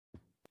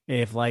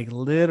 If like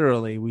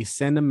literally we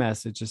send a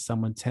message to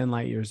someone 10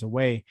 light years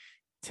away,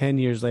 10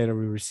 years later,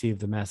 we receive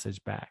the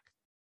message back.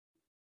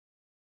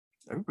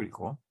 That'd be pretty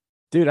cool.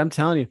 Dude, I'm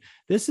telling you,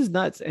 this is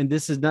nuts. And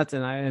this is nuts.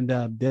 And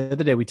the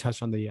other day we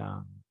touched on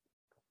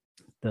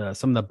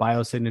some of the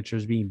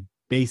biosignatures being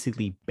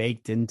basically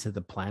baked into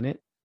the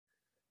planet.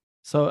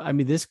 So, I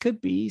mean, this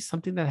could be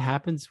something that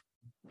happens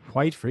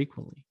quite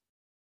frequently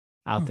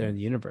out there in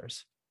the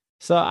universe.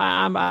 So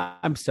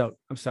I'm stoked.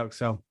 I'm stoked.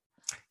 So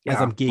as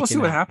I'm geeking, we'll see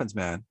what happens,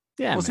 man.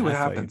 Yeah, we'll see what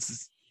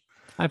happens.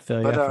 I feel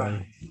you.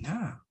 But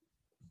yeah.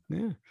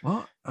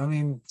 Well, I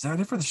mean, is that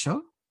it for the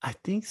show? I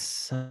think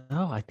so.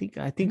 I think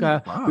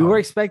we were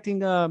expecting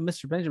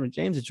Mr. Benjamin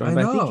James to join,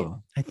 but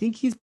I think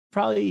he's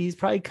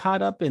probably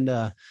caught up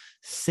in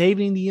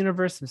saving the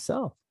universe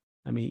himself.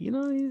 I mean,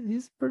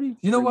 he's pretty.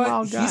 You know what?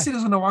 Wild guy. He said he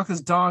was going to walk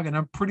his dog, and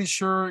I'm pretty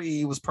sure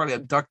he was probably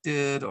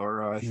abducted,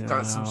 or he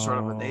got some sort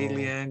of an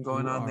alien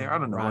going on there. I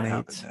don't know what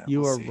happened.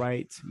 You are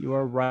right. You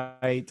are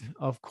right.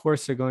 Of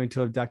course, they're going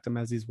to abduct him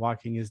as he's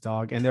walking his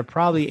dog, and they're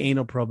probably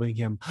anal probing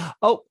him.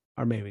 Oh,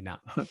 or maybe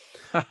not.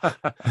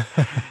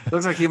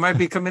 Looks like he might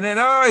be coming in.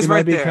 Oh, he's he right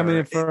might be there. coming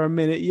in for a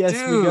minute. Yes,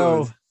 Dude. We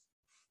go.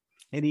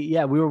 And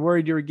we were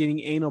worried you were getting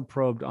anal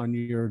probed on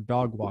your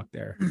dog walk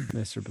there,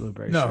 Mr.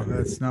 Blueberry. No,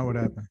 that's not what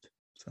happened.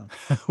 So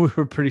we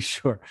were pretty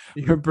sure.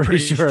 We're pretty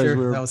sure as we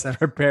were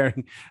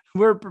preparing.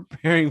 We're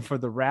preparing for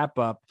the wrap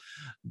up,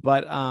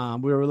 but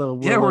we were a little.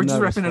 We're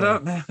just wrapping it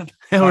up, man.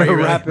 We're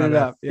wrapping it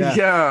up.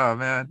 Yeah,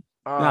 man.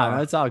 No,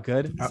 that's all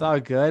good. It's all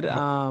good.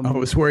 I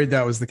was worried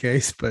that was the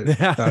case, but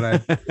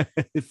thought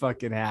it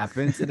fucking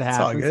happens. It happens. It's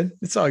all good.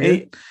 It's all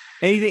good.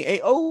 Anything?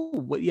 Maybe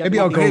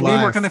I'll go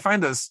live. Where can they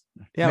find us?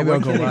 Yeah, maybe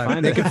I'll go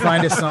live. They can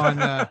find us on.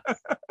 Yeah,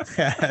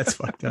 that's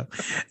fucked up.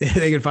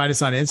 They can find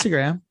us on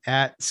Instagram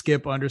at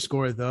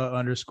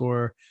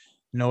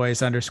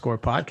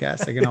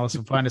skip_the_noise_podcast. They can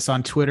also find us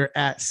on Twitter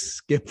at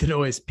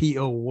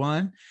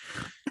skipthenoisepO1.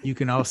 You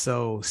can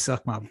also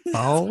suck my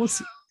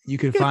balls. You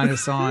can find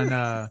us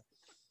on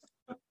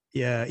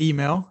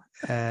email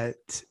at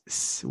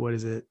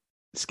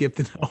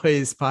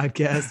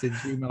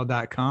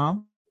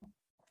skipthenoisepodcast@gmail.com.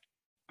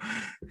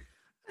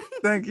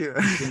 Thank you.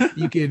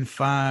 You can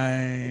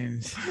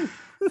find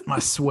my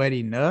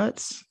sweaty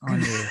nuts on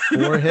your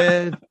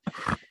forehead.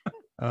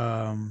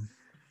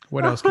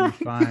 What else can you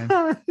find?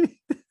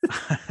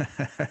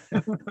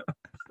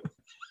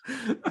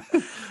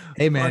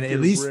 Hey man, at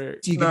least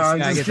you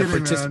can get the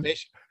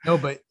participation. Man. No,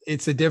 but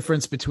it's a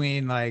difference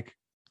between like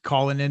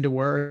calling into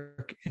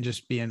work and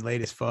just being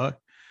late as fuck.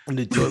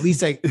 So at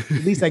least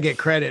I get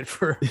credit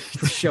for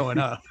showing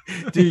up.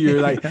 Dude,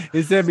 you're like,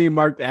 instead of being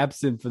marked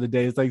absent for the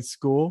day, it's like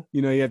school.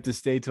 You have to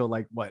stay till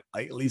like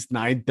at least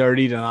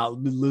 9:30 to not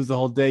lose the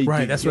whole day.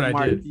 Right, that's what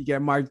I did. You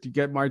get marked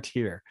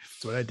here.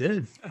 That's what I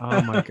did.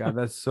 Oh my god,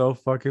 that's so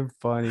fucking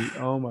funny.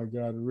 Oh my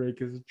god,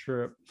 Rick is a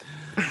trip.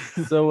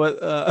 So what?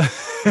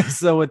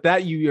 So with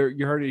that, you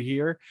heard it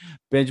here.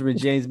 Benjamin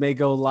James may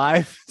go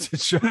live to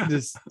try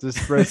to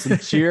spread some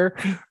cheer.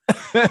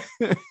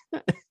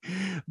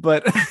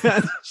 But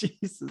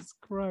Jesus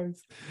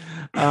Christ.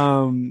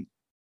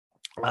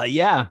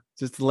 Yeah,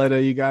 just to let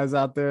you guys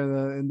out there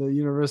in the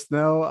universe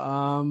know.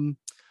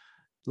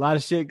 A lot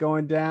of shit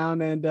going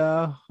down, and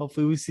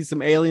hopefully we see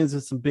some aliens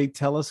with some big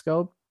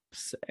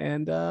telescopes.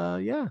 And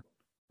yeah,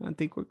 I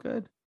think we're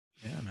good.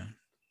 Yeah, man.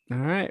 All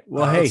right.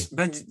 Well, hey,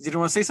 Ben, you don't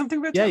want to say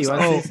something, Ben? Yeah, you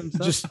want to say some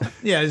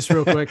stuff? just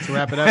real quick to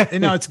wrap it up.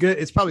 And no, it's good.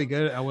 It's probably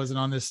good. I wasn't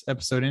on this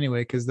episode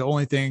anyway, because the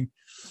only thing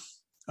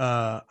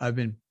I've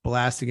been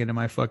blasting into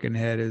my fucking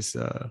head is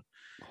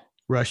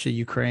Russia,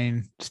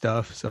 Ukraine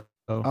stuff. So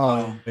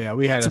yeah,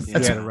 we had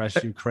a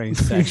Russia, Ukraine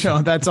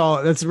section.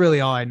 That's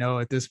really all I know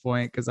at this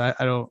point, because I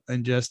don't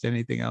ingest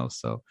anything else.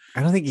 So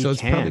I don't think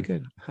it's probably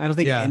good. I don't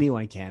think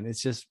anyone can.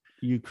 It's just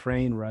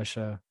Ukraine,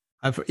 Russia.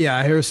 I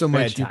hear so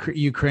much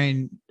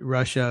Ukraine,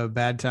 Russia,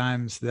 bad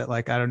times that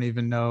like I don't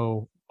even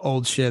know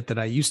old shit that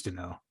I used to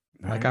know.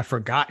 Right. Like I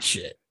forgot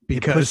shit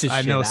because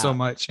I know so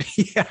much.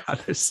 Yeah,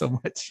 there's so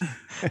much.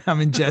 I'm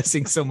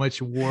ingesting so much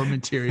war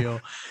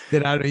material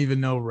that I don't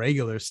even know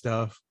regular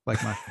stuff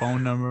like my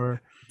phone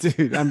number.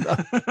 Dude,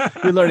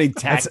 you're learning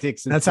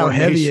tactics. That's how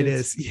heavy it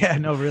is. Yeah,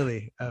 no,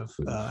 really. Oh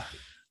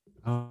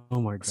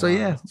my god. So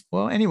yeah.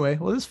 Well, anyway,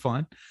 this is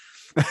fun.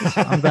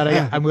 I'm glad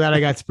I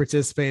got to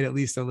participate at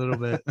least a little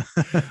bit.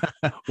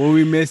 Well,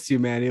 we missed you,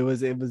 man.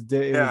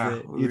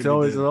 It's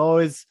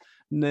always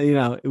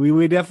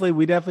we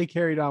definitely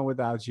carried on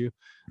without you.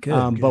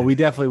 Good. But we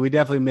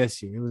definitely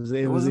miss you.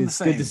 It was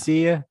good to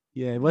see you.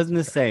 Yeah, it wasn't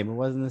the same. It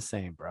wasn't the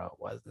same, bro. It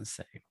wasn't the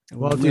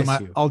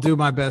same. I'll do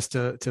my best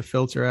to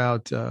filter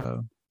out.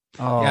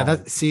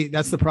 That's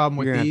the problem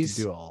with these.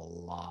 Have to do a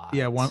lot.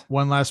 Yeah,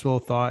 one last little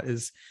thought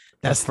is.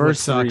 That's the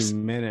first 3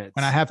 minutes.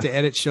 When I have to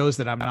edit shows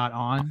that I'm not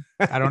on,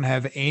 I don't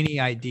have any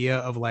idea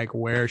of like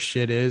where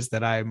shit is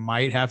that I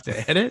might have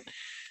to edit.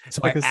 So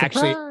like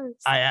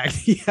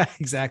yeah,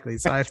 exactly.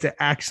 So I have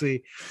to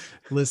actually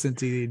listen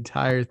to the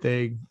entire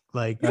thing.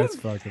 Like that's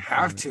fucking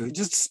have to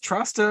just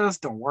trust us.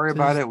 Don't worry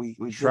about it. We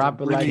drop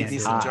a really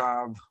decent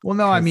job. Well,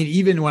 no, I mean,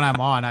 even when I'm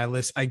on,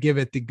 I give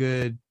it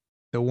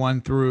the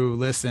one through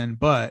listen,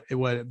 but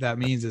what that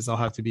means is I'll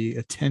have to be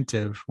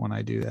attentive when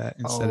I do that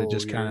instead of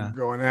just kind of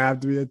going to have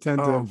to be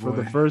attentive for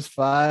the first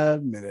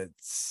 5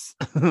 minutes.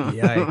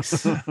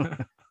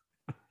 Yikes.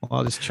 Well,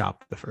 I'll just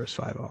chop the first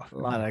 5 off. A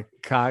lot of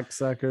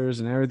cocksuckers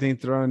and everything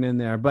thrown in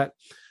there. But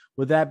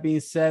with that being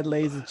said,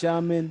 ladies and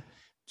gentlemen,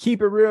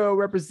 keep it real,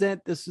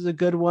 represent. This was a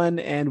good one.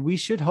 And we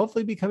should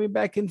hopefully be coming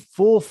back in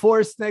full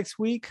force next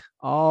week.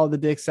 All the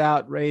dicks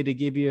out, ready to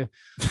give you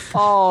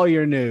all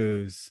your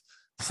news.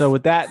 So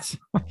with that,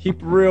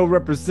 keep it real,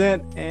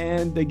 represent,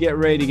 and they get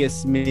ready to get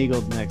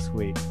smiggled next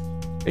week.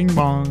 Bing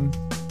bong.